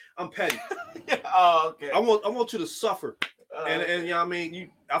sick. I'm petty. Oh, okay. I want you to suffer, and you know what I mean.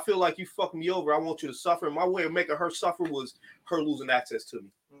 I feel like you fucked me over. I want you to suffer. And my way of making her suffer was her losing access to me.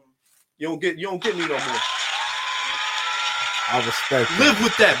 You don't get me no more. I respect. Live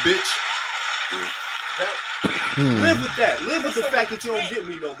with that, bitch. Live with that. Live with the fact that you don't get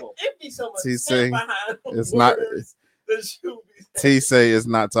me no more. It be so much T-say, behind it's not. the T-say it's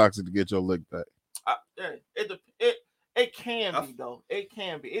not toxic to get your lick back. It can be though. It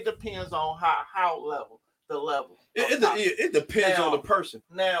can be. It depends on how level. It depends on the person.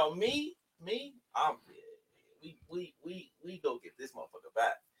 Now me, we go get this motherfucker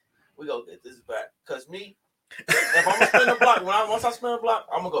back. We go get this back. Cause me, if I'm gonna spin a block, once I spin a block,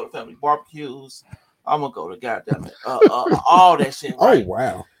 I'm gonna go to family barbecues. I'm gonna go to goddamn it, all that shit. Right? Oh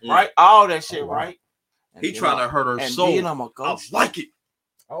wow! Right, all that shit. Right. And he trying to hurt her soul. Then I'm gonna go. I like it.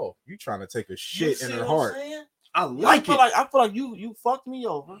 Oh, you trying to take a shit in her heart? I like it. I feel like you fucked me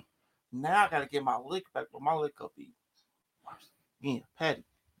over. Now I gotta get my lick back, but my lick up be Patty.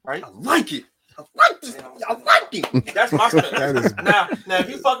 Right? I like it. I like this. I like it. That's my spin. Now if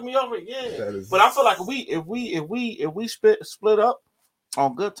you fuck me over, yeah. But I feel like if we split up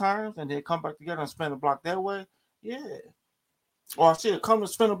on good terms and then come back together and spin the block that way, yeah. Or shit, come and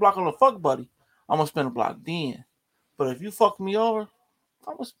spin the block on a fuck buddy. I'm gonna spin the block then. But if you fuck me over,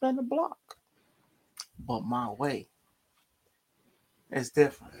 I'm gonna spin the block. But my way. It's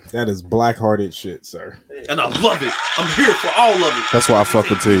different. That is black-hearted shit, sir. And I love it. I'm here for all of it. That's why I fuck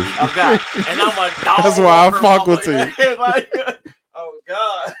with T. Okay. And I'm a dog. That's why I fuck with T. Like, oh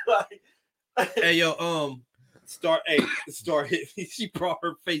God. Like, hey yo, Star hit me. She brought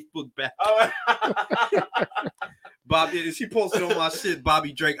her Facebook back. Bobby, she posted on my shit.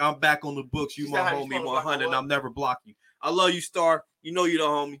 Bobby Drake, I'm back on the books. You my homie 100, and I'll never block you. I love you, Star. You know you the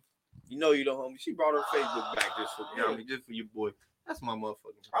homie. She brought her Facebook back just for your boy. That's my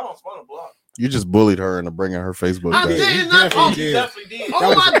motherfucking. I don't spun a block. You just bullied her into bringing her Facebook back. I definitely did.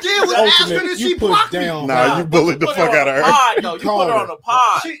 All I did was ask her that she blocked me. Nah, you bullied the fuck out of her. You put her on the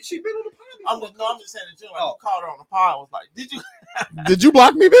pod. She been on the pod. I'm just saying the like, you called her on the pod and was like, Did you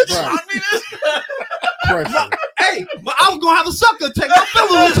block me, bitch? I mean this. Hey, but I was gonna have a sucker take my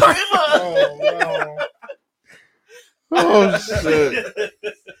feelings. Oh shit.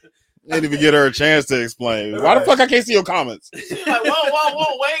 Didn't even get her a chance to explain. Why the fuck I can't see your comments? She's like,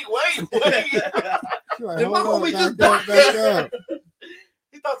 whoa, wait. Like, my homie just back up.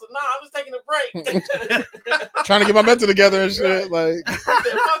 He thought, nah, I'm just taking a break. Trying to get my mental together and shit. Like,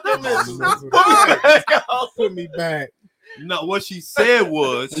 put me back. No, what she said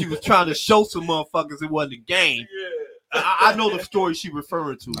was she was trying to show some motherfuckers it wasn't a game. Yeah. I know the story she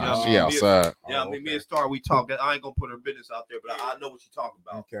referring to. She outside. Me and Star, we talked. I ain't gonna put her business out there, but I know what she's talking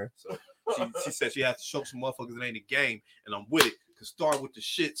about. Okay. So she said she has to show some motherfuckers it ain't a game, and I'm with it. Cause Star with the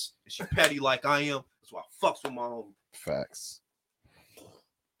shits, and she petty like I am. That's why I fucks with my homie. Facts.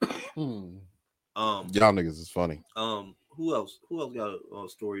 Y'all niggas is funny. Who else got a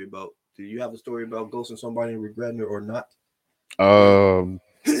story about? Do you have a story about ghosting somebody and regretting it or not?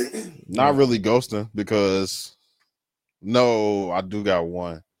 Not really ghosting because. No, I do got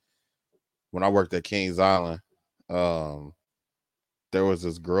one. When I worked at Kings Island, there was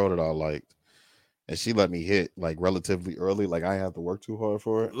this girl that I liked, and she let me hit like relatively early. Like I didn't have to work too hard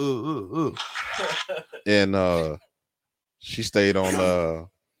for it. And she stayed on.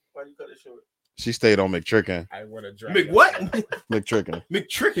 Why you cut it short? She stayed on McTrickin. I want to drop what? McTrickin.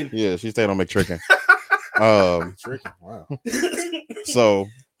 McTrickin. Yeah, she stayed on McTrickin. McTrickin. Wow. So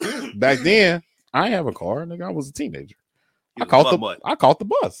back then, I didn't have a car, nigga. I was a teenager. I caught the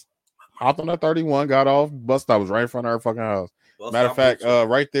bus. Hopped on the 31, got off. Bus stop was right in front of her fucking house. Matter of fact,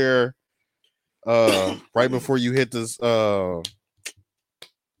 right there, right before you hit this,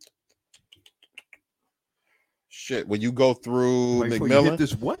 shit. When you go through McMillan,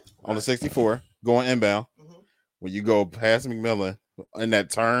 this what on the 64 going inbound, when you go past McMillan in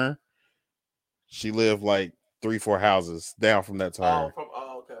that turn, she lived like 3-4 houses down from that turn.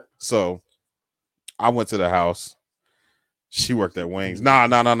 Okay. So I went to the house. She worked at Wings. Nah.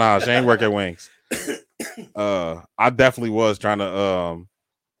 She ain't work at Wings. I definitely was trying to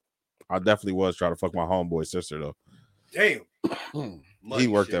fuck my homeboy's sister though. Damn. He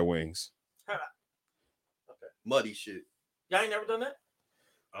worked at Wings. Okay. Muddy shit. Y'all ain't never done that?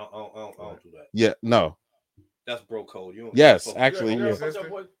 I don't do that. Yeah, no. That's bro code. You don't Yes, actually, yeah.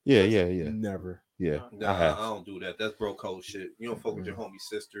 Never. Yeah, nah, I don't do that. That's bro code shit. You don't fuck with your homie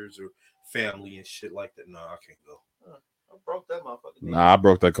sisters or family and shit like that. No, I can't go. I broke that motherfucker. Nah, I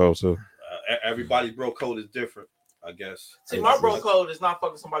broke that code too. Everybody's bro code is different, I guess. See, my bro code is not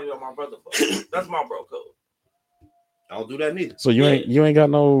fucking somebody that my brother fuck. That's my bro code. I don't do that neither. So you ain't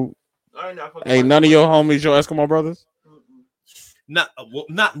got no. Hey, none of your homies, your Eskimo brothers. Not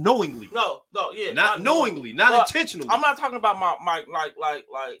knowingly. No, not knowingly, not intentionally. I'm not talking about my like.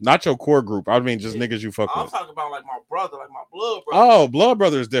 Not your core group. I mean, just niggas you fuck I'm with. talking about like my brother, like my blood brother. Oh, blood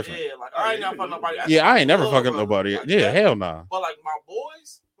brother is different. Yeah, like I ain't never fucking nobody. Yeah, I ain't never fucking nobody. Like, yeah, hell nah. But like my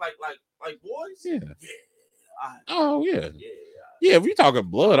boys, like boys. Yeah. Oh yeah. Yeah, if you talking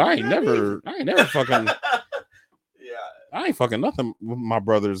blood, I ain't never fucking. I ain't fucking nothing with my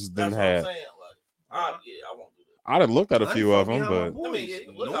brothers didn't have. I won't. I done looked at a few of them, but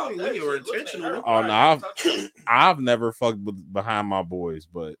knowingly or intentionally. Oh no, I've never fucked behind my boys,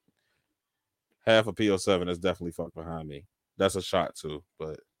 but half a PO7 is definitely fucked behind me. That's a shot too,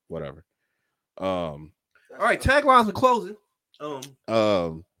 but whatever. All right, taglines are closing.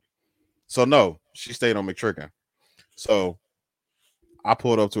 So no, she stayed on McTricken. So I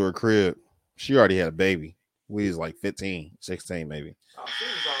pulled up to her crib. She already had a baby. We was like 15, 16 maybe. Oh, she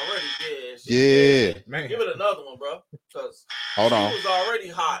was already Yeah. Man. Give it another one, bro. Cause hold on. She was already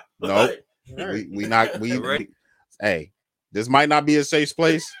hot. Nope. we hey, this might not be a safe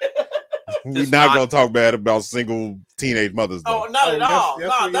place. We're not gonna talk bad about single teenage mothers though. Oh, not at all. Yes,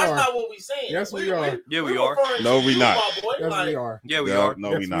 no, that's not what we saying. Yes, we are. Yeah, we are. No, we not. Yes, we are. Yeah, we are.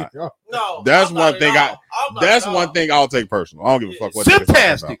 No, we not. No, that's one thing one thing I'll take personal. I don't give a fuck what they're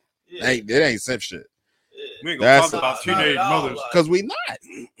talking about. It ain't simp shit. We ain't gonna talk about teenage mothers because we not.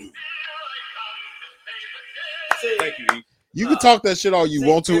 Thank you, E. You can talk that shit all you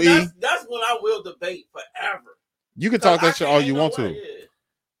want to, E. That's when I will debate forever. You can talk that shit all you want to.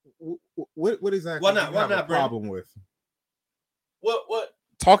 What exactly? Why not? Why not? Problem with what?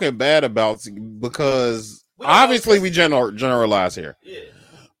 Talking bad about because obviously we generalize here. Yeah.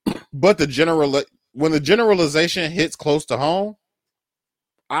 But when the generalization hits close to home,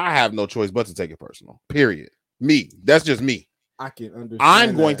 I have no choice but to take it personal. Period. Me. That's just me. I can understand.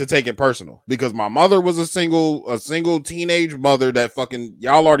 I'm going to take it personal because my mother was a single teenage mother that fucking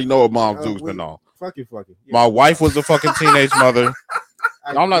y'all already know what mom's Duke's been on. Fuck it. Yeah. My wife was a fucking teenage mother.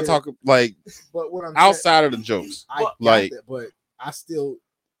 I'm not talking like but what I'm outside of the jokes. But I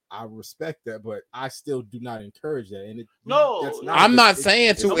respect that, but I still do not encourage that. And I'm not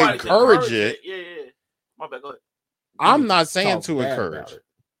saying to encourage it. Yeah. My bad. Go ahead. I'm not saying to encourage.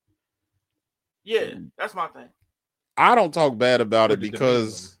 Yeah, that's my thing. I don't talk bad about it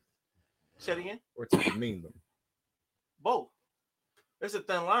because. Say it again. Or to demean them. Both. It's a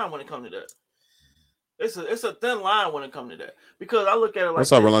thin line when it comes to that. It's a thin line when it comes to that because I look at it like.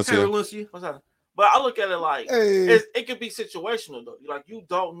 What's up, Valencia? What's up? But I look at it like it could be situational though. Like you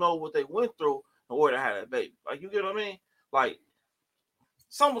don't know what they went through in order to have that baby. Like you get what I mean? Like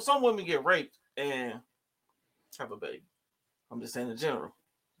some women get raped and have a baby. I'm just saying in general.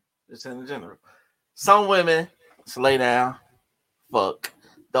 Some women just lay down, fuck,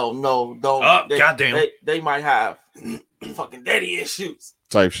 don't know, goddamn. They might have fucking daddy issues.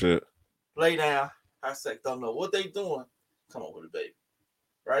 Type shit. Lay down, have sex, don't know what they doing, come up with a baby.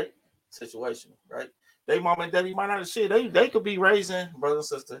 Right? Situation, right? They mom and daddy might not have shit. They could be raising brother and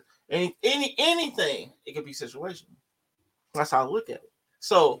sister. Anything, it could be situational. That's how I look at it.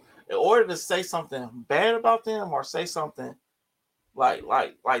 So in order to say something bad about them or say something like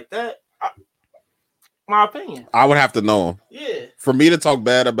that, my opinion. I would have to know them. Yeah. For me to talk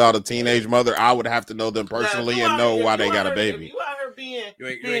bad about a teenage mother, I would have to know them personally and know why they got a baby. You out here being you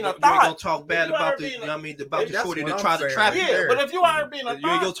ain't gonna talk bad about the shorty that tried to trap you. Yeah, but if you out here being a you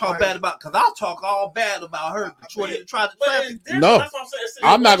ain't gonna talk bad about because I'll talk all bad about her. The shorty that tried to trap you. No,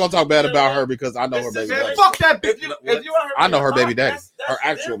 I'm not gonna talk bad about her because I know her baby daddy. Fuck that bitch. I know her baby daddy, her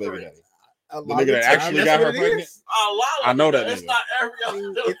actual baby daddy. The nigga that actually got her pregnant. I know that nigga. It's not every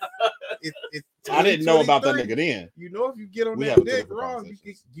I didn't know about that nigga then. You know, if you get on that dick wrong,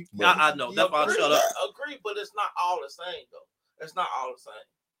 you I know. That's why I shut up. Agree, but it's not all the same though. It's not all the same.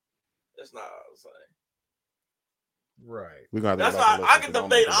 Right. We got that's why I can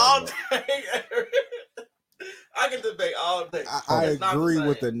debate all day. I can debate all day. I It's not the agree same.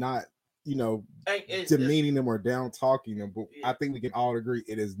 with the not, demeaning them or down talking them, but I think we can all agree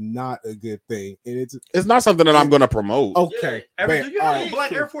it is not a good thing. And it's not something that I'm going to promote. Okay. Do you have on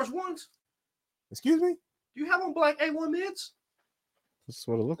black Air Force Ones? Excuse me? Do you have on black A1 mids? That's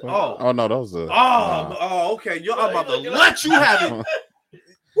what it looked like. Oh no, those are. Okay. I'm about to let you have it.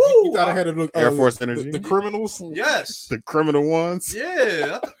 You thought I had to look Air Force Energy. The criminals? Yes. The criminal ones.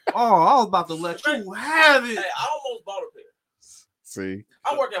 Yeah. I was about to let you have it. Hey, I almost bought a pair. See,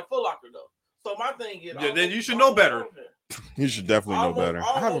 I work at Foot Locker though, so my thing is. Yeah, then you should know better. You should definitely know better.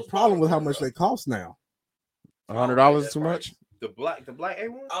 I have a problem with how much they cost now. $100 is too much. The black A1?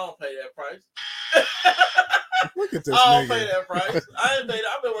 I don't pay that price. Look at this I don't nigga. pay that price. I ain't paid.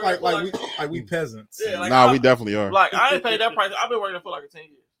 I've been working like we peasants. Yeah, we definitely are. Like I ain't paid that price. I've been working for like 10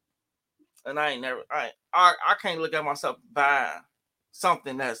 years, and I ain't never. I can't look at myself buying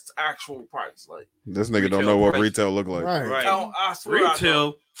something that's actual price. Like this nigga don't know what retail look like. Right. I swear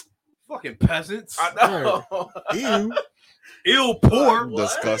retail. Fucking peasants. I know. Ew. Ill poor.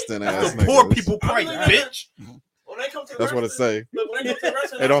 Disgusting That's ass the poor niggas. people price, bitch. When they come to the That's what it say. Look, when they come to the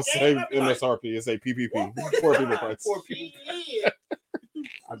restaurant, They don't say MSRP. It say PPP. Poor people price. Poor people. Yeah.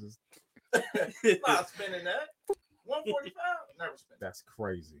 I just not spending that. 145. Never spend. That's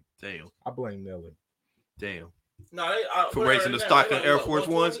crazy. Damn. I blame Nelly. Damn. No, for raising the stock on Air Force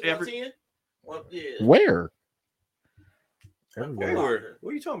Ones every. Where? Everywhere.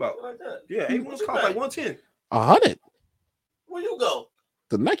 What are you talking about? Like that. Yeah, A1s cost like 110. 100. Where you go?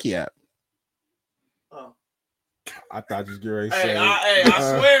 The Nike app. Oh. I thought you was getting ready to Hey, say.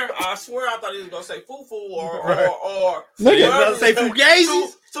 I swear, I thought he was gonna say fufu or Nigga, say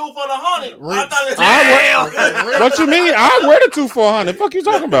fugazi. Two for the 100. I thought it was What you mean? I wear the 2 for 100. Fuck you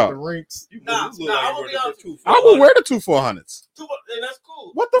talking about? I'm gonna be honest. I will wear the 2 for 100s. And that's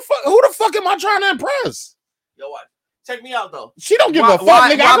cool. What the fuck? Who the fuck am I trying to impress? Yo, what? Check me out though. She don't give a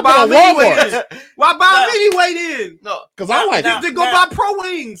fuck, nigga. I can buy Walmart. Why buy them anyway then? No, because I like them. Then go buy Pro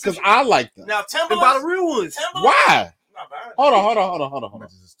Wings. Because I like them. Now and buy the real ones. Why? Hold on.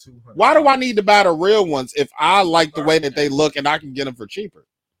 Why do I need to buy the real ones if I like the way that they look and I can get them for cheaper?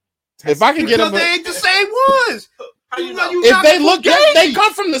 If I can get them, they ain't the same ones. If they look, they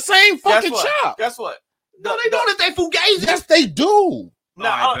come from the same fucking shop. Guess what? No, they know that they fugazi. Yes, they do.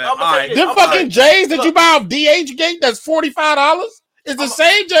 No, them fucking J's that you buy off DH Gate that's $45 is the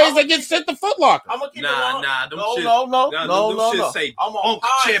same J's that get sent to Foot Locker. I'm gonna keep nah. Them shit say I'm Unk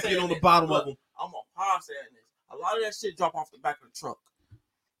Champion on the bottom of them. I'm on hard saying this. A lot of that shit drop off the back of the truck.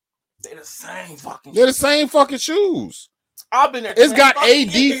 They're the same fucking. They're the same fucking shoes. I've been there. It's got a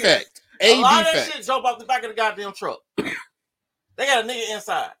defect. A lot of that shit drop off the back of the goddamn truck. They got a nigga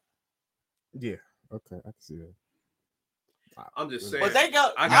inside. Yeah. Okay, I can see that. I'm just saying. But they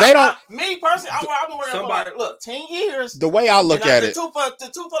got. Me personally, I've been working for look 10 years. The way I look at it, the two for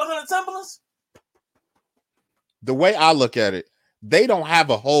the 100 Timberlands. The way I look at it, they don't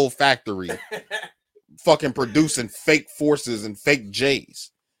have a whole factory fucking producing fake Forces and fake J's.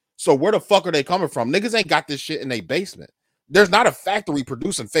 So where the fuck are they coming from? Niggas ain't got this shit in their basement. There's not a factory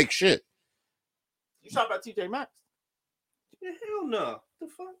producing fake shit. You shop at TJ Maxx? Yeah, hell no. The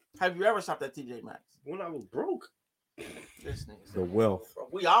fuck? Have you ever shopped at TJ Maxx? When I was broke. The wealth.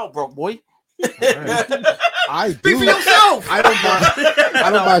 We all broke, boy. I Speak for yourself. I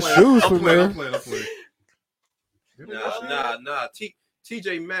don't buy shoes from there. I'm playing. Nah.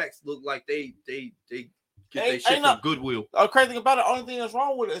 TJ Maxx look like they get their shit from Goodwill. The crazy thing about it, only thing that's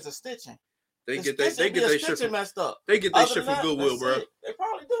wrong with it is the stitching. They get their shit from messed up. They get their shit from Goodwill, bro. They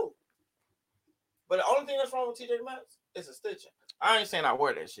probably do. But the only thing that's wrong with TJ Maxx is the stitching. I ain't saying I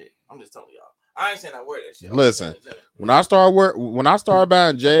wear that shit. I'm just telling y'all. I ain't saying I wear that shit. Listen, when I start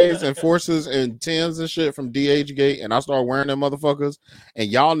buying J's and Forces and 10s and shit from DH Gate, and I start wearing them motherfuckers, and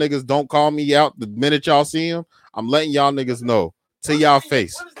y'all niggas don't call me out the minute y'all see them, I'm letting y'all niggas know to y'all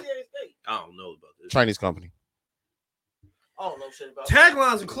face. What is DH Gate? I don't know about this. Chinese company. I don't know shit about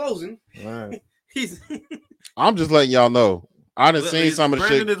taglines are closing. Right. I'm just letting y'all know. I done seen some of the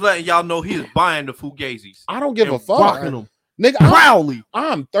shit. Brandon is letting y'all know he's buying the Fugazis. I don't give a fuck. Rocking them. Nigga, proudly.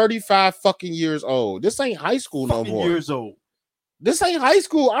 I'm 35 fucking years old. This ain't high school no more. Years old. This ain't high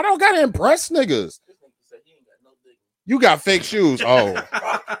school. I don't gotta impress niggas. You got fake shoes. Oh.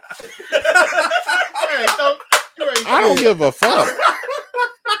 I don't give a fuck.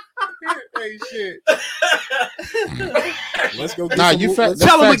 Hey, shit. Let's go. Nah, you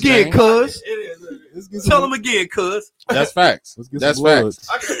tell him again, cuz. Tell him again, cuz. That's facts. That's facts.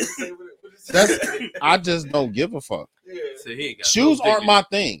 That's I just don't give a fuck. Yeah. Shoes aren't my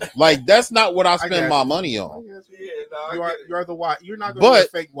thing. Like that's not what I spend my money on. You are the watch. You're not going to wear a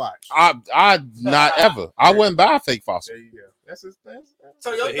fake watch. I not ever. I wouldn't buy a fake fossil. There you go. That's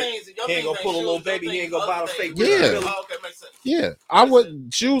so your things. He ain't gonna pull a little baby. He ain't gonna buy a fake. Yeah. Oh, okay, makes sense. Yeah, I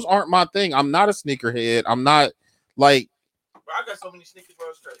would. Shoes aren't my thing. I'm not a sneakerhead. I'm not like. Bro, I got so many sneakers,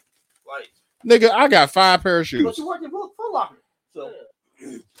 bro. Straight. Like, nigga, I got 5 pair of shoes. But you work in Foot Locker, so.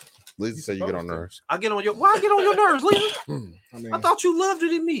 Lisa said you get on nerves. I get on your. Why I get on your nerves, Lisa? I thought you loved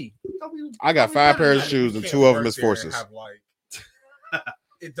it in me. I got 5 pairs of shoes and 2 of them is forces.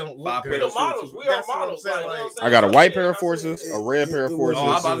 It don't look good. Models. We are models. I got a white pair of forces, a red pair of forces.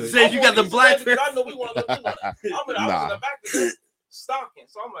 Oh, I'm about to say you got the black pair. I know we want to look good. I was in the back of the stocking,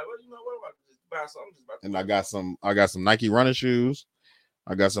 so I'm like, well, you know what? I'm just buy something. And I got some Nike running shoes.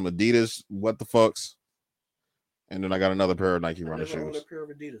 I got some Adidas. What the fucks? And then I got another pair of Nike running shoes. Pair of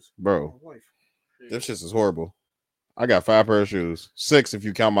Adidas. Bro, this shit is horrible. I got 5 pair of shoes, 6 if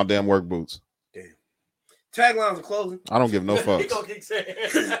you count my damn work boots. Damn. Taglines are closing. I don't give no fucks.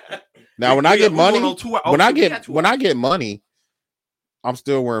 Now, when I get money, when I get money, I'm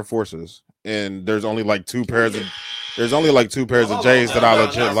still wearing forces, and there's only like 2 pairs of J's that I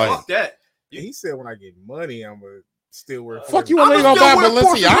legit like. That. He said, when I get money, I'm gonna still wear. Fuck you, when you gonna buy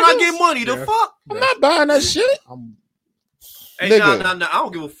Balenciaga? When I get money, the fuck? I'm not buying that shit. Hey, nah. I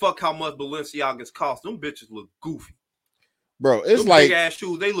don't give a fuck how much Balenciagas cost. Them bitches look goofy. Bro, it's them like big ass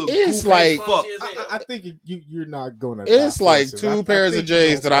shoes. They look. It's goofy like fuck. I think you're not gonna. It's like 2 pairs of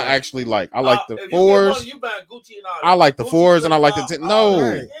J's that I actually like. I like the 4s. I like the 4s and I like the 10.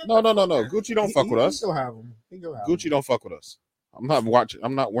 No. Gucci don't fuck with us. Still have them. Gucci don't fuck with us. I'm not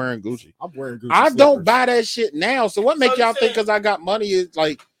wearing Gucci. I'm wearing Gucci. I don't buy that shit now. So what make y'all think because I got money is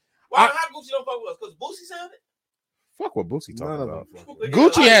like? Why Gucci don't fuck with us? Because Boosie said it. Fuck what Boosie talking about.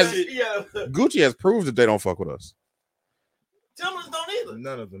 Gucci has proved that they don't fuck with us. Timbers don't either.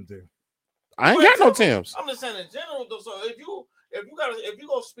 None of them do. I ain't got no Timbs. I'm just saying in general though. So if you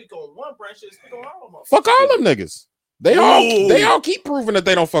gonna speak on one brand, shit, speak on all of them. Fuck all them niggas. They all keep proving that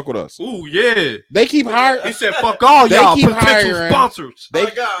they don't fuck with us. Ooh, yeah. They keep hiring. He said, "Fuck all y'all potential sponsors." They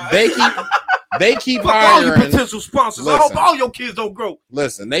keep fuck hiring all you potential sponsors. I hope all your kids don't grow.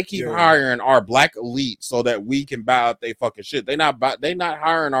 Listen, they keep hiring our black elite so that we can buy out they fucking shit. They not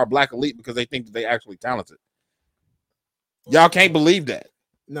hiring our black elite because they think that they actually talented. Y'all can't believe that.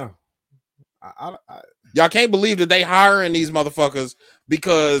 No. Y'all can't believe that they hiring these motherfuckers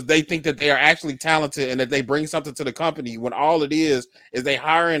because they think that they are actually talented and that they bring something to the company when all it is they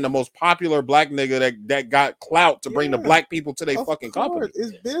hiring the most popular black nigga that got clout to bring the black people to their fucking company.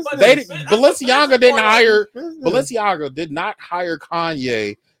 It's business. Balenciaga did not hire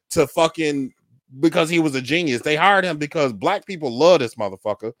Kanye to fucking because he was a genius. They hired him because black people love this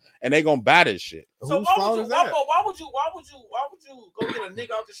motherfucker and they gonna buy this shit. So why would you go get a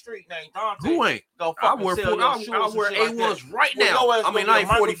nigga off the street named Dante? Who ain't? Go I wear A1s right now. I mean, I ain't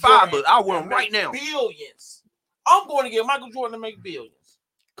 45, but I wear them right now. Billions. I'm going to get Michael Jordan to make billions.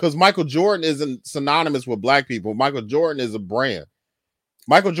 Because Michael Jordan isn't synonymous with black people. Michael Jordan is a brand.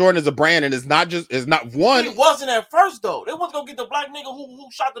 Michael Jordan is a brand, and it's not one. He wasn't at first though. They want to go get the black nigga who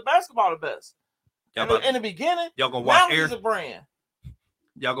shot the basketball the best. In the beginning, y'all gonna watch Air? He's a brand.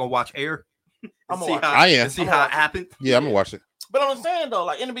 Y'all gonna watch Air? I'm gonna watch it. See how it happened. Yeah, I'm gonna watch it. But I'm saying though,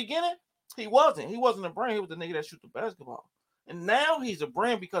 like in the beginning, he wasn't a brand. He was the nigga that shoot the basketball, and now he's a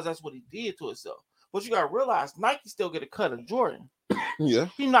brand because that's what he did to himself. But you gotta realize, Nike still get a cut of Jordan. Yeah,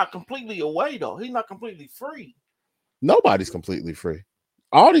 he's not completely away though. He's not completely free. Nobody's completely free.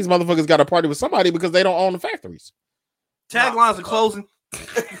 All these motherfuckers got to party with somebody because they don't own the factories. Taglines are closing.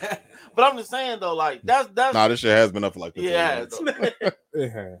 But I'm just saying though, like that's this shit has been up for like 15 minutes. It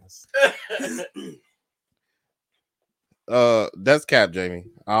has. That's cap, Jamie.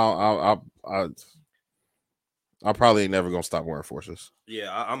 I probably ain't never gonna stop wearing forces.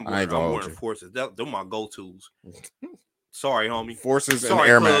 Yeah, I'm wearing forces. They're my go-tos. Sorry, homie. Forces and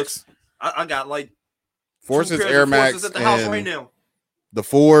Air Max. I got like forces, Air Max at the house right now. The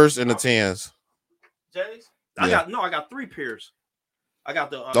 4s and the 10s. J's? I got 3 pairs. I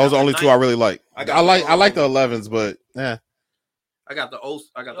got the those are only 2 I really like. I like the 11s, but I got the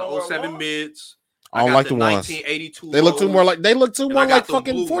 07 mids. I don't like the ones. 1982. They look too more like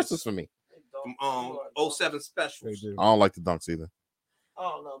fucking blues. Forces for me. 07 specials. I don't like the dunks either.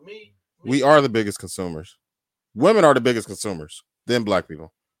 Oh no, me. We are the biggest consumers. Women are the biggest consumers. Then black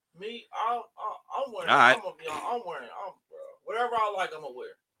people. Me, I'm wearing. All right. I'm wearing. Whatever I like, I'm gonna wear.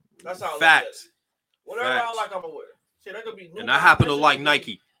 That's how. Facts. Whatever I like, I'm gonna wear. Shit, that could be. And I happen to like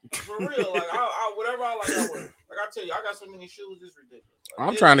Nike. For real, like I whatever I like, I wear. Like I tell you, I got so many shoes, it's ridiculous. Like,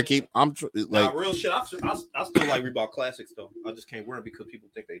 I'm trying to keep. Like real shit. I still like Reebok Classics though. I just can't wear them because people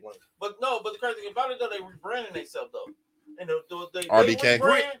think they lame. But the crazy thing about it though, they rebranding themselves though. And they RBK.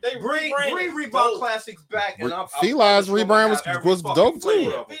 Bring Reebok Classics back. And Feli's rebrand was dope too.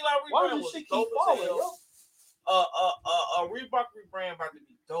 Feli rebrand was dope as hell. A Reebok rebrand about to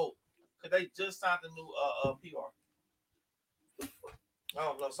be dope because they just signed the new PR. I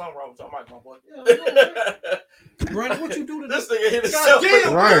don't know, something wrong with your mic, my boy. Brandon, what you do to this nigga hit himself?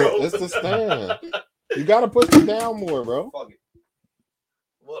 Right, it's the stand. You gotta push it down more, bro. Fuck it.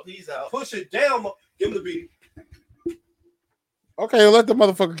 Well, he's out. Push it down. Give him the beat. Okay, let the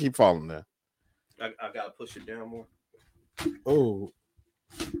motherfucker keep falling there. I gotta push it down more. Oh.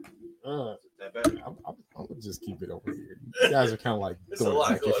 That better? I'm gonna just keep it over here. You guys are kind of like it's a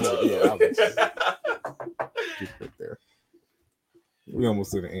lot going on. Yeah, I'll just keep it there. We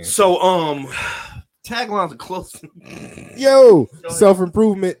almost to the end. So, taglines are close. Yo,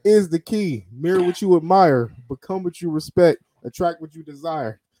 self-improvement is the key. Mirror what you admire, become what you respect, attract what you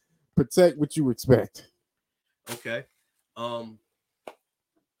desire, protect what you expect. Okay.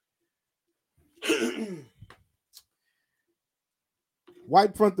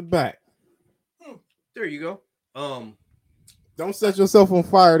 White front to back. There you go. Don't set yourself on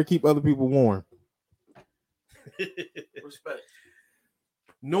fire to keep other people warm. Respect.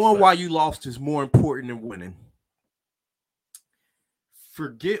 Knowing why you lost is more important than winning.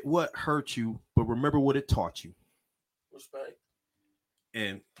 Forget what hurt you, but remember what it taught you. Respect.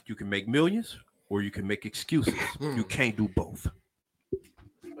 And you can make millions or you can make excuses. You can't do both.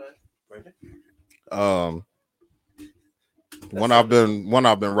 Respect. One I've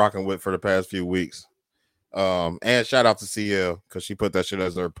been rocking with for the past few weeks. And shout out to CL because she put that shit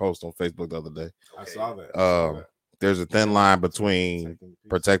as her post on Facebook the other day. I saw that. There's a thin line between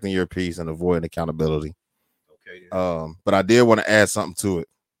protecting your peace and avoiding accountability. Okay. But I did want to add something to it.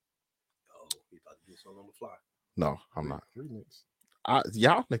 Oh, you about to do something on the fly? No, I'm not.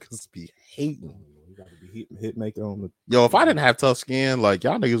 Y'all niggas be hating. You gotta be hit maker on the. Yo, if I didn't have tough skin, like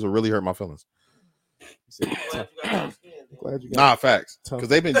y'all niggas would really hurt my feelings. Nah, facts. Because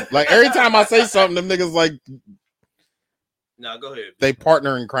they've been like every time I say something, them niggas like. Nah, go ahead. They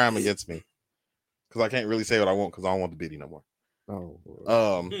partner in crime against me. Because I can't really say what I want because I don't want the beating no more. Oh.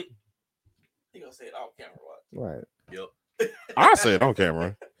 You gonna say it off camera, what? Right. Yep. I say it on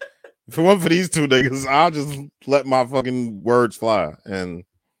camera. If it wasn't for these two niggas, I'll just let my fucking words fly, and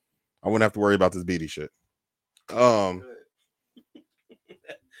I wouldn't have to worry about this beaty shit. Don't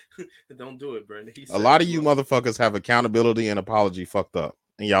do it, Brandon. A lot of you motherfuckers have accountability and apology fucked up,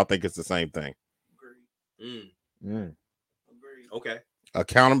 and y'all think it's the same thing. Agreed. Agreed. Okay.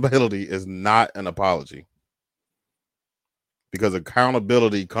 Accountability is not an apology because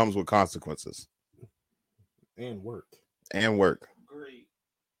accountability comes with consequences and work. Agreed.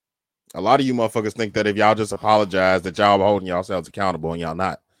 A lot of you motherfuckers think that if y'all just apologize that y'all are holding yourselves accountable and y'all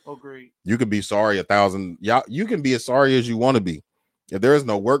not. Agreed. You can be sorry 1,000. Y'all, you can be as sorry as you want to be. If there is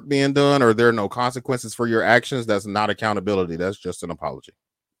no work being done or there are no consequences for your actions, that's not accountability. That's just an apology.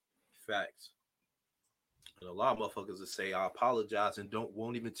 Facts. And a lot of motherfuckers that say I apologize and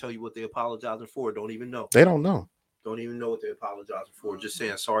won't even tell you what they're apologizing for. Don't even know. They don't know. Don't even know what they're apologizing for. Just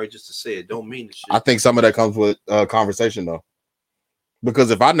saying sorry just to say it. Don't mean the shit. I think some of that comes with conversation though. Because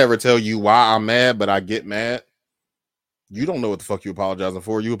if I never tell you why I'm mad, but I get mad, you don't know what the fuck you apologizing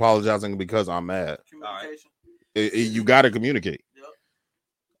for. You apologizing because I'm mad. Communication. You got to communicate. Yep.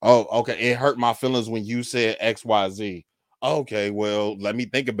 Oh, okay. It hurt my feelings when you said XYZ. Okay, well, let me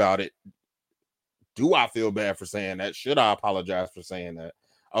think about it. Do I feel bad for saying that? Should I apologize for saying that?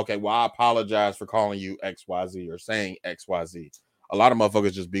 Okay, well, I apologize for calling you XYZ or saying XYZ. A lot of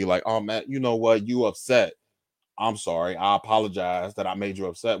motherfuckers just be like, oh, man, you know what? You upset. I'm sorry. I apologize that I made you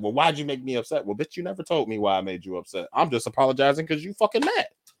upset. Well, why'd you make me upset? Well, bitch, you never told me why I made you upset. I'm just apologizing because you fucking mad.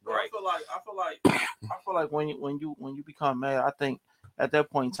 Right. I feel like when you become mad, I think at that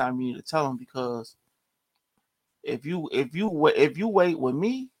point in time you need to tell them, because if you wait with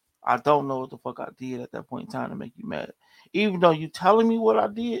me, I don't know what the fuck I did at that point in time to make you mad. Even though you telling me what I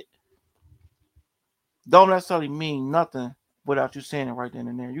did, don't necessarily mean nothing without you saying it right then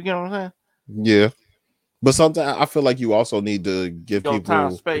and there. You get what I'm saying? Yeah. But sometimes I feel like you also need to give people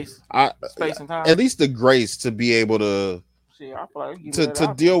time, space and time. At least the grace to be able to I feel like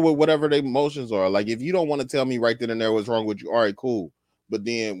to deal with whatever the emotions are. Like if you don't want to tell me right then and there what's wrong with you, all right, cool. But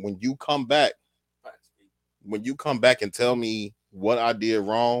then when you come back and tell me what I did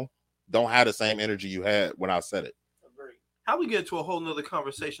wrong, don't have the same energy you had when I said it. How we get into a whole nother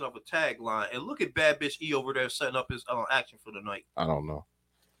conversation of a tagline, and look at bad bitch E over there setting up his action for the night. I don't know.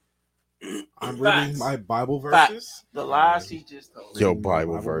 I'm reading my Bible verses. Facts. The lies he just told. Yo,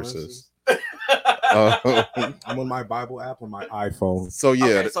 Bible verses. I'm on my Bible app on my iPhone. So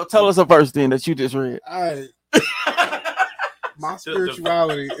yeah. Okay, so tell us a verse then that you just read. My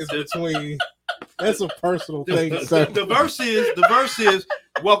spirituality is between. That's a personal thing. The verse is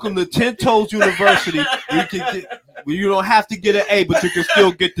welcome to 10 Toes University. You don't have to get an A, but you can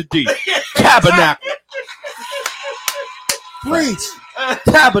still get the D. Tabernacle. Preach.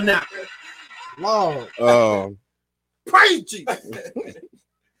 Tabernacle. Lord. Praise Jesus.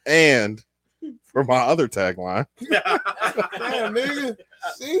 And for my other tagline. Damn, nigga.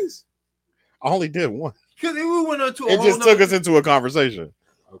 Jeez. I only did one. Because we went into it just took us into a conversation.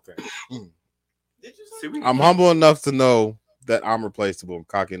 Okay. Did you say? I'm humble enough to know that I'm replaceable. I'm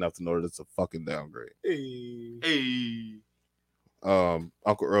cocky enough to know that it's a fucking downgrade. Hey.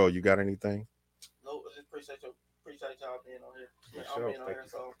 Uncle Earl, you got anything? No, I just appreciate y'all being on here. Sure, I'm being on here,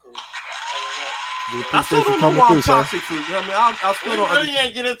 so I'm cool. I still don't know why I'm toxic for you. I mean, I still don't. Really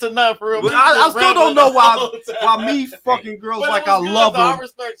ain't get into nothing for real. I still don't know why me fucking girls like I love them. I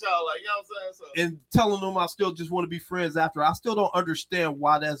respect y'all, like, you know what I'm saying? So. And telling them I still just want to be friends after. I still don't understand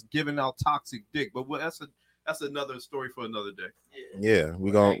why that's giving out toxic dick. But that's another story for another day. Yeah,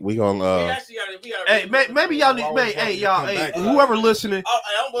 we gonna. Hey, maybe y'all need. Hey, whoever listening,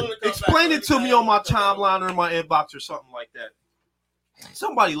 explain it to me on my timeline or in my inbox or something like that.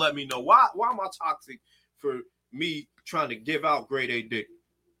 Somebody let me know why am I toxic for me trying to give out grade A dick?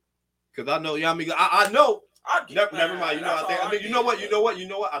 Because I know, I know. Never mind. You know what?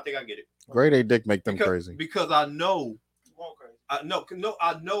 I think I get it. Grade A dick make them crazy. Because I know. I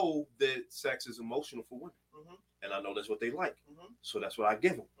know that sex is emotional for women, and I know that's what they like. So that's what I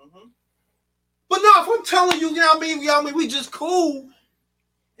give them. But no, if I'm telling you, we just cool.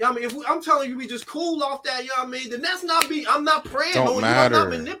 I'm telling you, we just cool off that, then that's not me. I'm not praying on you. I'm not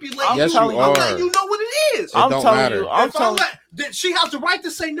manipulating yes, you. I'm letting you know what it is. I'm telling you. She has the right to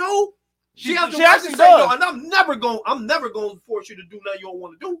say no. She has the right to say no, and I'm never going to force you to do nothing you don't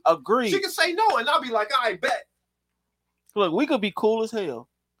want to do. Agreed. She can say no, and I'll be like, I bet. Look, we could be cool as hell,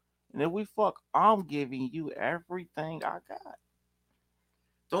 and if we fuck, I'm giving you everything I got.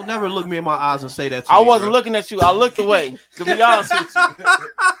 Don't never look me in my eyes and say that to me. I wasn't bro. Looking at you. I looked away. To be honest with you.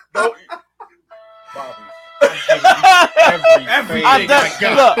 Everything.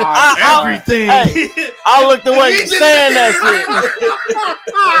 I looked away saying that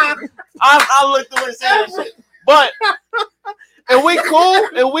shit. I looked away saying that shit. But if we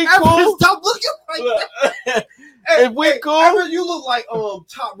cool, stop looking like that. If we cool, you look like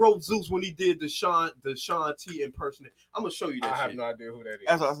Top Rope Zeus when he did the Sean T impersonation. I'm gonna show you that. I have no idea who that is.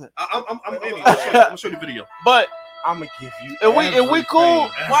 That's what I said. I'm gonna show you the video. But I'm gonna give you. If we cool,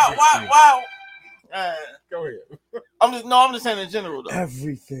 wow. Go ahead. I'm just saying in general though.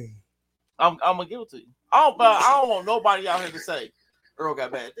 Everything. I'm gonna give it to you. I don't want nobody out here to say Earl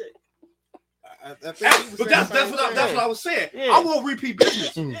got bad dick. But that's what I was saying. Yeah. I want repeat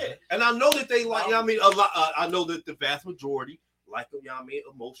business, and I know that they like. A lot. I know that the vast majority like them.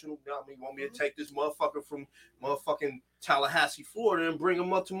 Emotional. Want me to take this motherfucker from motherfucking Tallahassee, Florida, and bring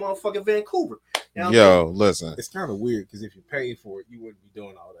him up to motherfucking Vancouver. Listen. It's kind of weird because if you paid for it, you wouldn't be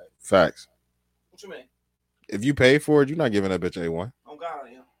doing all that. Facts. What you mean? If you pay for it, you're not giving that bitch A1. Oh God, I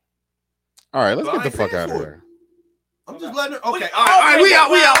am. All right, let's get the fuck out of here. I'm just letting her. Okay, all right, we out.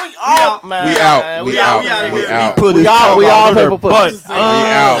 We all paper pussies. We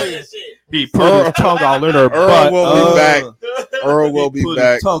out. He put his tongue all in her butt. Earl will be back. Earl will be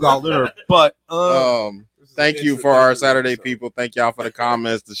back. Tongue all in her butt. Thank you for our Saturday people. Thank y'all for the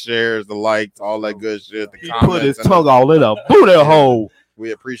comments, the shares, the likes, all that good shit. The comments. Put his tongue all in a booty hole.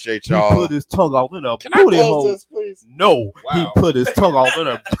 We appreciate y'all. He put his tongue all in a booty hole. This, please? No, he put his tongue all in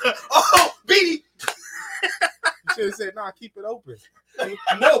a. Oh, Beatty. You should have said, "Nah, keep it open."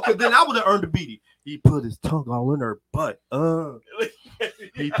 No, because then I would have earned a beatie. He put his tongue all in her butt.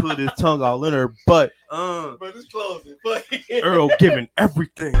 He put his tongue all in her butt. But it's closing. Earl giving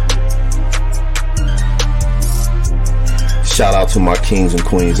everything. Shout out to my kings and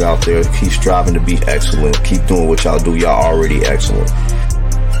queens out there. Keep striving to be excellent. Keep doing what y'all do. Y'all already excellent.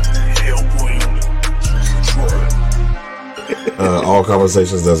 All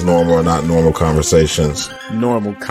conversations that's normal are not normal conversations. Normal